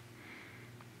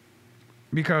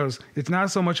 Because it's not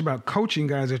so much about coaching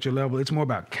guys at your level, it's more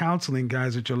about counseling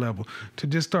guys at your level to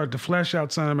just start to flesh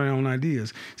out some of their own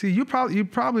ideas. See, you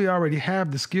probably already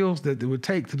have the skills that it would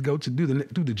take to go to do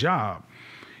the job.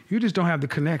 You just don't have the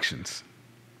connections.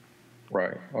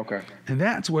 Right, okay. And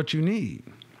that's what you need.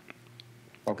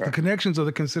 Okay. The connections are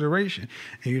the consideration,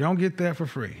 and you don't get that for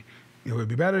free. It would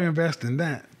be better to invest in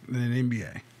that than an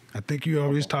MBA. I think you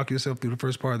always talk yourself through the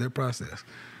first part of that process.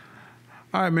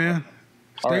 All right, man.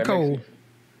 Stay cold.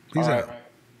 Peace out. Right.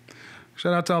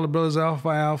 Shout out to all the brothers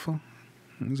Alpha.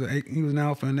 He was an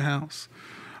alpha in the house.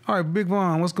 All right, Big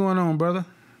Vaughn, what's going on, brother?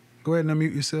 Go ahead and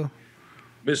unmute yourself.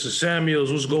 Mr.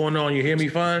 Samuels, what's going on? You hear me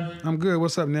fine? I'm good.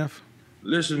 What's up, Neff?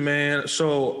 Listen, man.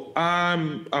 So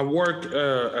I work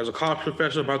as a college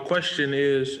professor. My question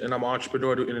is, and I'm an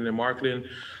entrepreneur doing internet marketing,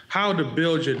 how to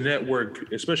build your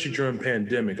network, especially during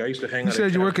pandemic. I used to hang You out.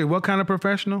 said you work at what kind of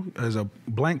professional? As a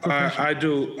blank professional? I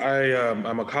do.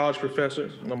 I'm a college professor,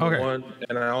 number one,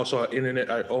 and I also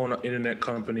I own an internet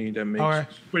company that makes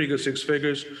pretty good six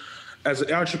figures. As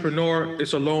an entrepreneur,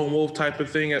 it's a lone wolf type of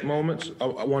thing at moments. I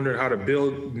wondered how to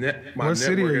build my network. What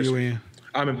city are you in?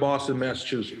 I'm in Boston,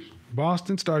 Massachusetts.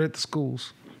 Boston started at the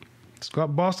schools.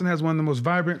 Boston has one of the most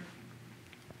vibrant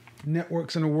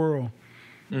networks in the world.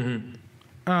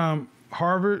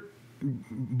 Harvard,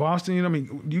 Boston, you know, I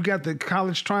mean, you got the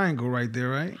college triangle right there,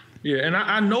 right? Yeah, and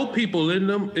I know people in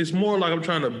them. It's more like I'm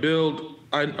trying to build.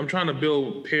 I'm trying to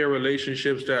build pair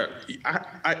relationships that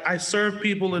I serve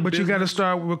people in. But business. you got to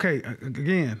start with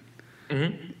again.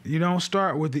 You don't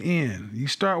start with the end. You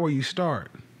start where you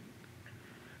start.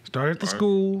 Start at the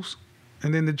schools,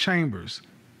 and then the chambers.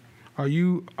 Are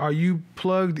you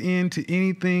plugged into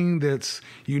anything that's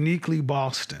uniquely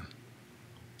Boston?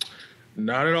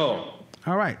 Not at all.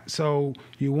 All right. So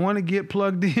you want to get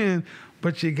plugged in,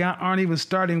 but you aren't even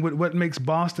starting with what makes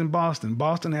Boston Boston.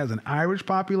 Boston has an Irish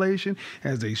population,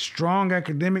 has a strong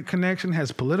academic connection,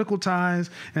 has political ties,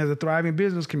 and has a thriving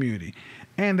business community.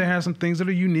 And there are some things that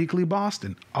are uniquely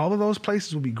Boston. All of those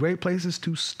places will be great places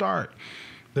to start.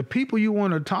 The people you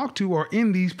want to talk to are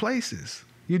in these places.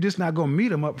 You're just not going to meet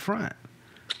them up front.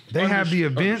 They have the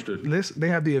event list. They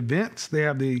have the events. They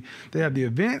have the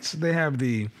events. They have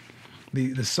the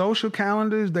social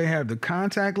calendars. They have the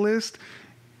contact list.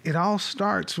 It all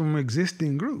starts from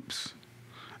existing groups.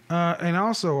 And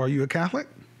also, are you a Catholic?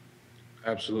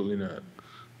 Absolutely not.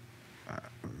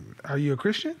 Are you a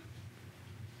Christian?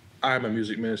 I'm a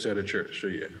music minister at a church, so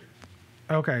yeah.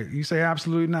 Okay, you say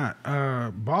absolutely not.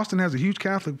 Boston has a huge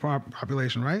Catholic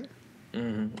population, right?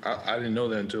 I didn't know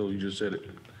that until you just said it.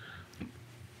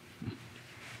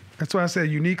 That's why I said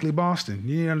uniquely Boston.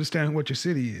 You didn't understand what your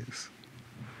city is.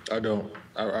 I don't.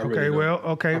 I okay, really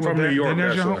don't. I'm from New York.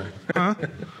 That's why. Huh?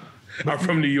 I'm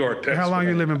from New York. That's How long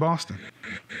you live in Boston?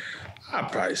 I'd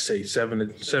probably say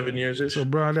 7 years. So,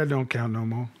 bro, that don't count no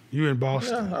more. You in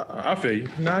Boston. Yeah, I feel you.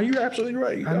 No, you're absolutely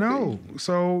right. I know.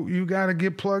 So you got to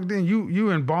get plugged in. You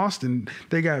in Boston.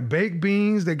 They got baked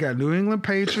beans. They got New England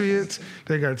Patriots.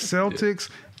 They got Celtics.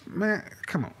 Man,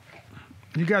 come on.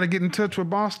 You got to get in touch with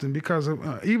Boston because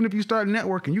even if you start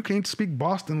networking, you can't speak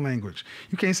Boston language.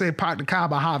 You can't say "pot the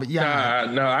cob Harvard." Yeah.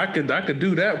 No, I could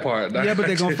do that part. Yeah, but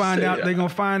they're gonna find out. They're gonna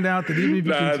find out that even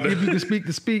if you can speak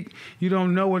to speak, you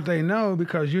don't know what they know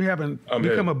because you haven't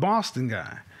become a Boston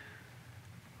guy.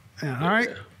 Yeah, all right,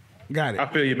 got it. I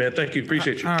feel you, man. Thank you.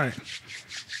 Appreciate you. All right.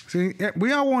 See,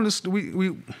 we all want to.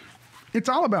 We. It's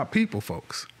all about people,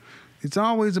 folks. It's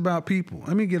always about people.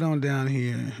 Let me get on down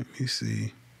here. Let me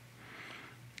see.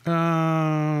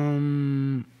 Let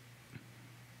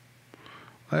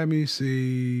me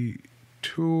see.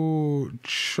 To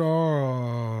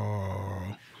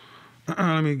Charles.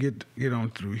 Let me get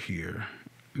on through here.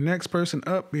 Next person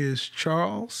up is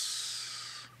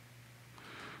Charles.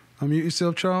 Unmute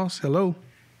yourself, Charles. Hello.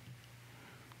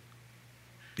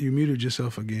 You muted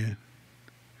yourself again.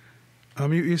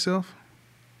 Unmute yourself.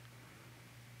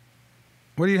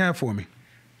 What do you have for me?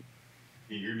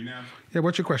 Can you hear me now? Yeah,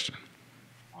 what's your question?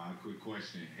 Quick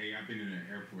question. Hey, I've been in the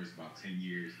Air Force about 10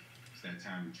 years. It's that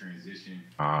time to transition.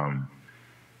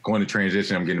 Going to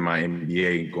transition, I'm getting my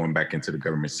MBA, going back into the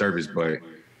government service, but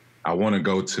I want to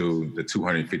go to the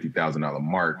 $250,000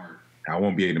 mark. I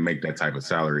won't be able to make that type of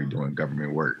salary doing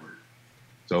government work.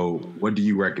 So what do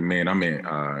you recommend? I'm in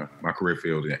my career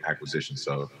field in acquisition,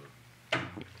 so.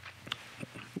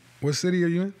 What city are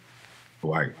you in?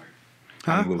 Hawaii.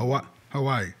 Huh?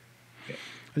 Hawaii. Yeah.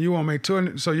 And you want to make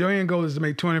so your end goal is to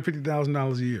make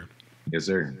 $250,000 a year? Yes,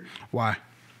 sir. Why?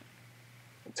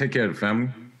 Take care of the family.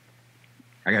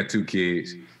 I got 2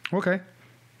 kids. Okay.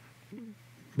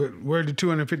 But where did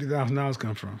 $250,000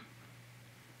 come from?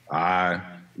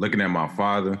 Looking at my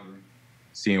father,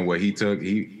 seeing what he took,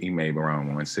 he made around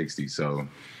 160. So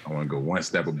I want to go one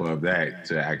step above that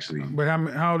to actually. But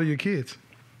how old are your kids?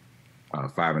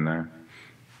 5 and 9.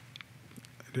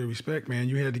 The respect, man.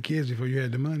 You had the kids before you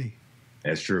had the money.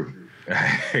 That's true.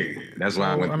 That's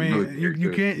why I went. I mean,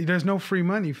 you can't. There's no free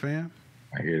money, fam.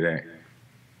 I hear that.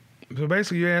 So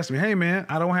basically, you asked me, hey, man,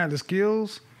 I don't have the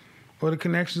skills or the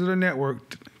connections or the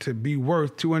network to be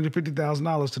worth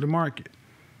 $250,000 to the market.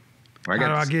 How do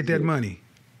I get that money?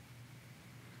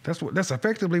 That's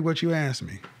effectively what you asked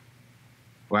me.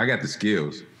 Well, I got the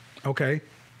skills. Okay.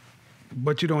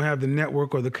 But you don't have the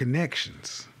network or the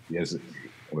connections. Yes.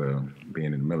 Well,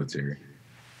 being in the military.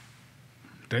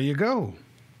 There you go.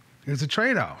 It's a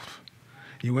trade-off.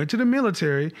 You went to the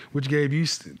military, which gave you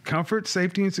comfort,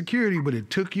 safety, and security, but it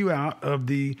took you out of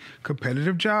the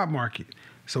competitive job market.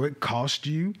 So it cost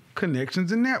you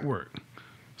connections and network.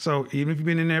 So even if you've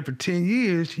been in there for 10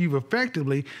 years, you've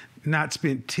effectively not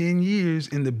spent 10 years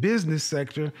in the business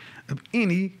sector of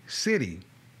any city.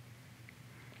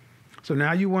 So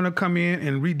now you want to come in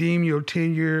and redeem your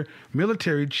 10-year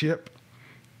military chip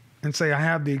and say, I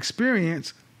have the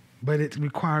experience, but it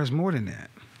requires more than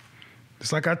that.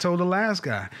 It's like I told the last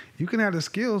guy, you can have the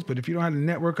skills, but if you don't have the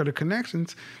network or the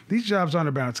connections, these jobs aren't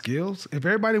about skills. If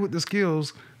everybody with the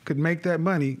skills could make that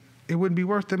money, it wouldn't be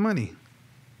worth the money.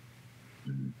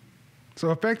 So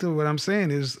effectively what I'm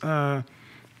saying is,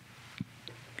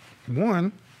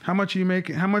 one, how much are you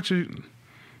making? How much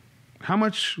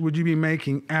would you be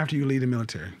making after you leave the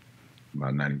military?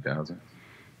 About $90,000.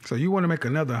 So you want to make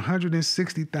another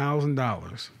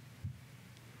 $160,000.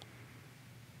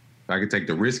 I could take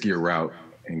the riskier route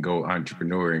and go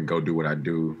entrepreneur and go do what I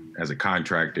do as a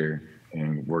contractor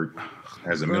and work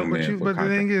as a middleman. But the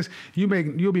thing is, you'll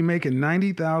be making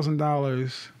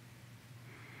 $90,000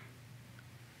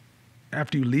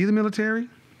 after you leave the military?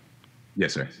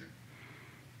 Yes, sir.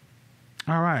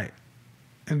 All right.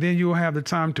 And then you'll have the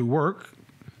time to work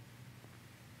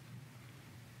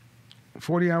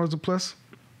 40 hours or plus?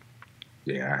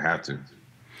 Yeah, I have to.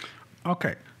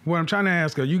 Okay. What I'm trying to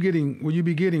ask, will you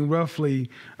be getting roughly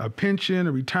a pension,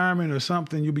 a retirement or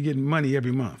something? You'll be getting money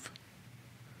every month?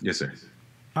 Yes, sir.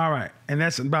 All right. And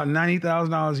that's about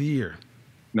 $90,000 a year?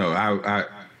 No,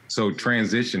 so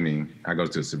transitioning, I go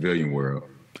to the civilian world.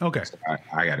 Okay. So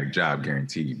I got a job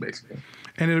guaranteed, basically.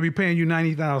 And it'll be paying you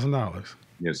 $90,000?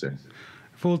 Yes, sir.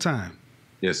 Full time?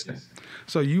 Yes, sir.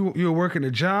 So you're working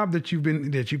a job that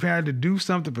you've had to do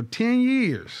something for 10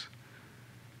 years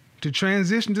to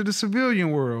transition to the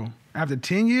civilian world after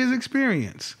 10 years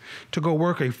experience to go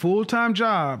work a full-time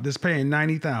job that's paying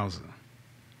 $90,000.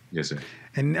 Yes, sir.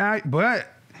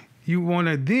 But you want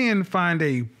to then find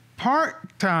a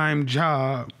part-time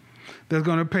job that's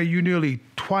going to pay you nearly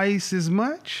twice as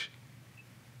much?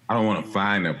 I don't want to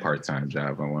find a part-time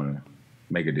job. I want to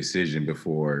make a decision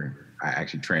before I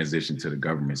actually transition to the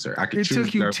government, sir. It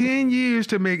took you 10 years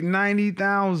to make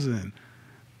 $90,000.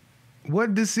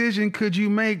 What decision could you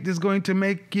make that's going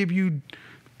to give you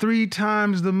 3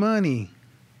 times the money?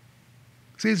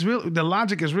 See, the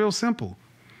logic is real simple.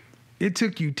 It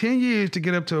took you 10 years to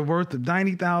get up to a worth of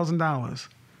 $90,000.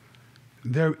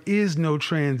 There is no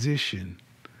transition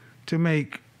to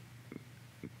make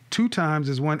 2 times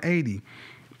is 180.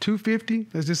 250,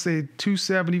 let's just say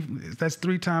 270, that's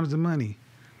 3 times the money.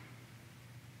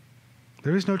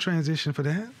 There is no transition for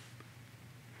that.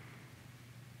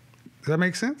 Does that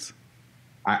make sense?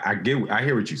 I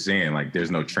hear what you're saying. Like,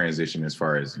 there's no transition as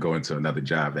far as going to another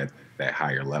job at that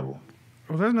higher level.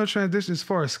 Well, there's no transition as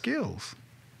far as skills.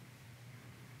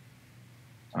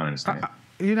 I understand.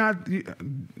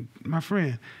 My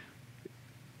friend,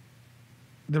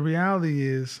 the reality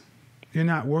is you're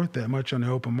not worth that much on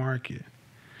the open market.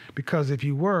 Because if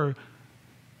you were,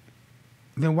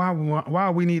 then why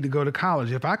we need to go to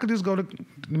college? If I could just go to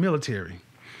the military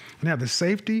and have the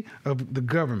safety of the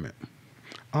government,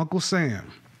 Uncle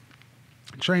Sam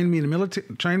trained me in the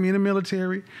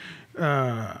military,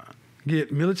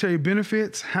 get military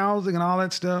benefits, housing, and all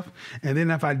that stuff. And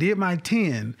then if I did my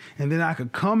 10, and then I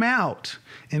could come out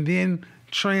and then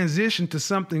transition to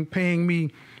something paying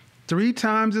me 3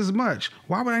 times as much.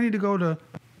 Why would I need to go to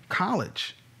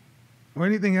college or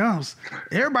anything else?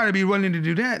 Everybody be wanting to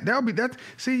do that.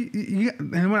 See,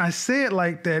 and when I say it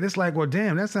like that, it's like, well,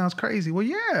 damn, that sounds crazy. Well,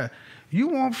 yeah, you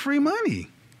want free money.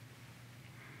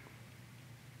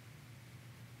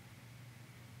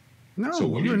 No,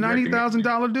 so you're a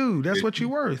 $90,000 dude. That's what you're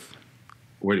worth.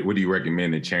 What do you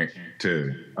recommend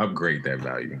to upgrade that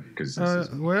value? Because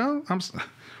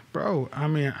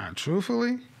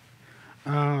truthfully,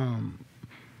 the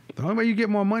only way you get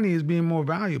more money is being more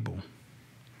valuable,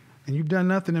 and you've done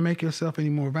nothing to make yourself any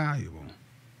more valuable.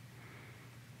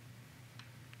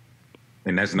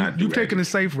 And that's not. You've taken the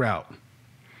safe route.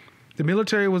 The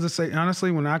military was a safe. Honestly,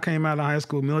 when I came out of high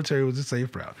school, military was a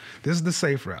safe route. This is the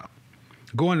safe route.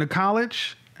 Going to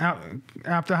college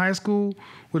after high school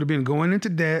would have been going into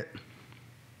debt,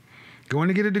 going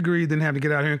to get a degree, then have to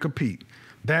get out here and compete.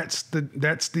 That's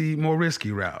the more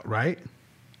risky route, right?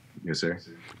 Yes, sir.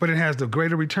 But it has the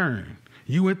greater return.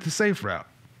 You went the safe route.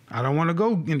 I don't want to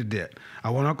go into debt. I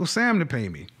want Uncle Sam to pay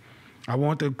me. I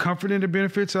want the comfort and the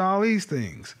benefits of all these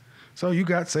things. So you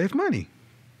got safe money.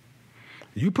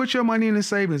 You put your money in a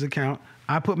savings account.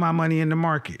 I put my money in the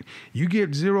market. You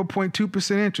get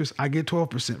 0.2% interest. I get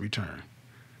 12% return.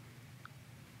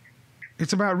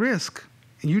 It's about risk.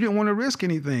 and you didn't want to risk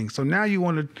anything. So now you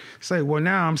want to say, well,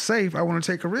 now I'm safe. I want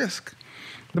to take a risk.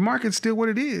 The market's still what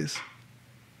it is.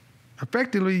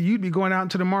 Effectively, you'd be going out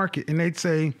into the market and they'd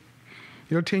say,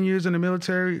 your 10 years in the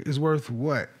military is worth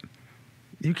what?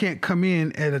 You can't come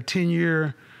in at a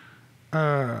 10-year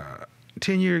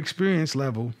experience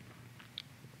level.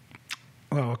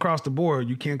 Well, across the board,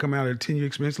 you can't come out at a 10-year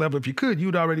experience level. If you could,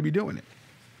 you'd already be doing it.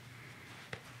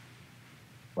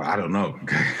 Well, I don't know.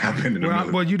 I've been in the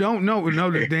military. Well, you don't know.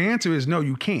 No, the answer is no,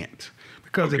 you can't.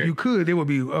 Because if you could, it would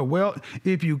be a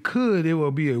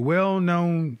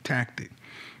well-known tactic.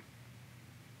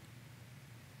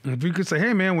 If you could say,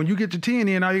 hey man, when you get your 10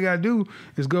 in, all you gotta do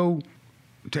is go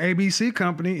to ABC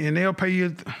company and they'll pay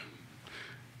you.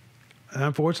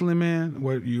 Unfortunately, man,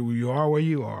 you are where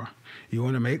you are. You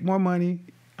want to make more money.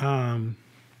 You're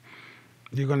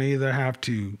gonna either have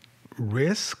to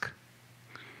risk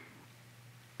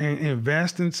and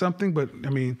invest in something, but I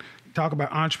mean, talk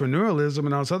about entrepreneurialism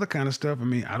and all this other kind of stuff. I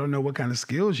mean, I don't know what kind of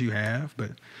skills you have,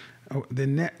 but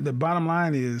the bottom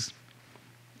line is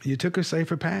you took a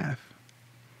safer path.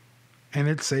 And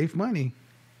it's safe money.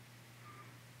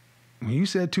 When you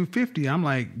said 250, I'm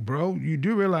like, bro, you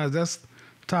do realize that's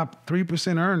top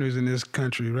 3% earners in this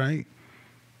country, right?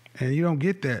 And you don't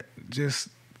get that just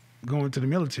going to the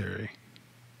military.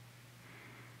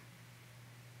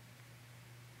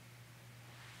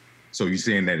 So you're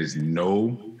saying that is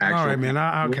no actual... All right, man.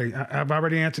 I've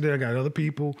already answered it. I got other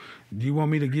people. Do you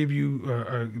want me to give you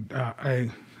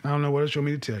I don't know what else you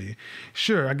want me to tell you.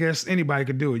 Sure, I guess anybody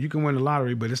could do it. You can win the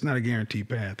lottery, but it's not a guaranteed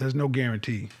path. There's no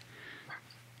guarantee.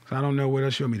 So I don't know what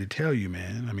else you want me to tell you,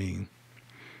 man. I mean,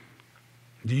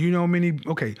 do you know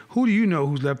who do you know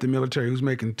who's left the military who's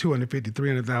making $250,000,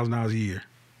 $300,000 a year?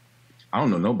 I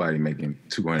don't know nobody making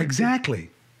 $200,000.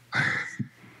 Exactly.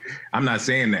 I'm not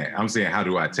saying that. I'm saying, how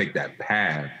do I take that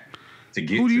path to get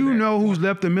to that? Who do you know who's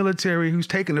left the military who's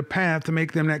taken the path to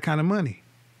make them that kind of money?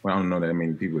 Well, I don't know that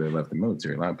many people that left the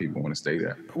military. A lot of people want to stay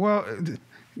there. Well,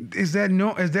 is that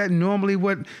normally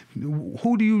what?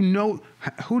 Who do you know?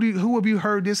 Who have you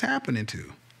heard this happening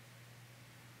to?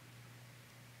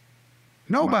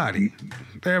 Nobody.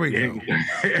 There we go.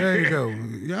 There you go.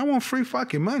 Y'all want free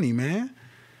fucking money, man.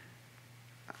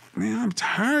 Man, I'm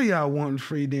tired of y'all wanting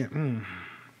free damn.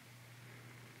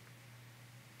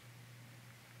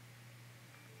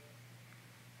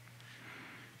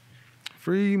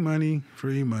 Free money,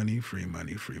 free money, free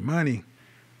money, free money.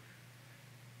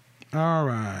 All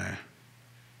right.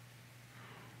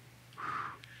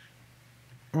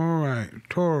 All right,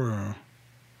 Tora.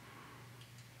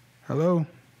 Hello?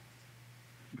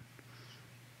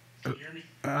 Can you hear me?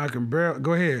 I can barely,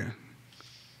 go ahead.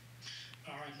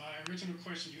 All right, my original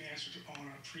question you answered on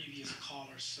a previous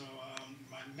caller. So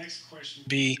my next question would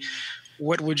be,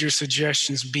 what would your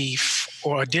suggestions be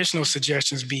or additional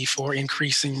suggestions be for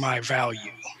increasing my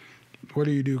value? What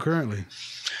do you do currently?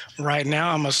 Right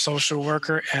now, I'm a social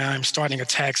worker and I'm starting a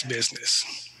tax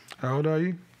business. How old are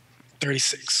you?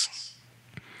 36.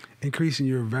 Increasing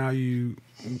your value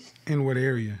in what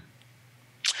area?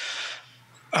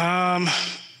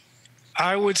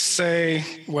 I would say,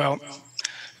 well,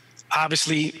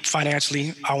 obviously,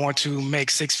 financially, I want to make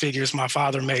six figures. My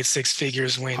father made six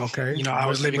figures when, I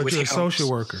was living with him. But you're a social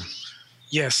worker.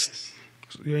 Yes.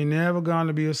 So you ain't never gone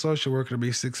to be a social worker to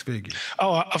be six figures.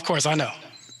 Oh, of course, I know.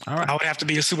 All right. I would have to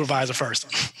be a supervisor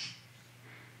first.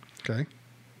 Okay.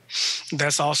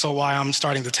 That's also why I'm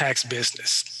starting the tax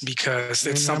business, because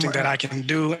it's something that I can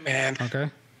do. And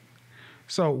okay.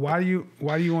 So why do you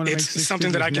want to make six It's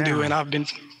something that I can now? do, and I've been.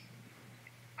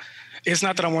 It's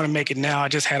not that I want to make it now. I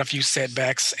just had a few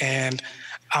setbacks, and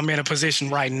I'm in a position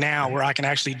right now where I can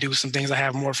actually do some things. I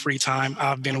have more free time.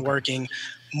 I've been working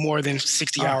more than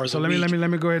 60 hours so a let week.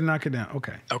 me go ahead and knock it down.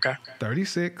 Okay. Okay.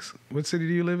 36. What city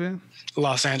do you live in?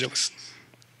 Los Angeles.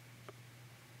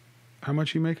 How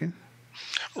much you making?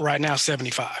 Right now,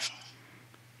 75.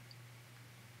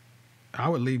 I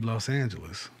would leave Los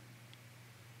Angeles.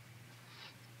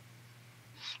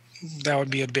 That would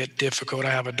be a bit difficult.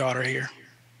 I have a daughter here.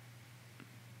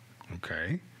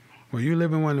 Okay. Well, you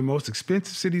live in one of the most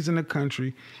expensive cities in the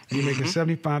country, and you're making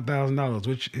 $75,000,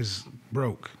 which is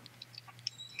broke.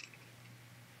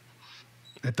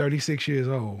 At 36 years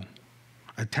old.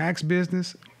 A tax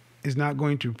business is not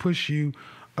going to push you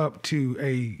up to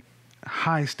a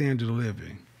high standard of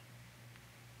living.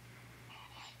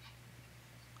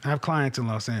 I have clients in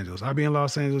Los Angeles. I'll be in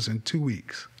Los Angeles in 2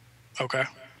 weeks. Okay.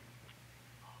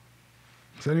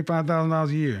 $75,000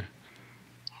 a year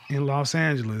in Los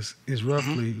Angeles is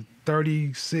roughly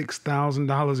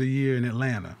 $36,000 a year in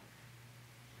Atlanta.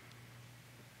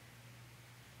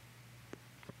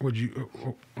 Would you?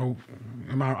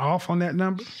 Am I off on that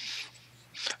number?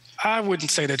 I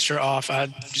wouldn't say that you're off.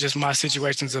 Just my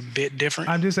situation's a bit different.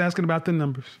 I'm just asking about the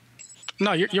numbers.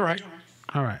 No, you're right.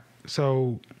 All right.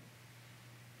 So,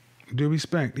 due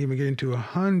respect, even getting to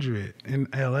 100 in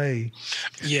LA.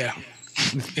 Yeah,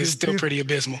 it's still pretty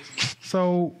abysmal.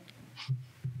 So,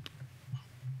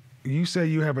 you say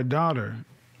you have a daughter.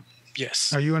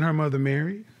 Yes. Are you and her mother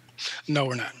married? No,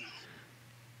 we're not.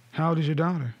 How old is your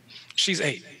daughter? She's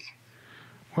 8.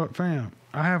 Well, fam,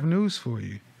 I have news for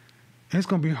you. It's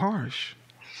going to be harsh.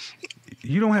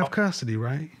 You don't have custody,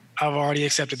 right? I've already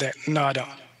accepted that. No, I don't.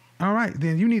 All right,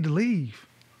 then you need to leave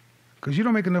because you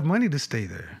don't make enough money to stay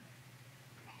there.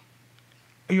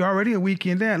 You're already a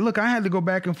weekend dad. Look, I had to go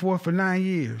back and forth for 9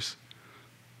 years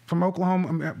from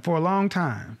Oklahoma for a long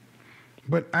time.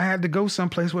 But I had to go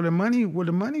someplace where the money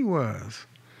was.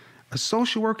 A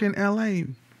social worker in LA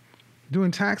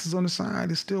doing taxes on the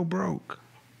side is still broke.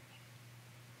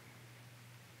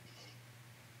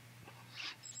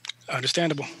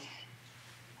 Understandable.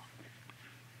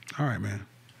 All right, man.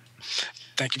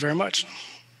 Thank you very much.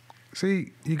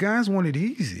 See, you guys want it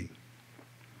easy.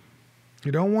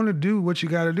 You don't want to do what you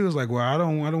got to do. It's like, well, I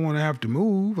don't want to have to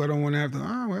move. I don't want to have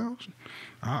to.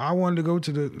 I wanted to go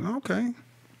to the. Okay.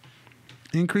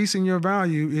 Increasing your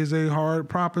value is a hard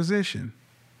proposition.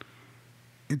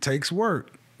 It takes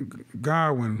work.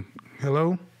 Godwin,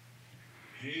 hello?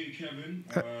 Hey, Kevin.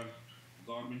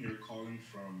 Godwin here calling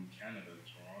from Canada,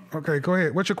 Toronto. Okay, go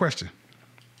ahead. What's your question?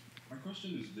 My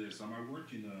question is this. I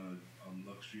work in a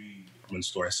luxury department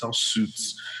store. I sell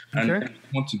suits. And Okay. I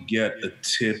want to get a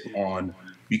tip on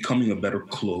becoming a better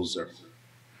closer.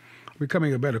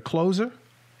 Becoming a better closer?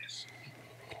 Yes.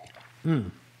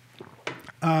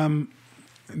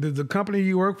 Does the company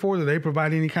you work for, do they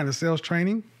provide any kind of sales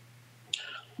training?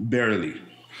 Barely.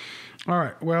 All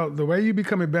right. Well, the way you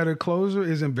become a better closer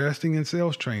is investing in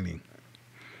sales training.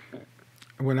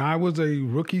 When I was a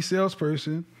rookie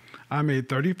salesperson, I made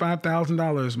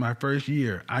 $35,000 my first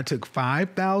year. I took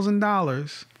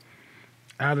 $5,000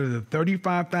 out of the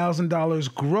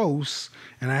 $35,000 gross,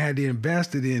 and I had to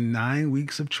invest it in 9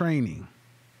 weeks of training.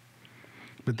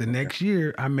 But the next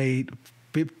year, I made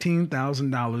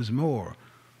 $15,000 more.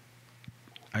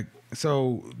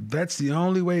 So that's the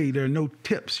only way. There are no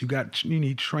tips. You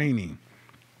need training.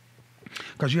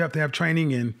 Because you have to have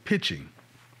training in pitching,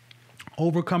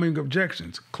 overcoming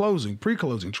objections, closing,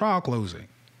 pre-closing, trial closing,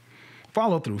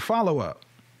 follow through, follow up,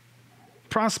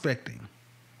 prospecting.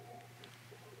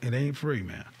 It ain't free,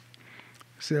 man.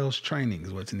 Sales training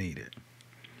is what's needed.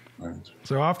 Right.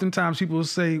 So oftentimes people will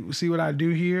say, see what I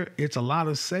do here? It's a lot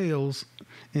of sales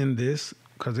in this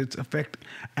because it's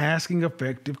asking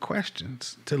effective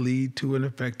questions to lead to an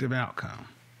effective outcome.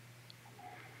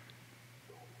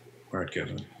 All right,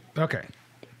 Kevin. Okay.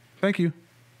 Thank you.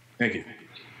 Thank you.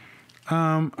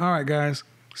 All right, guys.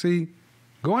 See,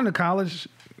 going to college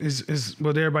is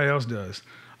what everybody else does.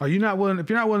 If you're not willing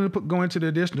to go into the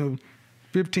additional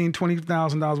 $15,000,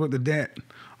 $20,000 worth of debt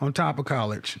on top of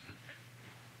college,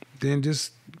 then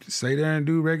just stay there and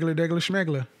do regular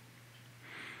schmegler.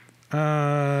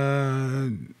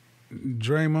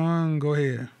 Draymond, go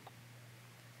ahead.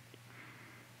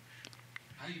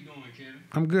 How you doing, Kevin?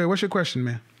 I'm good. What's your question,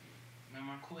 man? Man,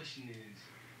 my question is,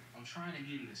 I'm trying to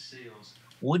get into sales.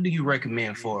 What do you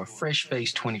recommend for a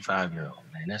fresh-faced 25-year-old,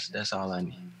 man? That's all I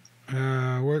need.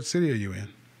 What city are you in?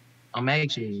 I'm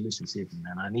actually in Mississippi,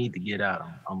 man. I need to get out.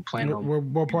 I'm planning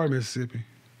on What part of Mississippi?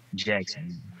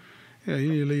 Jackson. Yeah,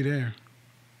 you need to leave there.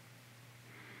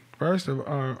 First of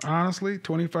honestly,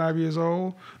 25 years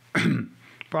old,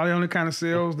 probably only kind of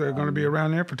sales that are going to be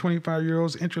around there for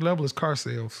 25-year-olds. Entry level is car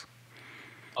sales.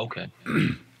 Okay.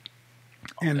 And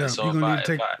so you're if going I- to need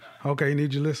to take. Okay, you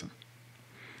need to listen.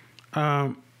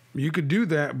 You could do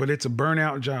that, but it's a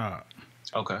burnout job.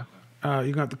 Okay. You're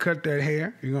going to have to cut that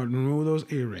hair. You're going to remove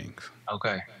those earrings.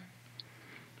 Okay.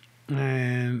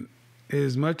 And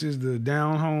as much as the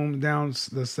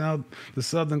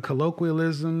southern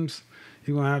colloquialisms,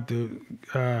 you're going to have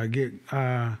to get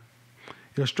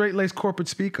your straight-laced corporate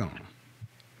speak on.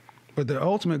 But the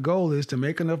ultimate goal is to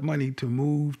make enough money to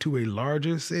move to a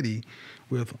larger city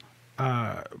with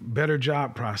better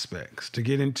job prospects, to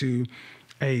get into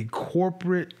a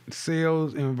corporate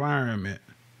sales environment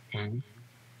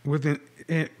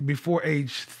before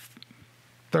age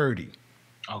 30.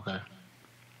 Okay.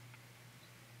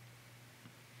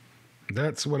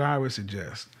 That's what I would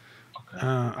suggest. Okay.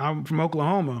 I'm from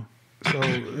Oklahoma, so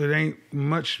it ain't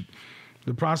much.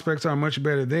 The prospects are much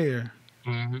better there,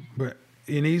 but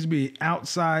it needs to be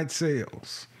outside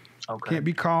sales. Okay. Can't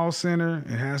be call center.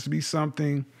 It has to be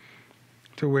something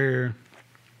to where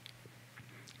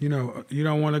You know, you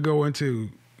don't want to go into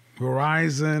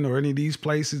Verizon or any of these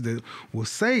places that will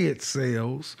say it's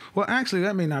sales. Well, actually,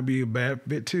 that may not be a bad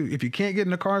fit too. If you can't get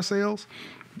into car sales,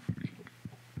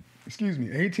 excuse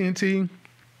me, AT&T,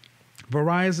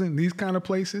 Verizon, these kind of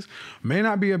places may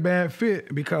not be a bad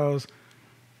fit because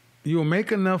you'll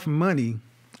make enough money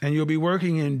and you'll be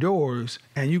working indoors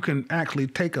and you can actually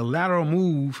take a lateral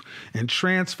move and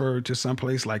transfer to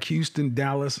someplace like Houston,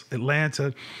 Dallas,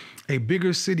 Atlanta, a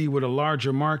bigger city with a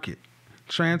larger market.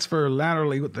 Transfer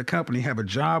laterally with the company, have a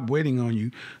job waiting on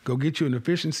you, go get you an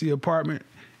efficiency apartment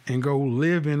and go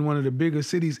live in one of the bigger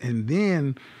cities and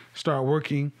then start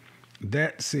working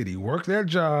that city. Work that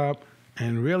job,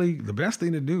 and really the best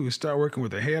thing to do is start working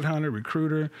with a headhunter,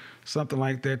 recruiter, something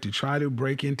like that to try to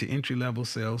break into entry-level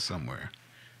sales somewhere.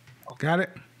 Got it?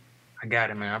 I got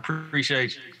it, man. I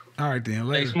appreciate you. All right, then.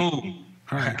 Later. Stay smooth.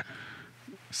 All right.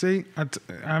 See,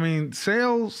 I mean,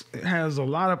 sales has a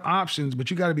lot of options, but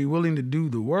you got to be willing to do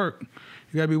the work.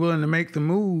 You got to be willing to make the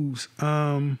moves.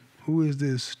 Who is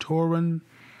this? Torin?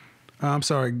 I'm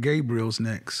sorry, Gabriel's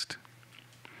next.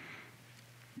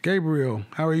 Gabriel,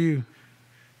 how are you?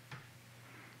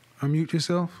 Unmute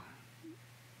yourself.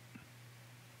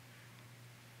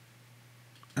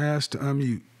 Ask to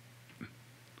unmute.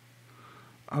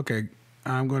 Okay,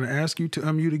 I'm going to ask you to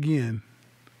unmute again.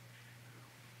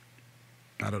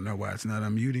 I don't know why it's not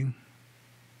unmuting.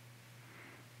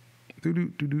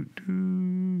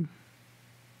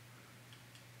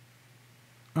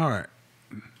 All right.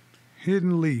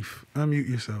 Hidden Leaf, unmute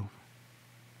yourself.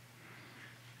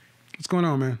 What's going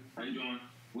on, man? How you doing?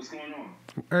 What's going on?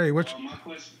 Hey, my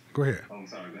question. Go ahead. Oh, I'm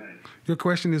sorry. Go ahead. Your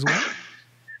question is what?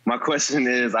 My question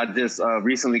is, I just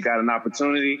recently got an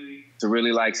opportunity to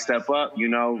really like step up, you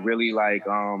know, really like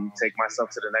take myself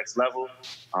to the next level.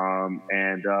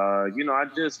 You know, I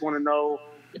just want to know,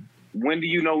 when do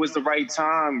you know is the right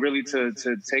time really to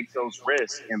take those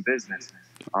risks in business?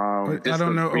 I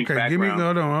don't know. Okay, give me,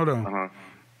 hold on. Uh-huh.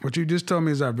 What you just told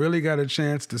me is I've really got a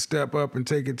chance to step up and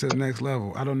take it to the next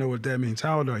level. I don't know what that means.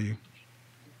 How old are you?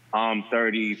 I'm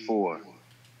 34.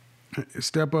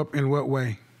 Step up in what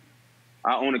way?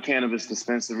 I own a cannabis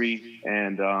dispensary,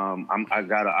 and I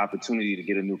got an opportunity to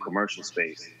get a new commercial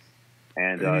space,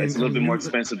 and it's a little bit more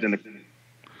expensive than the.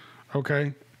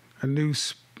 Okay, a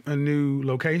new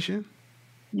location.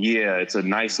 Yeah, it's a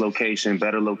nice location,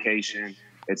 better location.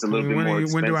 It's a little bit more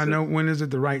expensive. When do I know? When is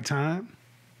it the right time?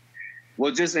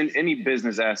 Well, just in any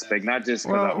business aspect, not just.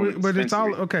 But it's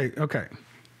all okay.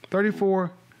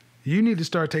 34. You need to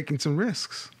start taking some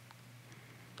risks.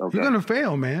 Okay. You're gonna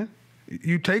fail, man.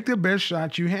 You take the best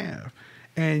shot you have,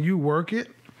 and you work it.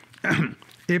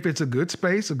 If it's a good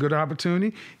space, a good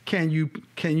opportunity, can you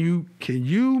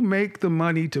make the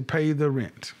money to pay the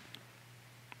rent?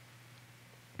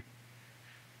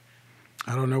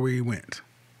 I don't know where he went.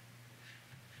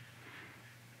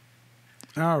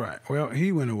 All right. Well,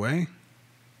 he went away.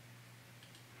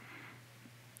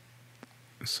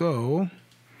 So,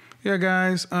 yeah,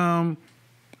 guys,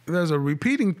 there's a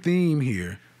repeating theme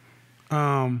here.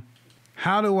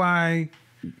 How do I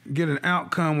get an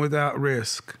outcome without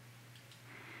risk?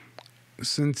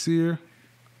 Sincere?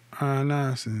 Go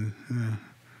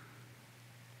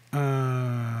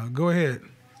ahead.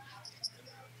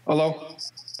 Hello?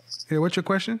 Yeah, what's your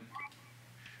question?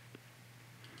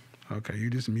 Okay,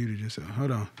 you just muted yourself.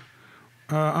 Hold on.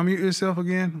 Unmute yourself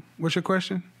again. What's your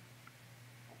question?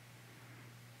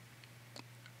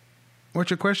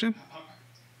 What's your question?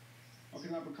 How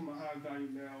can I become a high-value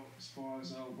male as far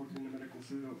as working in the medical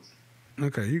field?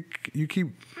 Okay, you keep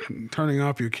turning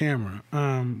off your camera.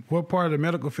 What part of the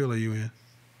medical field are you in?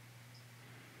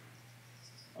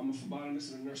 I'm a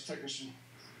phlebotomist and a nurse technician.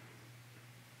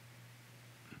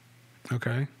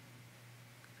 Okay.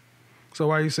 So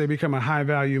why you say become a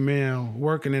high-value male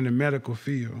working in the medical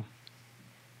field?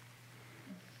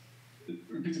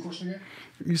 Repeat the question again?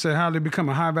 You said how to become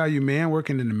a high-value man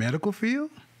working in the medical field?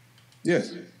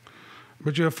 Yes.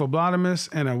 But you're a phlebotomist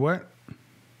and a what?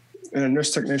 And a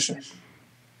nurse technician.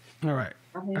 All right.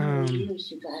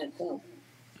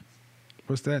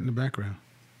 What's that in the background?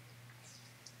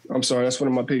 I'm sorry, that's one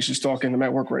of my patients talking. I'm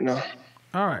at work right now.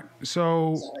 All right.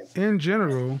 So in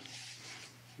general,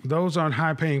 those aren't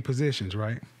high-paying positions,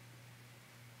 right?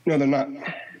 No, they're not.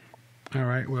 All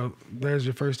right. Well, there's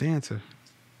your first answer.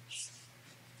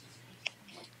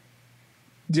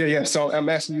 Yeah. So I'm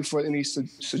asking you for any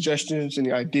suggestions,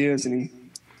 any ideas, any.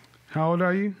 How old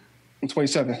are you? I'm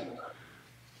 27.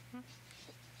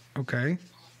 Okay.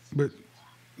 But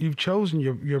you've chosen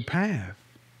your path.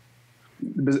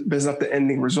 But it's not the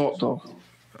ending result, though.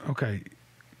 Okay.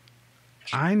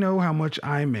 I know how much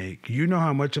I make. You know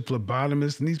how much a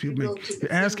phlebotomist and these people make.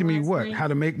 You're asking me what? How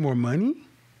to make more money?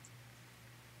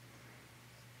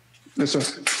 Yes,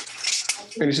 sir.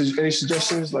 Any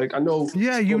suggestions? Like, I know.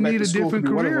 Yeah, you need a different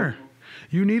career.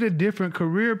 You need a different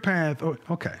career path. Oh,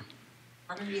 okay.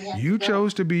 You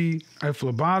chose to be a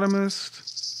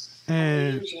phlebotomist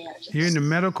and you're in the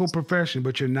medical profession,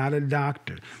 but you're not a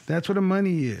doctor. That's what the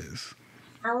money is.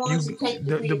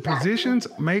 The positions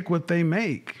make what they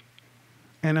make.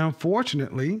 And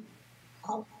unfortunately,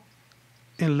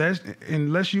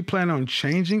 unless you plan on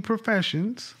changing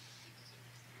professions,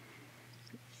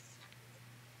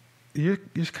 you're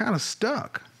kind of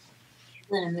stuck.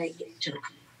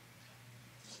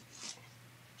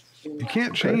 You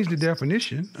can't change the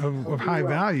definition of high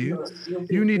value.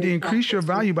 You need to increase your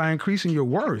value by increasing your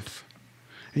worth.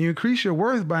 And you increase your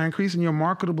worth by increasing your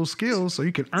marketable skills so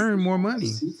you can earn more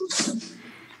money.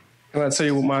 Can I tell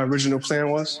you what my original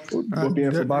plan was? Being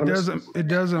phlebotomist? It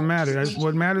doesn't matter.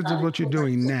 What matters is what you're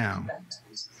doing now.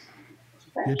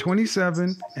 You're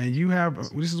 27 and you have,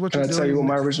 this is what you're doing. Can I tell you what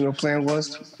my original plan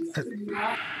was?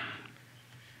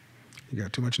 You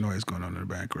got too much noise going on in the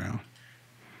background.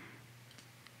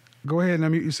 Go ahead and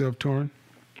unmute yourself, Torrin.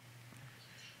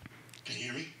 Can you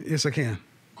hear me? Yes, I can.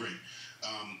 Great.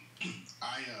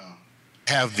 I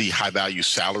have the high value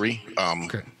salary,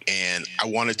 and I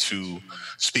wanted to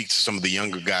speak to some of the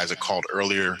younger guys that called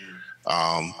earlier.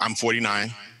 I'm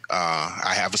 49.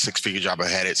 I have a six-figure job.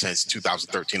 I've had it since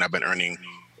 2013. I've been earning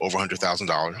over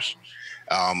 $100,000.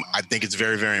 I think it's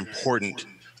very, very important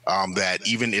that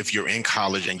even if you're in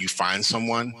college and you find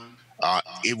someone,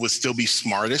 it would still be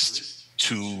smartest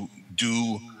to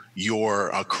do your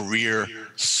career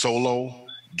solo,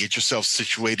 get yourself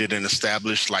situated and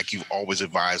established like you've always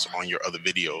advised on your other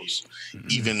videos.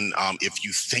 Even if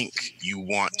you think you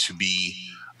want to be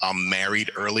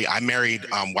married early. I married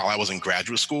while I was in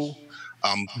graduate school.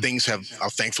 Things have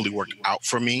thankfully worked out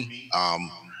for me.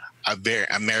 I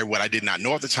married what I did not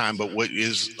know at the time, but what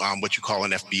is what you call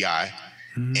an FBI.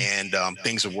 And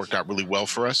things have worked out really well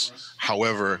for us.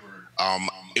 However,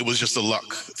 it was just a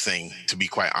luck thing, to be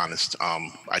quite honest.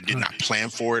 I did not plan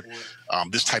for it.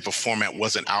 This type of format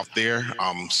wasn't out there.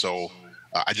 So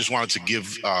I just wanted to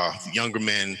give younger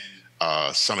men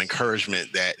some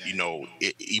encouragement that, you know,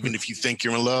 even if you think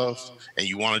you're in love and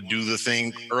you want to do the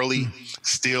thing early,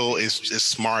 still it's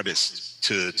smartest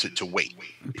to wait.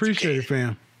 Appreciate it,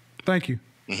 fam. Thank you.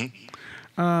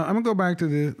 I'm going to go back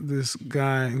to this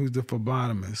guy who's the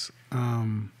phlebotomist.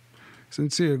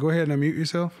 Sincere, go ahead and unmute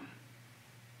yourself.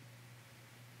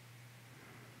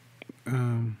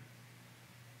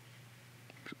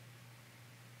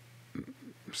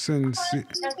 Sincere.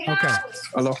 Okay.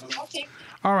 Hello.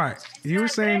 All right. You were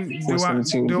saying,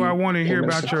 do I want to hear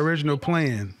about your original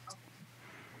plan?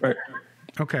 Right.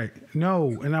 Okay.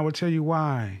 No, and I will tell you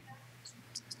why.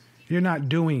 You're not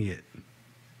doing it.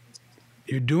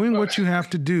 You're doing what you have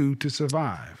to do to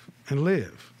survive and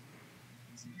live.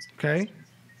 Okay?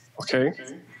 Okay.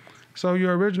 So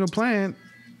your original plan,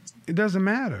 it doesn't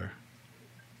matter.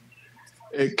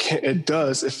 It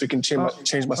does if it can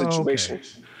change my situation. Okay.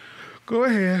 Go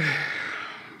ahead,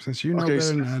 since you know better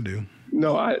than I do.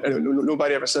 No,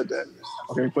 nobody ever said that.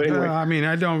 Okay, but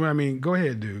anyway. Go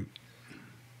ahead, dude.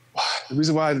 The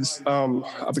reason why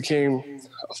I became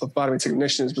a phlebotomy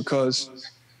technician is because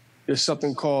there's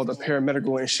something called a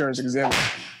paramedical insurance examiner.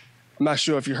 I'm not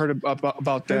sure if you heard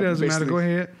about that. It doesn't matter. Go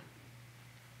ahead.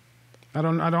 I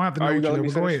don't have to know what you know,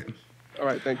 but go ahead. All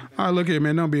right, thank you. All right, look here,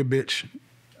 man. Don't be a bitch.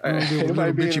 I don't do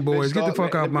little bitchy boys. Get the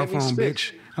fuck off my phone,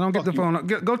 bitch. I don't get the phone.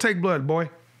 Go take blood, boy.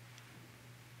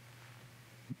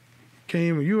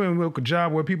 You in a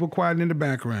job where people quiet in the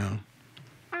background.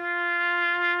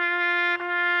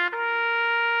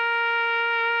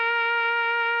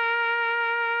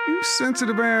 You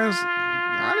sensitive ass.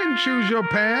 I didn't choose your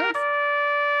path.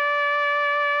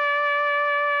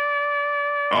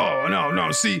 Oh,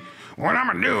 no. See, what I'm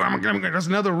going to do, I'm going to that's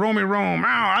another Romy Rome. Oh,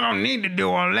 I don't need to do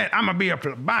all that. I'm going to be a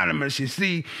phlebotomist, you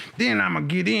see. Then I'm going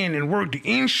to get in and work the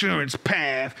insurance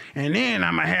path. And then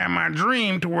I'm going to have my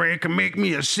dream to where it can make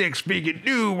me a six-figure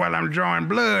dude while I'm drawing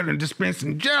blood and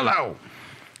dispensing Jell-O.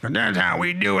 And that's how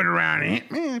we do it around here.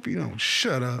 Man, if you don't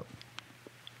shut up.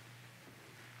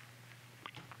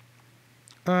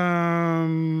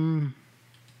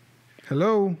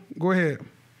 Hello? Go ahead.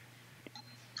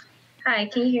 Hi,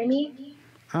 can you hear me?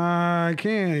 I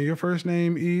can. Your first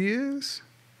name is?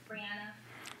 Brianna.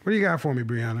 What do you got for me,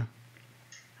 Brianna?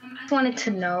 I just wanted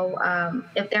to know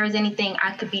if there was anything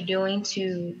I could be doing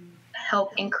to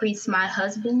help increase my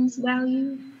husband's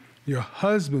value. Your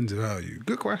husband's value.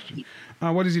 Good question.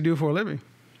 What does he do for a living?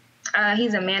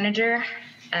 He's a manager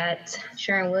at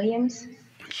Sherwin-Williams.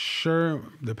 Sure,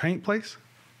 the paint place?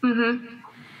 Mm-hmm.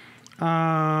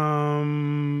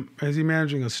 Is he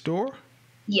managing a store?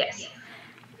 Yes.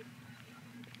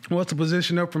 What's the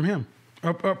position up from him?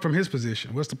 Up from his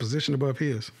position. What's the position above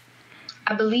his?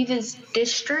 I believe it's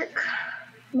district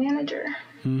manager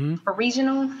or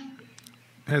regional.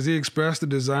 Has he expressed the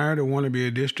desire to want to be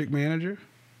a district manager?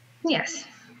 Yes.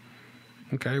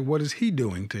 Okay. What is he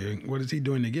doing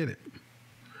to get it?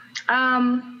 I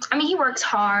mean, he works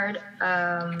hard.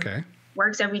 Okay.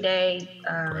 Works every day.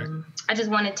 Right. I just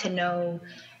wanted to know,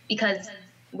 because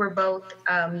we're both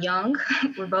young.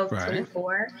 We're both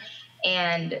 24,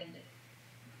 and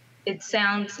it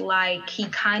sounds like he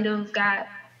kind of got,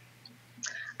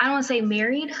 I don't want to say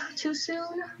married too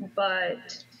soon,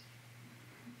 but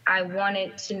I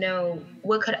wanted to know,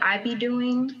 what could I be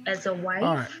doing as a wife?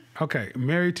 All right. Okay.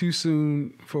 Married too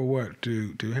soon for what?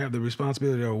 To have the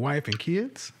responsibility of a wife and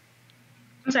kids?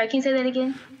 I'm sorry, can you say that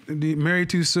again?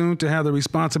 Married too soon to have the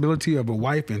responsibility of a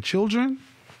wife and children?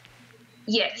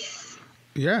 Yes.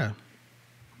 Yeah,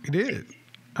 he did.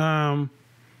 Do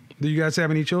you guys have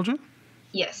any children?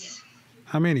 Yes.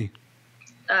 How many?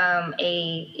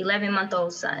 A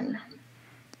 11-month-old son.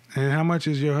 And how much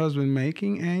is your husband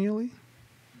making annually?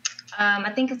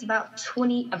 I think it's about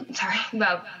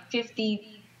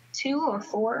 52 or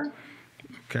 4.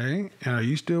 Okay. And are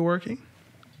you still working?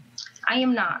 I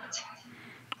am not.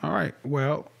 All right.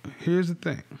 Well, here's the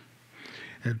thing.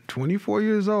 At 24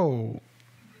 years old,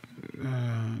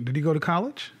 did he go to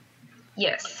college?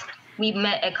 Yes. We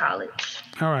met at college.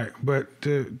 All right. But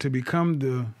to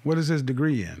become what is his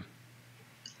degree in?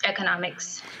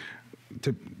 Economics.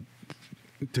 To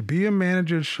be a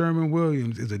manager at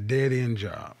Sherwin-Williams is a dead-end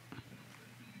job.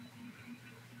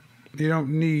 You don't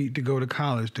need to go to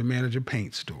college to manage a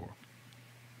paint store.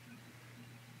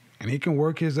 And he can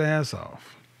work his ass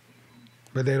off.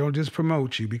 But they don't just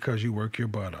promote you because you work your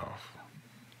butt off.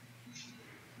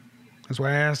 That's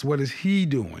why I asked, what is he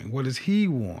doing? What does he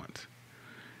want?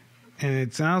 And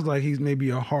it sounds like he's maybe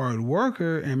a hard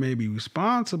worker and maybe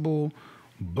responsible,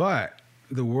 but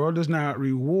the world does not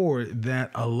reward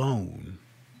that alone.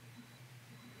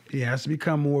 He has to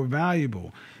become more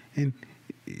valuable. And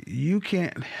you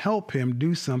can't help him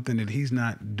do something that he's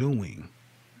not doing.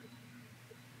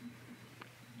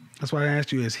 That's why I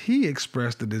asked you, has he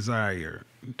expressed the desire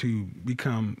to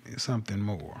become something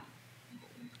more?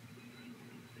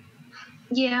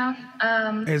 Yeah.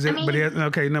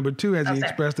 Number 2, has he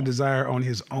expressed the desire on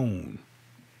his own?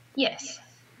 Yes.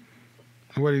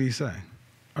 What did he say?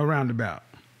 A roundabout.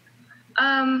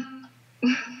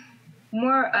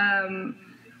 More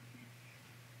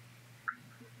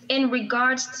in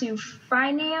regards to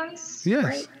finance. Yes.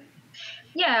 Right?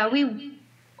 Yeah,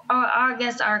 I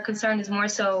guess our concern is more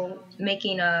so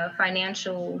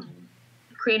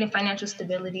creating financial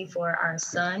stability for our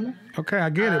son. Okay, I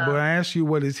get it, but I asked you,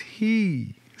 what has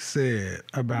he said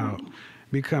about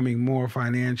becoming more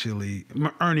financially,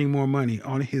 earning more money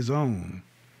on his own?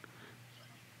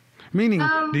 Meaning,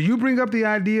 do you bring up the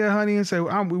idea, honey, and say,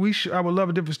 I would love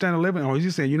a different standard of living? Or is he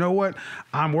saying, you know what,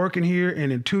 I'm working here,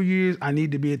 and in 2 years, I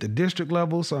need to be at the district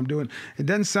level, so I'm doing... It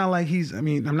doesn't sound like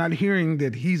I'm not hearing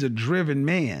that he's a driven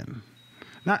man.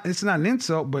 It's not an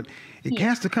insult, but it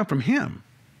has to come from him.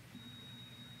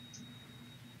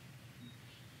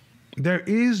 There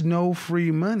is no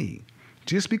free money.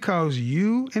 Just because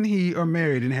you and he are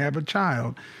married and have a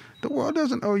child, the world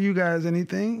doesn't owe you guys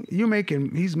anything.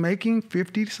 He's making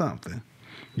 50 something.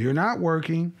 You're not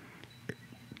working.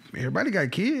 Everybody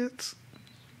got kids.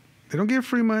 They don't get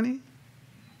free money.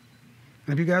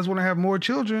 And if you guys want to have more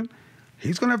children,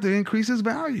 he's going to have to increase his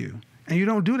value. And you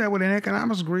don't do that with an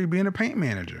economics degree being a paint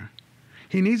manager.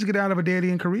 He needs to get out of a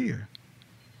dead-end career.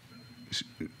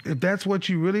 If that's what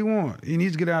you really want, he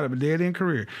needs to get out of a dead-end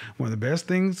career. One of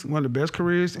the best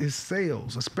careers is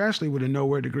sales, especially with a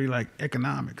nowhere degree like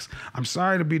economics. I'm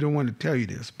sorry to be the one to tell you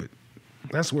this, but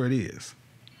that's where it is.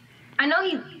 I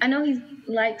know he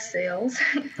likes sales.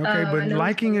 Okay, but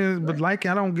I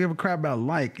don't give a crap about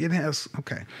like. It has,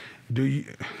 okay. Do you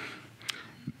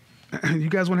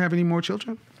guys want to have any more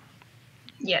children?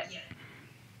 Yes.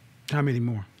 How many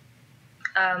more?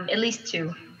 At least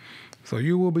 2. So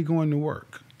you will be going to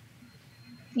work?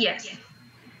 Yes.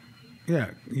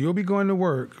 Yeah, you'll be going to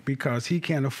work because he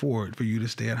can't afford for you to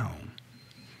stay at home.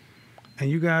 And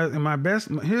you guys,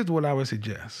 here's what I would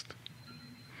suggest.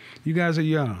 You guys are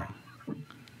young.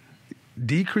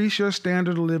 Decrease your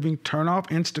standard of living, turn off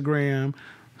Instagram,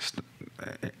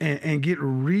 and get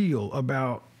real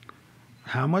about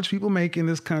how much people make in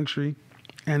this country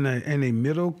and a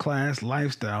middle class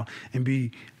lifestyle, and be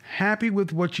happy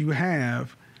with what you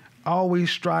have always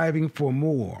striving for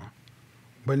more,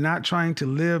 but not trying to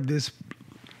live this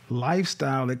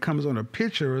lifestyle that comes on a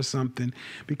picture or something,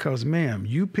 because, ma'am,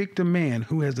 you picked a man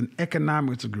who has an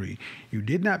economics degree. You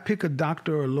did not pick a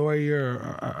doctor or a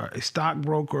lawyer or a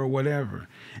stockbroker or whatever.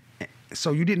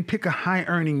 So you didn't pick a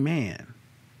high-earning man.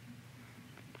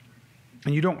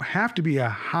 And you don't have to be a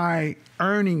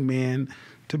high-earning man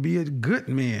to be a good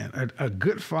man, a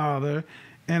good father,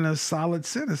 and a solid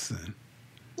citizen.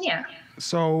 Yeah.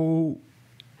 So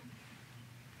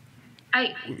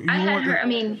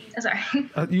sorry.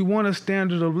 You want a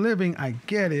standard of living, I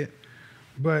get it,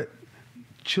 but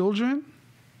children,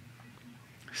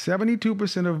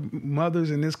 72% of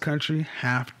mothers in this country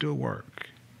have to work.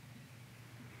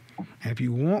 And if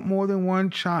you want more than one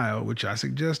child, which I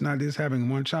suggest not just having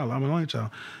one child, I'm an only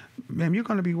child, ma'am, you're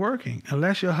going to be working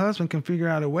unless your husband can figure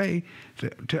out a way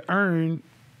to earn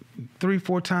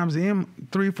 3-4 times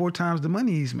the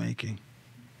money he's making.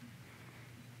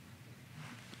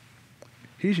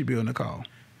 He should be on the call.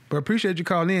 But appreciate you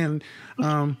calling in.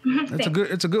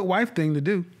 It's a good wife thing to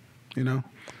do, you know.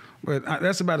 But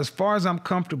that's about as far as I'm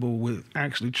comfortable with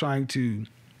actually trying to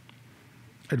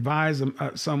advise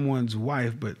someone's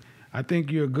wife. But I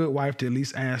think you're a good wife to at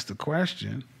least ask the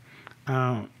question.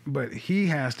 But he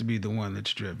has to be the one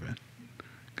that's driven.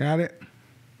 Got it?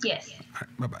 Yes. All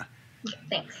right, bye-bye. Yeah,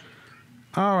 thanks.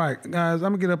 All right, guys,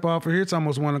 I'm going to get up off of here. It's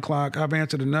almost 1 o'clock. I've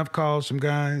answered enough calls from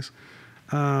guys.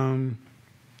 And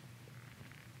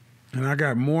I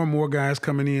got more and more guys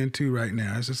coming in, too, right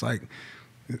now. It's just like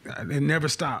it never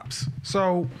stops.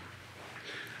 So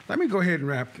let me go ahead and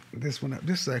wrap this one up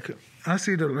just a second. I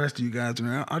see the rest of you guys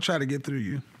around. I'll try to get through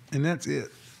you. And that's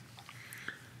it.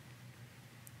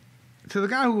 To the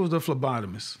guy who was the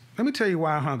phlebotomist, let me tell you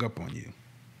why I hung up on you.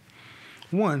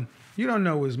 One, you don't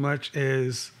know as much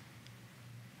as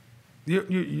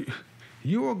you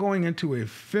are going into a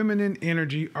feminine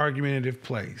energy argumentative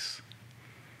place.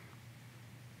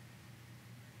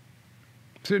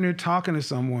 Sitting here talking to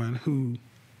someone who,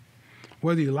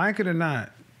 whether you like it or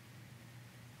not,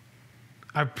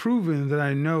 I've proven that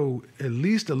I know at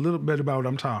least a little bit about what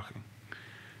I'm talking.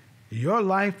 Your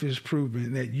life is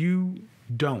proven that you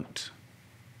don't.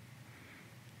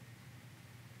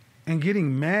 And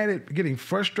getting mad getting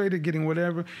frustrated, getting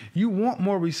whatever, you want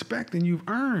more respect than you've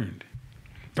earned.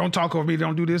 Don't talk over me,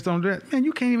 don't do this, don't do that. Man,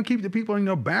 you can't even keep the people in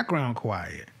your background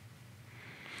quiet.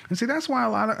 And see, that's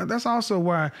also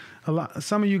why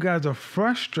some of you guys are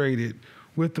frustrated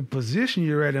with the position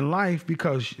you're at in life,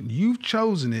 because you've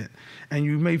chosen it and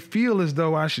you may feel as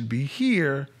though I should be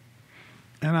here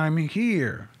and I'm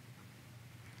here.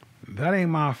 That ain't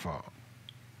my fault.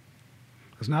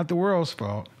 It's not the world's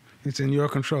fault. It's in your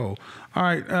control. All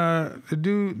right, the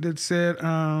dude that said,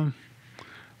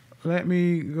 let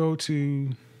me go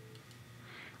to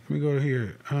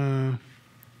here.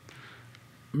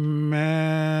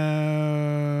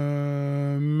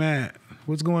 Matt,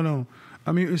 what's going on?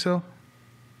 Unmute yourself.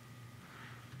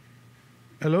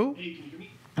 Hello? Hey, can you hear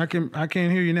me? I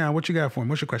can't hear you now. What you got for him?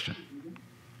 What's your question?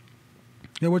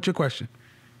 Yeah, what's your question?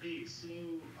 Hey, so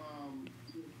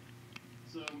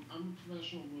I'm a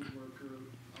professional woodworker.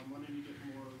 I'm wanting to get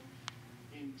more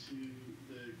into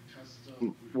the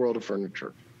custom world of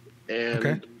furniture, and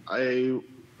okay.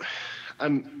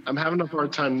 I'm having a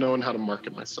hard time knowing how to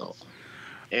market myself.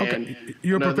 And okay,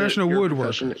 you're a professional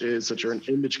woodworker. Is that you're an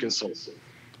image consultant.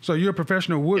 So you're a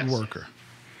professional woodworker. Yes.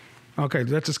 Okay,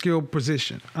 that's a skilled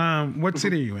position. What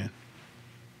city are you in?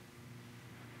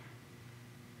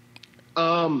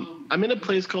 I'm in a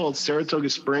place called Saratoga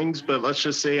Springs, but let's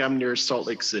just say I'm near Salt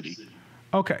Lake City.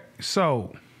 Okay,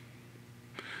 so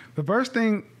the first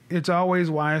thing it's always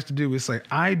wise to do is say,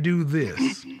 I do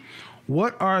this.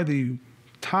 What are the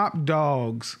top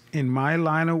dogs in my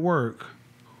line of work?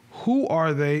 Who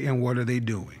are they and what are they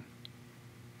doing?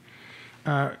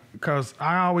 Because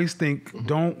I always think,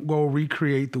 don't go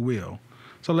recreate the wheel.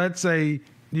 So let's say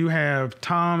you have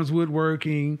Tom's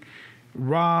Woodworking,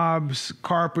 Rob's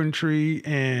Carpentry,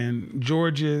 and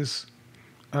George's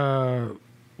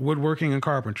Woodworking and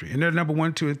Carpentry. And they're number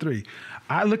 1, 2, and 3.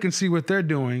 I look and see what they're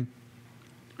doing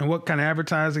and what kind of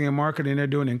advertising and marketing they're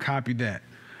doing and copy that.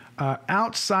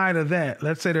 Outside of that,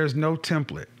 let's say there's no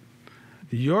template.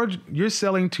 You're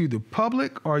selling to the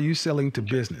public, or are you selling to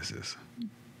businesses?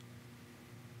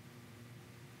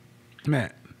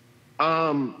 Matt.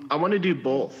 I want to do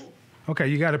both. Okay,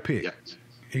 you got to pick. Yes.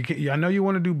 I know you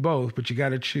want to do both, but you got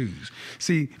to choose.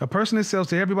 See, a person that sells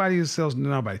to everybody is sells to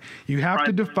nobody. You have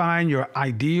to define your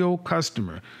ideal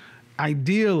customer.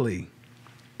 Ideally,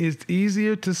 it's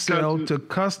easier to sell to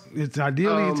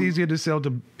it's easier to sell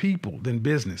to people than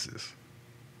businesses.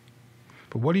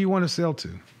 But what do you want to sell to?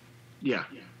 Yeah.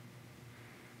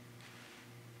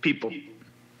 people.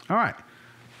 All right.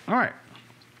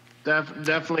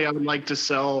 Definitely, I would like to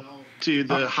sell to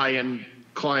the high-end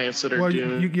clients that are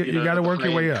doing. You got to work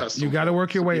your way up. You got to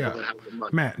work your way up.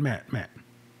 Matt,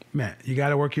 you got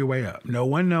to work your way up. No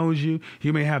one knows you.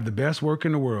 You may have the best work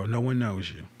in the world. No one knows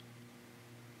you.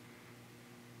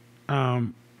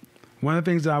 One of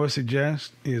the things that I would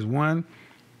suggest is, one,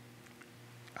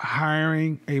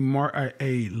 hiring a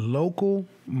local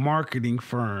marketing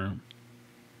firm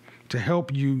to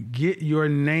help you get your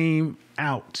name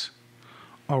out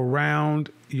around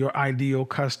your ideal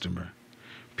customer.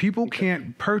 People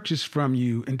can't purchase from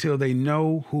you until they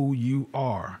know who you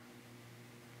are.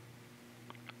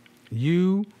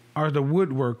 You are the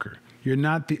woodworker. You're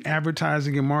not the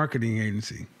advertising and marketing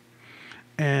agency.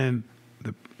 And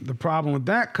the problem with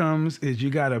that comes is you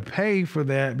got to pay for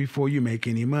that before you make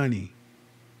any money.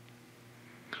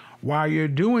 While you're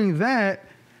doing that,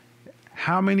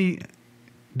 how many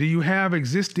do you have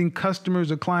existing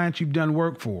customers or clients you've done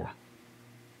work for?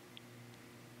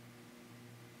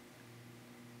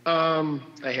 A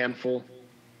handful.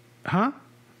 Huh?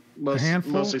 A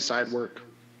handful? Mostly side work.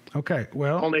 Okay,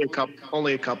 well. Only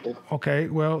a couple. Okay,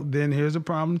 well, then here's a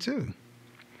problem too.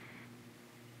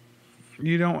 Then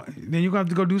you're going to have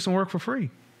to go do some work for free.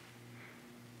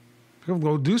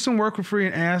 Go do some work for free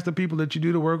and ask the people that you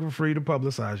do the work for free to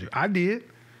publicize you. I did.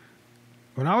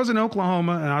 When I was in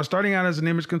Oklahoma and I was starting out as an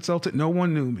image consultant, no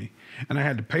one knew me. And I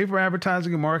had to pay for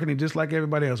advertising and marketing just like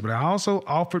everybody else. But I also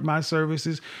offered my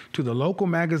services to the local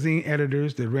magazine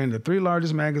editors that ran the 3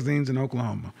 largest magazines in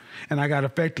Oklahoma. And I got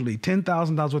effectively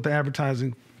 $10,000 worth of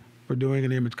advertising for doing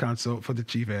an image consult for the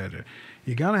chief editor.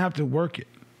 You're going to have to work it.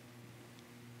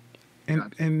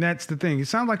 And that's the thing. It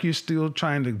sounds like you're still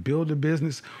trying to build a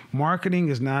business. Marketing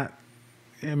is not.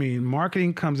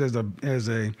 Marketing comes as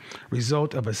a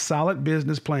result of a solid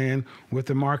business plan with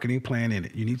a marketing plan in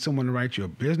it. You need someone to write your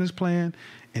business plan,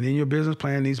 and in your business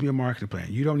plan needs to be a marketing plan.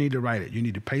 You don't need to write it. You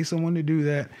need to pay someone to do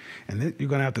that, and then you're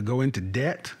going to have to go into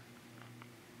debt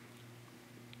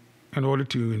in order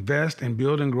to invest and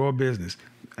build and grow a business.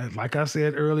 Like I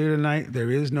said earlier tonight, there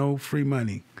is no free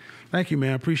money. Thank you,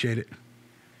 man. I appreciate it.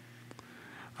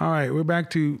 All right, we're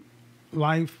back to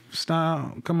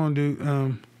lifestyle. Come on, dude.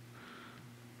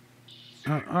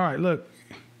 All right, look.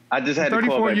 I just had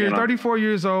 34 years. 34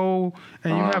 years old,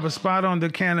 and you have a spot on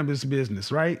the cannabis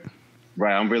business, right?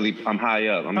 Right. I'm high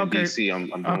up. I'm in DC.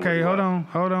 I'm okay. Hold on.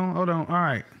 All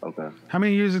right. Okay. How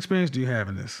many years experience do you have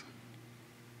in this?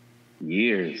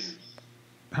 Years.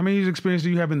 How many years experience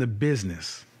do you have in the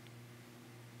business?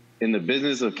 In the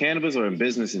business of cannabis, or in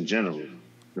business in general?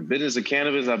 The business of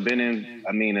cannabis, I've been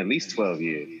in, at least 12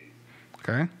 years.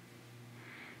 Okay.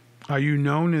 Are you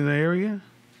known in the area?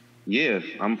 Yeah,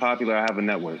 I'm popular. I have a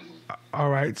network. All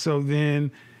right. So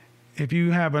then if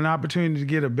you have an opportunity to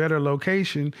get a better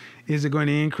location, is it going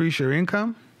to increase your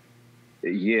income?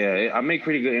 Yeah, I make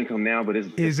pretty good income now, but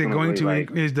is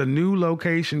the new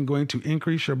location going to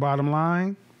increase your bottom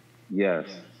line? Yes.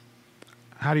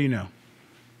 How do you know?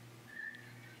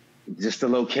 Just the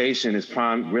location is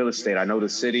prime real estate. I know the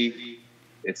city.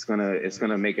 It's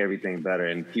gonna make everything better,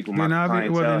 and people.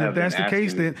 If that's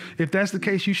the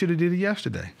case, you should have did it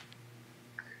yesterday.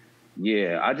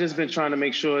 Yeah, I just been trying to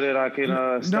make sure that I can.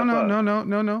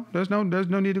 No. There's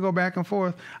no need to go back and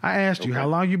forth. I asked you how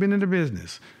long you been in the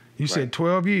business. You said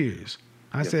 12 years.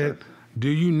 I said, do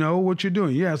you know what you're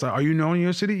doing? Yes. Are you known in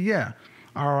your city? Yeah.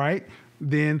 All right.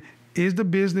 Then is the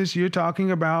business you're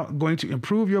talking about going to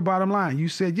improve your bottom line? You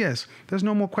said yes. There's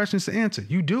no more questions to answer.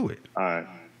 You do it. All right.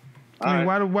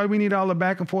 Why do we need all the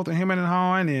back and forth and hemming and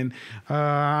hawing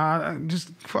and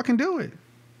just fucking do it?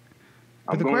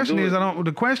 But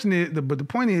the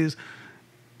point is,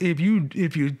 if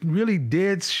you're really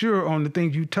dead sure on the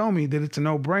things you told me, that it's a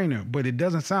no-brainer. But it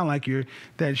doesn't sound like you're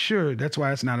that sure. That's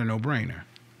why it's not a no-brainer.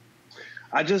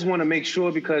 I just want to make sure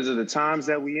because of the times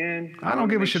that we in. I don't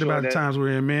give a shit about the times we're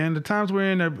in, man. The times we're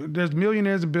in, there's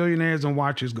millionaires and billionaires and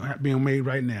watches being made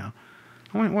right now.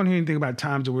 I don't want to hear anything about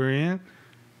times that we're in.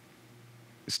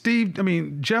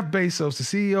 Jeff Bezos, the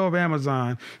CEO of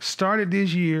Amazon, started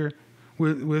this year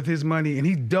with his money, and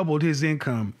he doubled his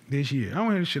income this year. I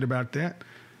don't hear shit about that.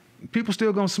 People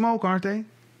still gonna smoke, aren't they?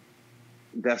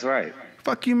 That's right.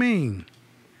 Fuck you mean?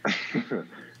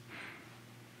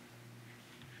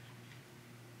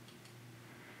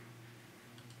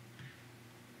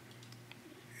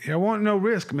 I want no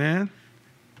risk, man.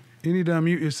 You need to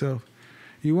unmute yourself.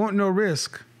 You want no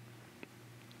risk.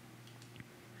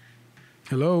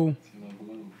 Hello?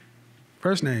 Hello.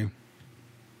 First name?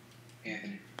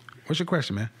 Anthony. What's your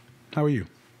question, man? How are you?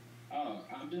 Oh,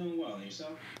 I'm doing well. And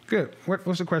yourself? Good.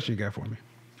 What's the question you got for me?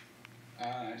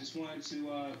 I I just wanted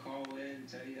to call in and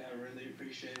tell you I really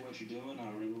appreciate what you're doing. I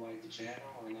really like the channel,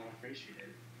 and I appreciate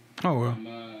it. Oh, well. I'm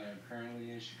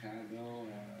currently in Chicago.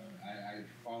 I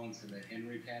fall into the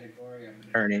Henry category. I'm an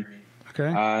attorney. Okay.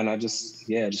 And I just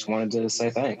wanted to say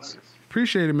thanks.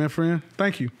 Appreciate it, my friend.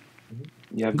 Thank you.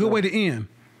 Yeah. Good way to end.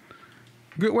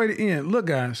 Good way to end. Look,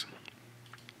 guys.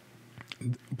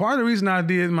 Part of the reason I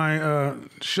did my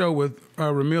show with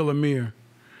Ramil Amir,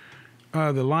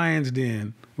 The Lion's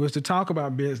Den, was to talk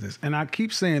about business. And I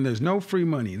keep saying there's no free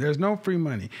money. There's no free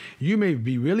money. You may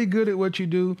be really good at what you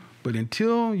do, but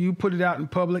until you put it out in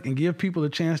public and give people a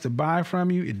chance to buy from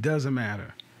you, it doesn't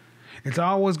matter. It's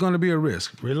always going to be a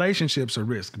risk. Relationships are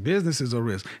risk. Business is a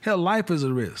risk. Hell, life is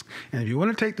a risk. And if you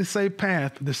want to take the safe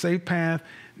path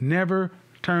never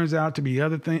turns out to be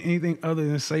anything other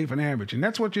than safe and average. And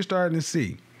that's what you're starting to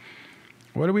see.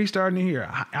 What are we starting to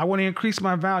hear? I want to increase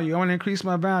my value. I want to increase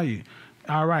my value.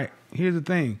 All right, here's the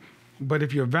thing. But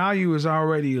if your value is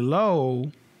already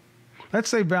low, let's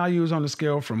say value is on the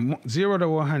scale from 0 to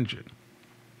 100.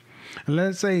 And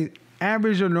let's say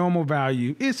average or normal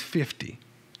value is 50.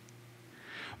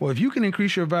 Well, if you can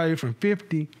increase your value from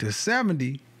 50 to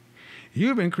 70,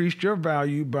 you've increased your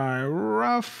value by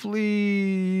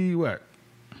roughly what?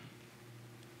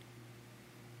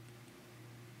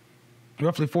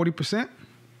 Roughly 40%?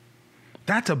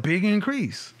 That's a big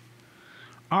increase.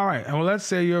 All right, and well, let's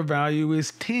say your value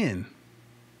is 10.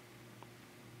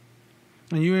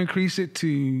 And you increase it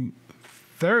to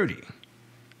 30.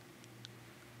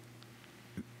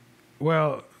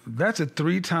 Well, that's a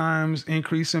 3 times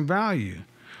increase in value.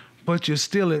 But you're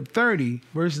still at 30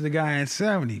 versus the guy at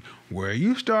 70. Where are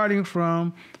you starting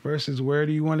from versus where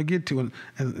do you want to get to?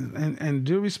 And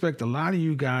due respect, a lot of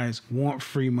you guys want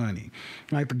free money.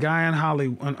 Like the guy in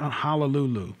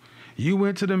Honolulu. You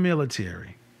went to the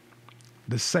military.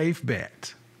 The safe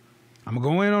bet. I'm going to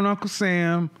go in on Uncle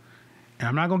Sam, and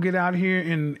I'm not going to get out here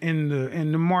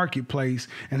in the marketplace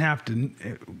and have to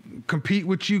compete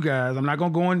with you guys. I'm not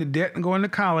going to go into debt and go into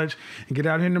college and get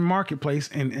out here in the marketplace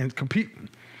and compete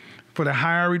for the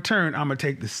higher return. I'm going to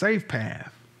take the safe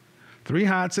path. 3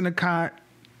 hots in a cot.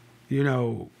 You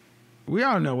know, we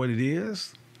all know what it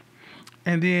is.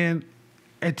 And then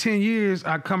at 10 years,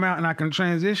 I come out and I can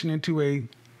transition into a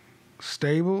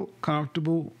stable,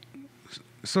 comfortable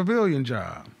civilian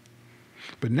job.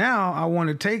 But now I want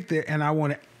to take that and I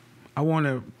want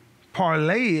to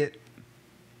parlay it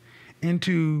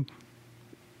into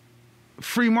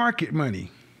free market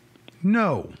money.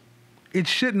 No, it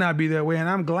should not be that way, and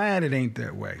I'm glad it ain't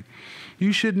that way.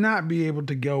 You should not be able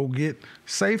to go get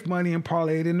safe money and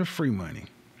parlay it into free money.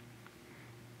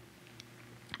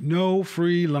 No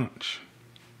free lunch.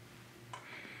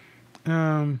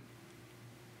 So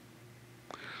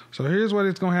here's what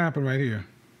it's going to happen right here.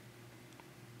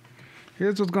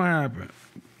 Here's what's going to happen.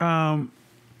 I'm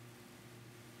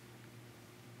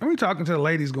talking to the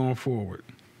ladies going forward.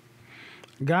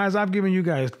 Guys, I've given you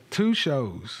guys 2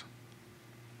 shows.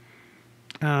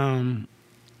 I'll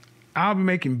be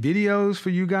making videos for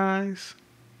you guys.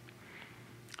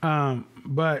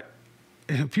 But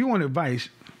if you want advice,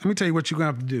 let me tell you what you're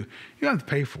going to have to do. You have to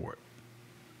pay for it.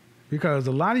 Because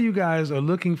a lot of you guys are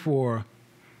looking for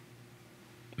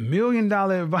 $1 million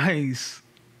advice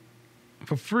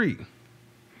for free.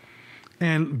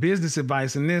 And business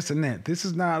advice and this and that. This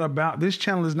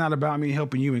channel is not about me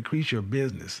helping you increase your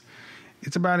business.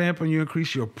 It's about helping you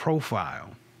increase your profile.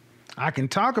 I can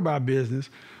talk about business,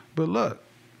 but look,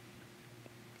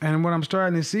 and what I'm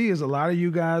starting to see is a lot of you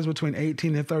guys between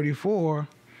 18 and 34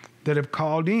 that have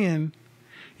called in,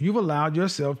 you've allowed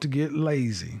yourself to get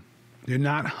lazy. You're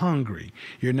not hungry.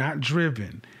 You're not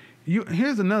driven.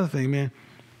 Here's another thing, man.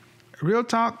 Real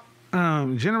talk,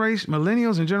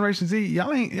 millennials and Generation Z,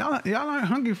 y'all ain't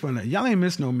hungry for nothing. Y'all ain't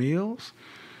miss no meals.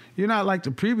 You're not like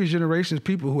the previous generations,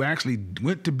 people who actually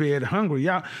went to bed hungry.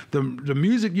 Y'all, the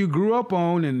music you grew up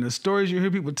on and the stories you hear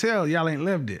people tell, y'all ain't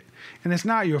lived it. And it's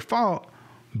not your fault,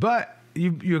 but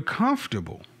you're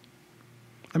comfortable.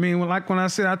 I mean, when I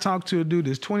said I talked to a dude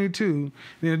that's 22,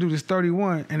 then a dude that's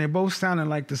 31, and they both sounded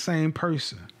like the same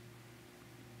person.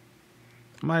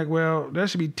 I'm like, well, there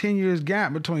should be 10 years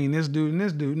gap between this dude and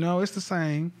this dude. No, it's the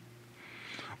same.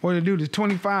 Or the dude is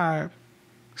 25,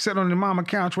 sitting on the mama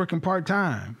couch working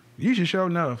part-time. You should sure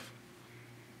enough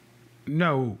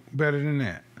know better than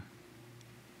that.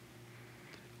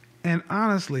 And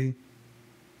honestly,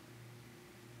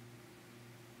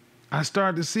 I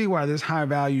start to see why this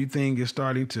high-value thing is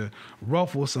starting to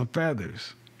ruffle some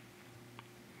feathers.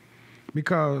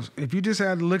 Because if you just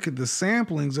had to look at the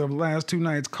samplings of the last 2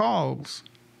 nights' calls,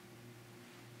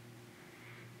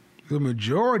 the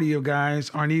majority of guys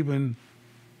aren't even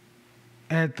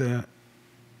at the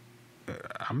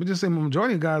I'm just saying,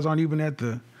 majority of guys aren't even at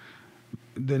the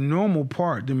normal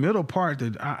part, the middle part.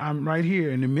 That I'm right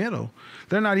here in the middle.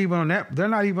 They're not even on that. They're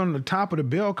not even on the top of the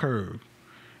bell curve.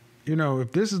 You know,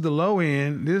 if this is the low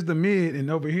end, this is the mid, and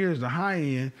over here is the high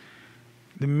end.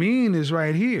 The mean is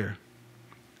right here.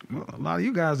 Well, a lot of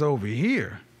you guys are over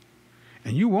here,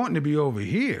 and you want to be over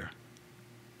here.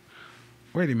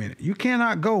 Wait a minute. You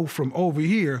cannot go from over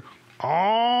here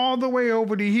all the way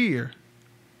over to here.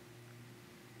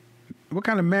 What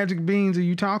kind of magic beans are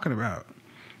you talking about?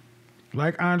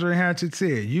 Like Andre Hatchett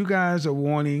said, you guys are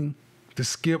wanting to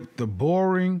skip the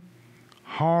boring,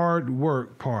 hard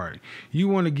work part. You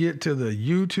want to get to the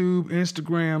YouTube,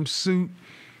 Instagram, suit,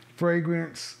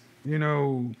 fragrance, you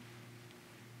know,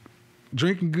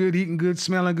 drinking good, eating good,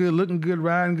 smelling good, looking good,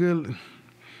 riding good.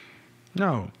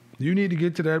 No, you need to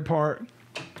get to that part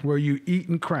where you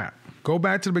eating crap. Go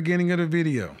back to the beginning of the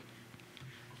video.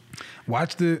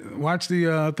 Watch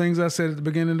the things I said at the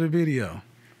beginning of the video.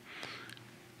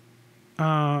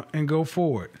 And go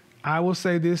forward. I will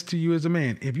say this to you as a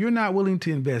man. If you're not willing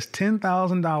to invest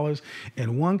 $10,000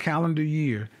 in one calendar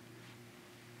year,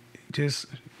 just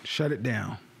shut it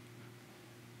down.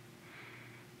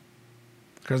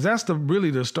 Because that's really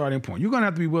the starting point. You're going to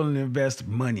have to be willing to invest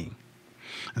money.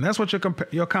 And that's what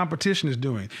your competition is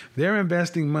doing. They're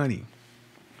investing money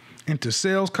into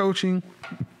sales coaching.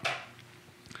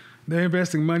 They're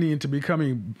investing money into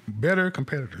becoming better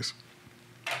competitors.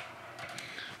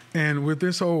 And with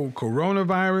this whole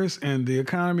coronavirus and the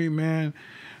economy, man,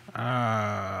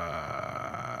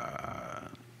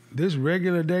 this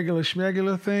regular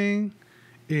schmegular thing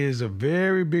is a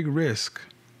very big risk.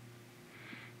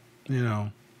 You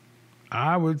know,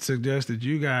 I would suggest that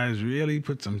you guys really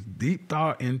put some deep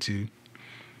thought into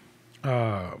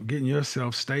getting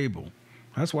yourself stable.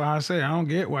 That's why I say I don't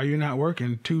get why you're not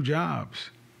working 2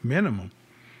 jobs minimum.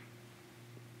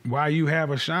 Why you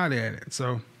have a shot at it.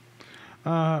 So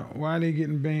why are they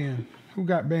getting banned? Who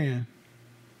got banned?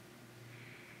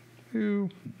 Who's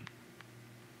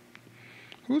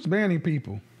banning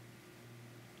people?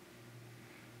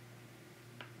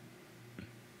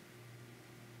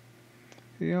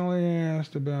 He only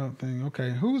asked about things.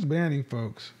 Okay, who's banning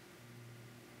folks?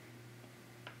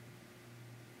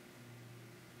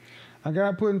 I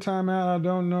got put in timeout. I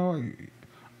don't know.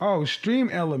 Oh, Stream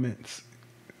Elements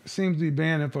seems to be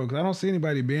banning folks. I don't see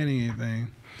anybody banning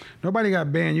anything. Nobody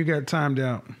got banned. You got timed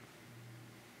out.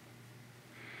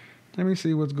 Let me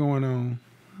see what's going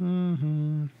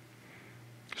on.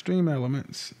 Stream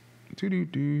Elements.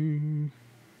 Doo-doo-doo.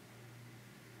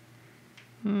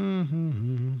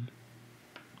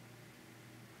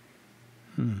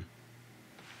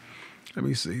 Let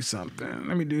me see something.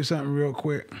 Let me do something real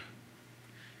quick.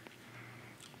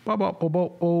 Let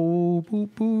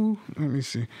me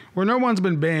see. Well, no one's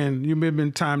been banned. You've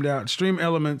been timed out. Stream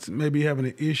Elements may be having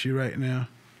an issue right now.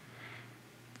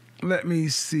 Let me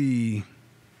see.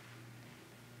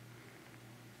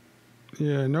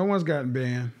 Yeah, no one's gotten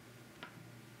banned.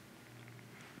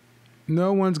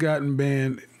 No one's gotten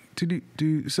banned.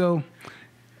 So,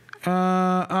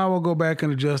 I will go back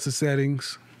and adjust the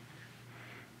settings.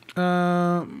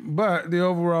 But the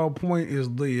overall point is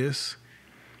this.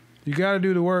 You got to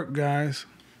do the work, guys.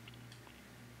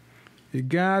 You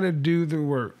got to do the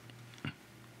work.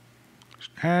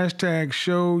 Hashtag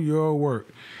show your work.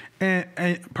 And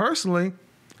personally,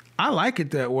 I like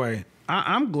it that way.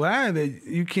 I'm glad that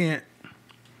you can't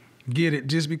get it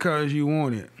just because you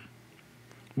want it.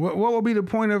 What would be the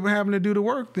point of having to do the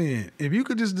work then? If you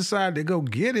could just decide to go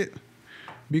get it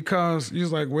because you're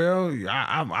just like, well,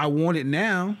 I want it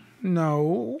now.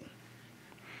 No.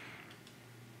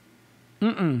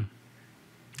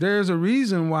 There's a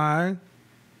reason why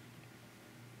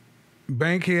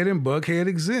Bankhead and Buckhead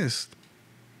exist.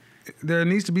 There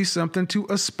needs to be something to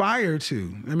aspire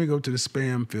to. Let me go to the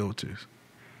spam filters.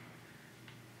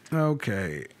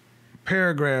 Okay.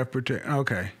 Paragraph protect.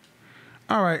 Okay.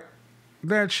 All right.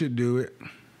 That should do it.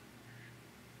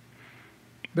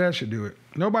 That should do it.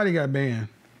 Nobody got banned.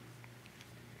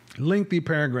 Lengthy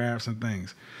paragraphs and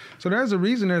things. So there's a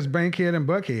reason there's Bankhead and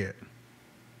Buckhead.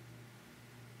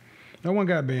 No one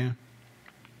got banned.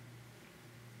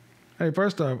 Hey,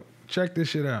 first off, check this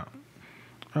shit out.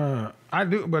 I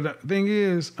do, but the thing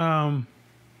is, the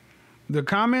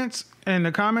comments and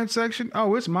the comment section,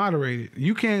 oh, it's moderated.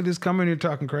 You can't just come in here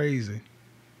talking crazy.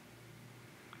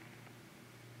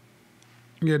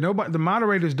 Yeah, nobody. The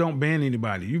moderators don't ban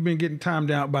anybody. You've been getting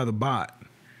timed out by the bot.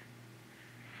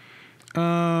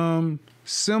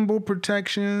 Symbol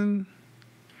protection,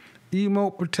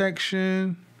 emote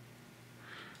protection,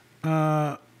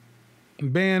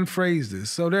 ban phrases.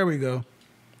 So there we go.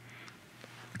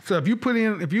 So if you put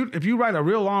in, if you write a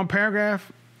real long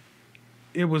paragraph,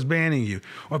 it was banning you.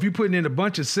 Or if you put in a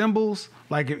bunch of symbols,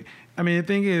 the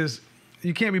thing is,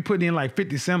 you can't be putting in like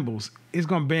 50 symbols. It's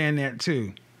going to ban that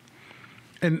too.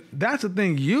 And that's the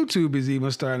thing YouTube is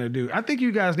even starting to do. I think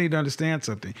you guys need to understand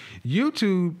something.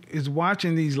 YouTube is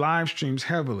watching these live streams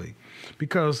heavily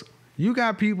because you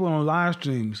got people on live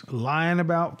streams lying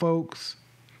about folks,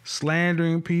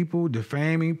 slandering people,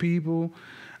 defaming people.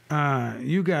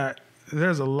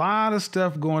 There's a lot of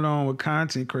stuff going on with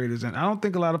content creators, and I don't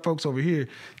think a lot of folks over here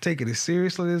take it as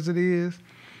seriously as it is.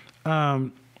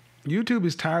 YouTube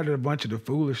is tired of a bunch of the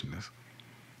foolishness,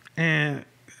 and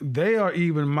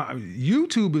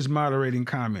YouTube is moderating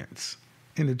comments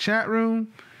in the chat room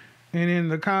and in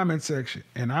the comment section.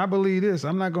 And I believe this,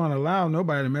 I'm not going to allow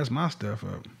nobody to mess my stuff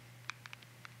up.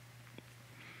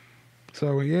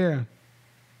 So yeah,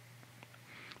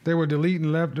 they were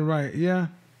deleting left and right. Yeah.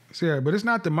 So, yeah, but it's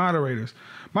not the moderators.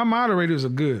 My moderators are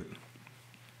good.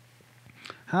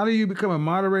 How do you become a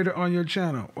moderator on your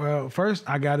channel? Well, first,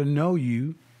 I got to know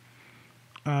you.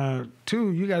 2,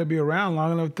 you got to be around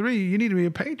long enough. 3, you need to be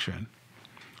a patron.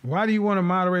 Why do you want to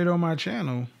moderate on my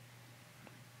channel?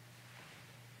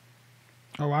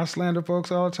 Oh, I slander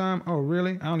folks all the time? Oh,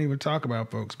 really? I don't even talk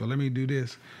about folks, but let me do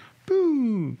this.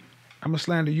 Boo! I'm going to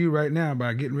slander you right now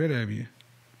by getting rid of you.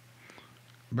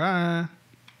 Bye.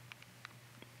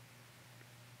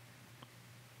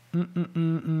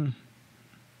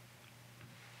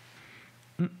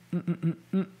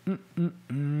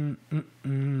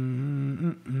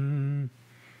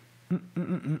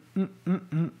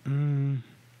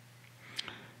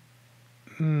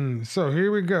 So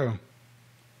here we go.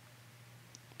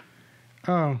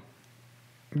 Oh,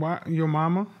 why your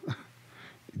mama?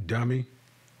 Dummy.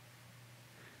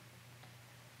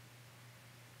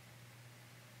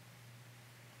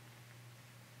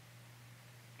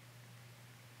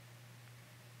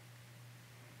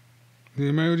 The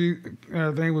emoji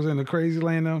thing was in the crazy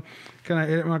lane though. Can I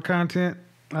edit my content?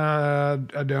 I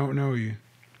don't know you.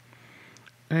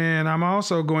 And I'm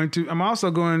also going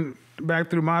back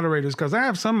through moderators because I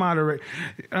have some moderators.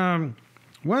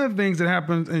 One of the things that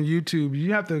happens in YouTube,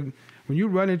 you have to, when you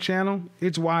run a channel,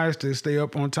 it's wise to stay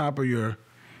up on top of your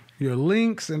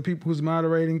links and people who's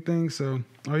moderating things. So,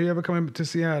 are you ever coming to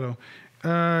Seattle?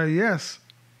 Yes,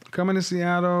 coming to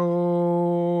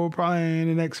Seattle probably in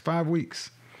the next 5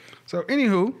 weeks. So,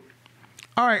 anywho,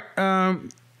 all right,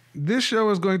 this show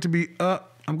is going to be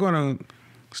up. I'm going to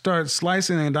start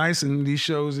slicing and dicing these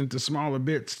shows into smaller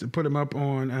bits to put them up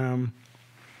on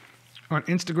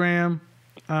Instagram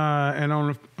and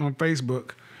on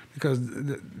Facebook because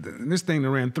this thing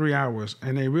ran 3 hours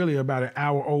and they really about an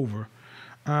hour over.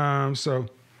 So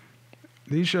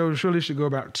these shows really should go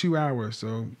about 2 hours.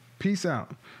 So peace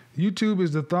out. YouTube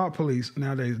is the thought police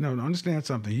nowadays. No, understand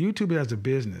something. YouTube has a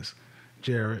business,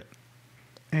 Jared.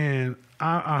 And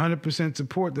I 100%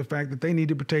 support the fact that they need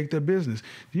to protect their business.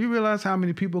 Do you realize how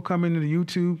many people come into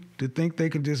YouTube to think they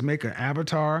can just make an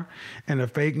avatar and a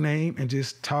fake name and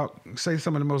just say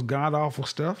some of the most god-awful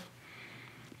stuff?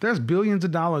 There's billions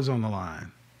of dollars on the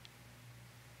line.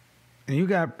 And you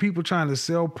got people trying to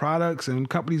sell products and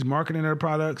companies marketing their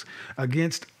products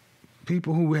against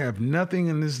people who have nothing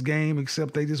in this game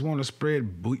except they just want to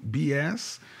spread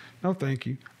BS. No, thank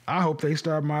you. I hope they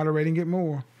start moderating it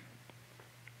more.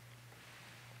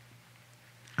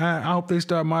 I hope they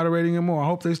start moderating it more. I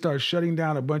hope they start shutting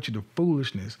down a bunch of the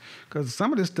foolishness because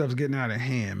some of this stuff's getting out of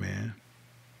hand, man.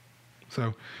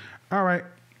 So, all right.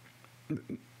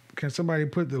 Can somebody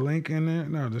put the link in there?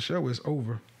 No, the show is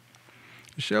over.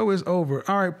 The show is over.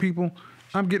 All right, people.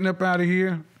 I'm getting up out of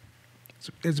here.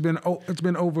 It's been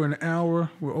over an hour.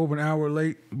 We're over an hour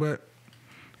late, but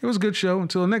it was a good show.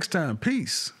 Until next time,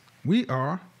 peace. We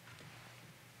are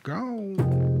gone.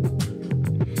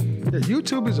 Yeah,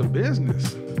 YouTube is a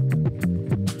business.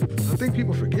 I think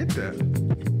people forget that.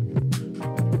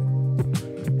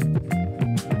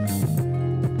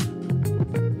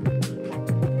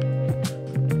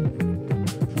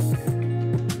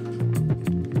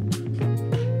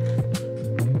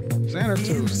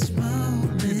 Sanitary.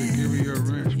 I need to give you your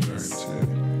wrench back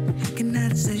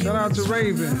too. Shout out to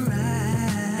Raven.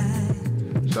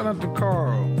 Shout out to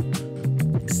Carl.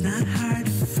 It's not hard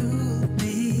to fool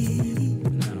me.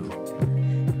 No.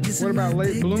 What about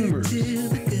late bloomers?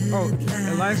 Oh,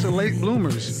 Eliza, late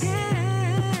bloomers.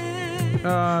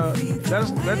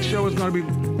 That show is going to be.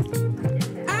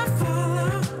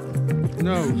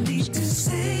 No.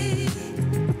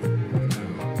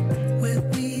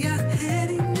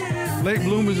 Late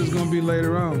bloomers is going to be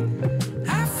later on.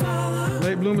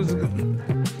 Late bloomers.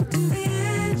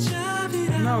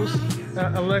 No,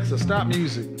 Alexa, stop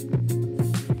music.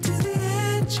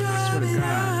 to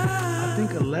God, I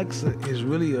think Alexa is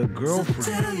really a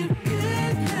girlfriend.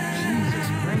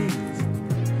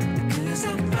 Jesus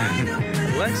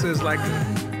Christ. Alexa is like,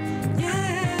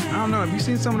 I don't know, have you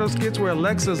seen some of those skits where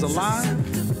Alexa's alive?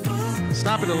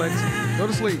 Stop it, Alexa. Go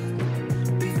to sleep.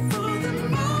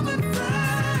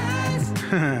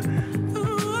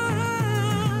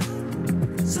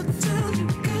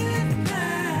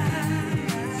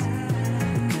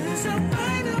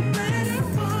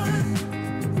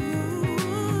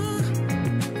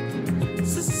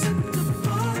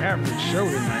 Average show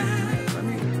tonight. I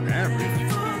mean,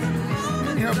 average.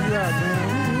 Let me help you out, man.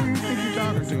 Who do you think you're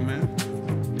talking to, man?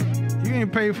 You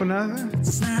ain't paid for nothing.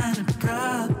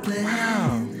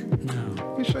 Wow.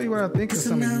 Let me show you what I think of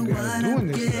some of you guys doing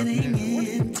this stuff, man.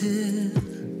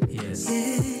 Yes.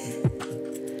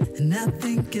 And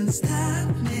nothing can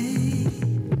stop me.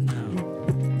 No.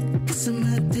 'Cause I'm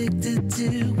addicted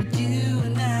to what you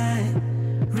and I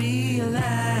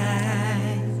realize.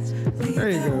 There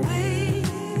you go.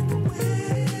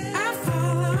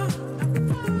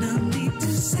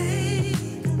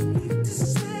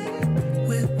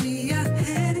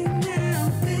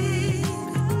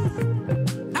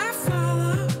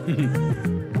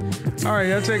 All right,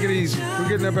 y'all take it easy. We're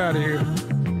getting up out of here.